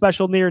extra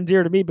special, near and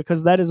dear to me,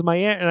 because that is my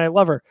aunt and I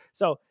love her.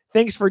 So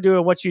thanks for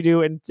doing what you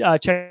do, and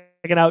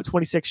checking out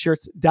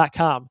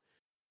 26shirts.com.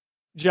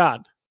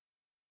 John,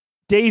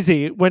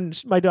 Daisy,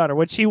 my daughter,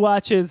 when she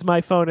watches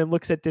my phone and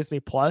looks at Disney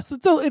Plus,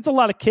 it's a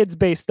lot of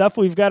kids-based stuff.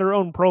 We've got her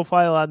own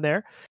profile on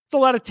there. It's a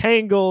lot of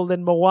Tangled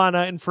and Moana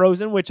and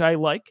Frozen, which I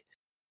like.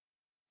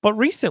 But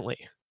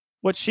recently,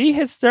 what she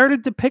has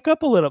started to pick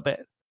up a little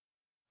bit,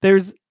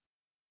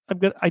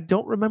 I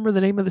don't remember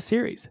the name of the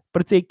series,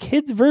 but it's a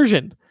kids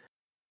version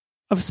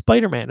of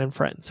Spider-Man and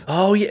Friends.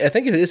 Oh yeah, I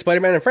think it is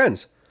Spider-Man and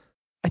Friends.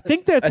 I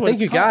think that's what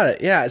it's called. Got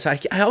it. Yeah, so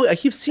I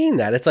keep seeing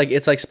that. It's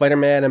like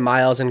Spider-Man and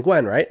Miles and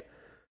Gwen, right?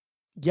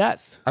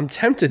 Yes. I'm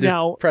tempted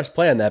to press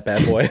play on that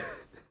bad boy.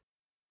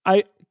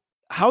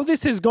 How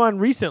this has gone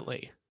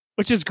recently,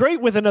 which is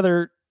great with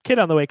another kid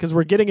on the way, because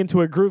we're getting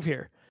into a groove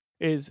here,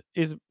 is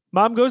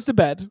mom goes to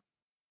bed,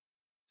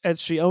 as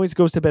she always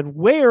goes to bed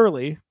way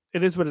early.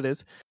 It is what it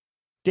is.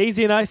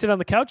 Daisy and I sit on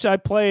the couch. I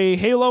play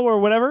Halo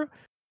or whatever.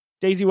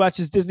 Daisy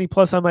watches Disney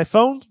Plus on my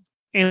phone.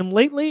 And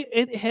lately,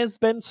 it has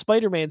been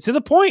Spider-Man, to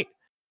the point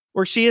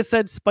where she has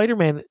said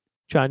Spider-Man,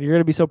 John, you're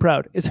going to be so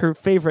proud, is her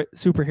favorite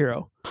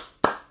superhero.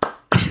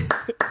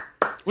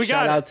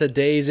 Shout out to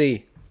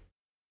Daisy.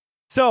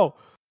 So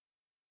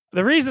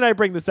the reason I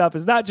bring this up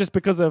is not just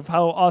because of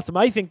how awesome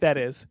I think that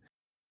is,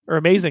 or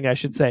amazing, I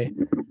should say,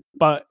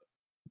 but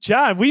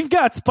John, we've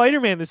got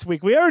Spider-Man this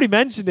week. We already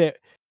mentioned it.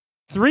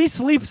 3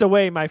 sleeps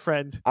away, my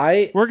friend.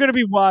 We're going to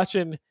be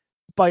watching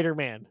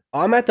Spider-Man.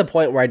 I'm at the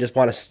point where I just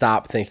want to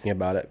stop thinking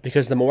about it,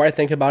 because the more I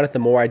think about it, the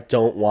more I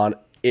don't want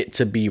it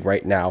to be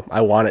right now.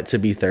 I want it to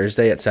be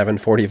Thursday at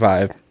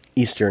 7:45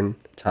 Eastern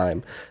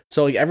time.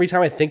 So every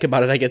time I think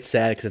about it, I get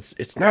sad because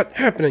it's not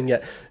happening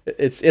yet.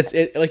 It's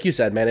like you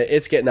said, man.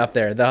 It's getting up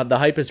there. The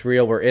hype is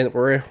real. We're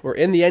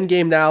in the end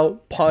game now.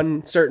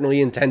 Pun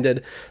certainly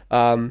intended.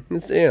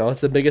 It's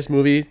the biggest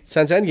movie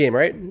since Endgame,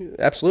 right?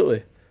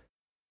 Absolutely.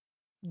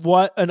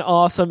 What an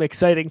awesome,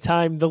 exciting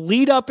time. The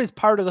lead up is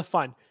part of the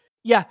fun.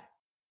 Yeah,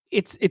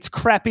 it's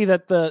crappy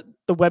that the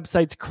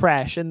websites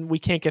crash and we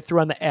can't get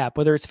through on the app,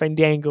 whether it's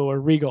Fandango or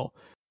Regal.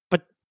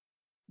 But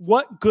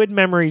what good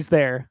memories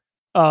there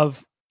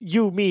of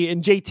you, me,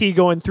 and JT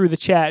going through the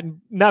chat and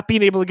not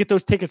being able to get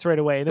those tickets right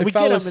away. And then we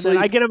get them, and then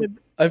I get them.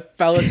 I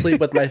fell asleep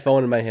with my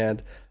phone in my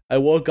hand. I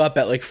woke up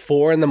at like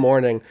 4 a.m.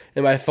 and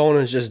my phone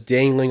is just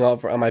dangling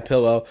off on my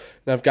pillow.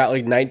 And I've got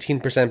like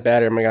 19%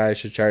 battery. I'm like, I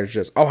should charge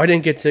this. Oh, I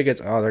didn't get tickets.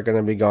 Oh, they're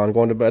gonna be gone.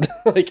 Going to bed.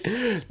 Like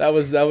that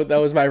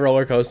was my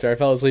roller coaster. I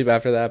fell asleep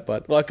after that,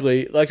 but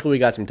luckily we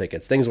got some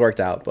tickets. Things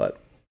worked out,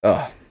 but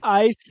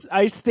I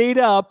stayed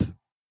up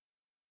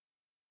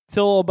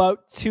till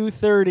about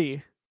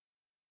 2:30,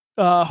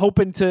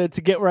 hoping to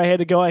get where I had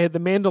to go. I had The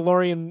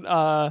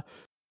Mandalorian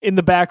in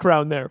the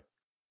background there.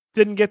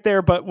 Didn't get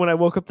there, but when I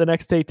woke up the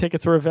next day,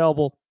 tickets were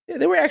available. Yeah,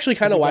 they were actually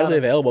kind of widely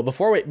available.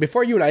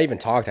 Before you and I even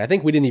talked, I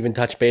think we didn't even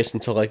touch base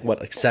until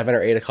like 7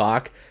 or 8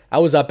 o'clock. I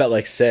was up at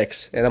like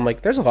 6, and I'm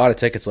like, there's a lot of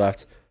tickets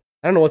left.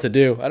 I don't know what to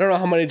do. I don't know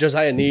how many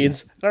Josiah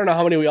needs. I don't know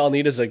how many we all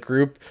need as a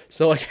group.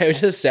 So like I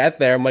just sat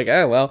there. I'm like,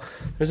 well,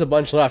 there's a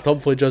bunch left.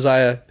 Hopefully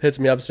Josiah hits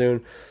me up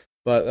soon.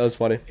 But that was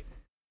funny.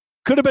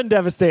 Could have been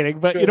devastating,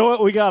 but you know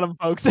what? We got them,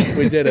 folks.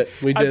 We did it.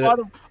 I bought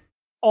them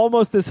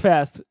almost as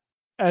fast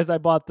as I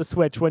bought the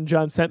Switch when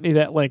John sent me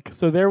that link.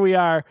 So there we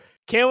are.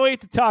 Can't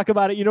wait to talk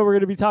about it. We're going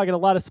to be talking a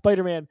lot of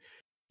Spider-Man.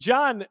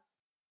 John,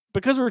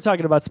 because we were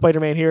talking about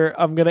Spider-Man here,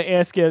 I'm going to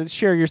ask you to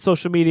share your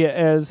social media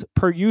as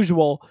per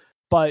usual.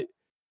 But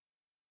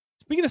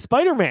speaking of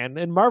Spider-Man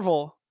and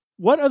Marvel,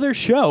 what other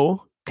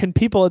show can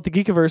people at the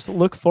Geekiverse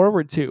look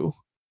forward to?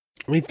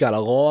 We've got a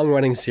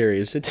long-running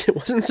series. It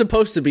wasn't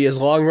supposed to be as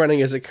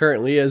long-running as it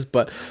currently is,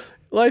 but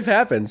life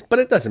happens. But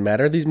it doesn't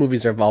matter. These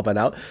movies have all been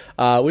out.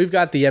 We've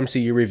got the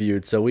MCU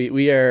reviewed, so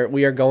we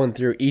are going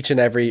through each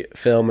and every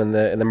film in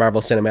the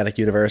Marvel Cinematic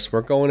Universe.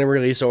 We're going in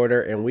release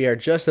order, and we are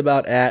just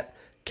about at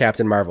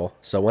Captain Marvel.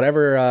 So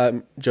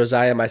whenever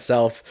Josiah,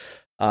 myself,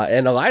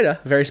 and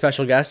Elida, very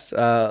special guest,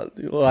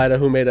 Elida,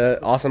 who made an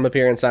awesome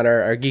appearance on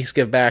our Geeks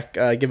Give Back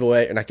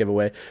giveaway, or not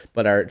giveaway,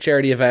 but our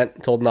charity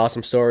event, told an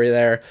awesome story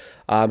there.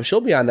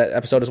 she'll be on that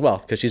episode as well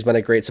because she's been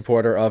a great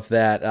supporter of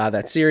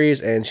that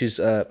series, and she's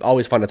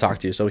always fun to talk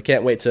to. So we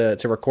can't wait to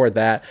record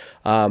that.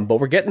 But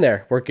we're getting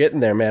there. We're getting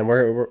there, man.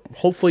 We're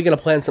hopefully going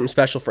to plan something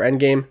special for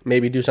Endgame.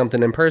 Maybe do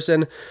something in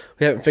person.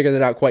 We haven't figured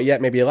it out quite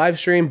yet. Maybe a live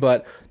stream,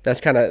 but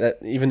that's kind of,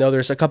 even though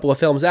there's a couple of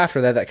films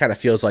after that kind of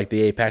feels like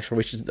the apex where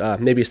we should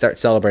maybe start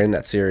celebrating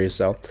that series.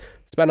 So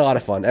it's been a lot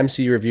of fun.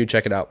 MCU Review,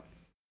 check it out.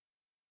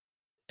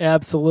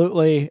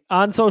 Absolutely.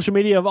 On social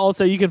media,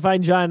 also, you can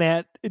find John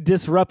at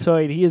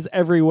Disruptoid. He is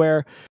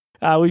everywhere.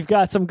 We've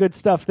got some good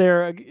stuff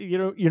there.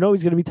 You know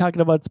he's going to be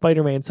talking about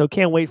Spider-Man, so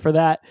can't wait for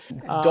that.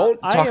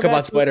 Don't talk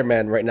about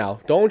Spider-Man right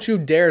now. Don't you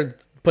dare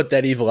put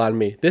that evil on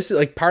me. This is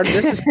like part of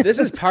this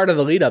is part of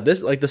the lead up.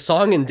 This, like, the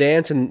song and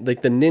dance and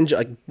like the ninja,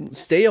 like,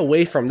 stay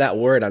away from that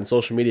word on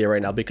social media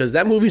right now, because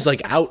that movie's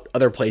like out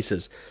other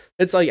places.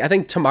 It's like, I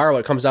think tomorrow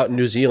it comes out in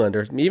New Zealand,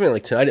 or even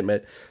like tonight it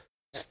might.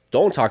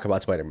 Don't talk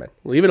about Spider-Man.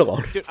 Leave it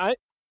alone. Dude,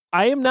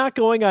 I am not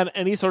going on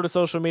any sort of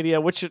social media,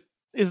 which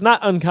is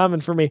not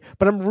uncommon for me,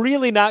 but I'm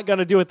really not going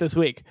to do it this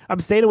week. I'm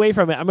staying away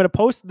from it. I'm going to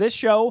post this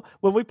show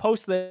when we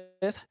post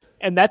this,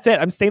 and that's it.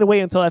 I'm staying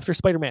away until after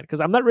Spider-Man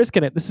because I'm not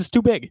risking it. This is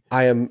too big.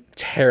 I am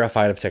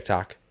terrified of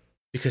TikTok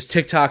because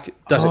TikTok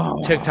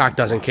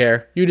doesn't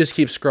care. You just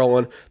keep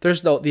scrolling.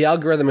 The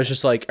algorithm is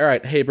just like, all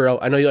right, hey bro,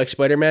 I know you like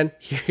Spider-Man.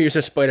 Here's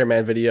a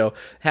Spider-Man video.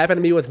 Happened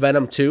to me with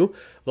Venom 2.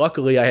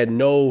 Luckily, I had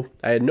no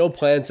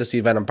plans to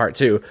see Venom Part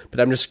 2, but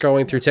I'm just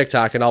scrolling through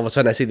TikTok, and all of a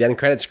sudden I see the end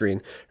credit screen,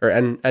 or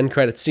end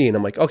credit scene.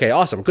 I'm like, okay,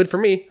 awesome. Good for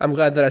me. I'm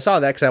glad that I saw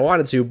that because I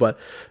wanted to, but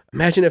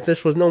imagine if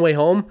this was No Way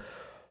Home.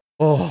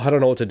 Oh, I don't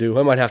know what to do.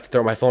 I might have to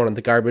throw my phone in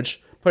the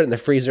garbage, put it in the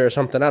freezer or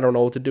something. I don't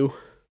know what to do.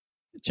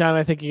 John,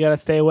 I think you got to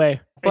stay away.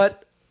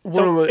 But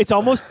it's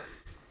almost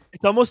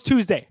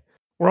Tuesday.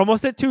 We're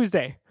almost at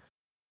Tuesday.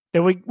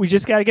 Then we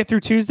just got to get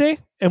through Tuesday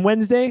and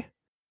Wednesday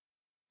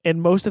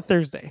and most of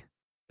Thursday.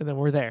 And then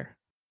we're there.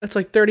 That's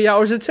like 30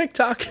 hours of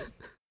TikTok.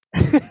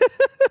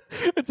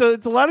 It's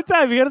a lot of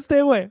time. You got to stay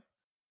away.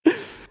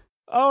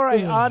 All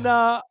right.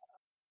 On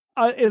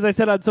as I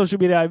said on social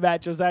media, I'm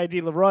at Josiah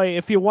D. Leroy.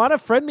 If you want to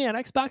friend me on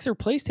Xbox or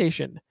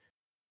PlayStation,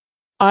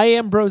 I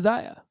am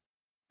Brosiah.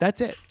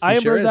 That's it. I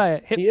am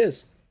Brosiah. He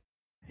is.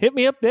 Hit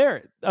me up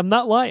there. I'm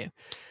not lying.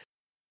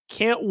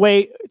 Can't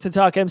wait to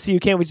talk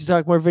MCU. Can't wait to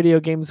talk more video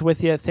games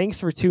with you. Thanks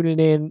for tuning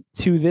in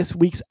to this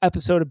week's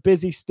episode of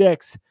Busy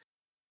Sticks.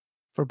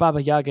 For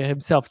Baba Yaga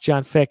himself,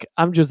 John Fick,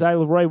 I'm Josiah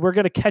Leroy. We're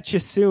going to catch you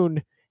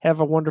soon. Have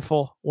a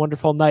wonderful,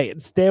 wonderful night,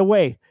 and stay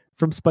away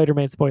from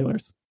Spider-Man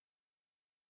spoilers.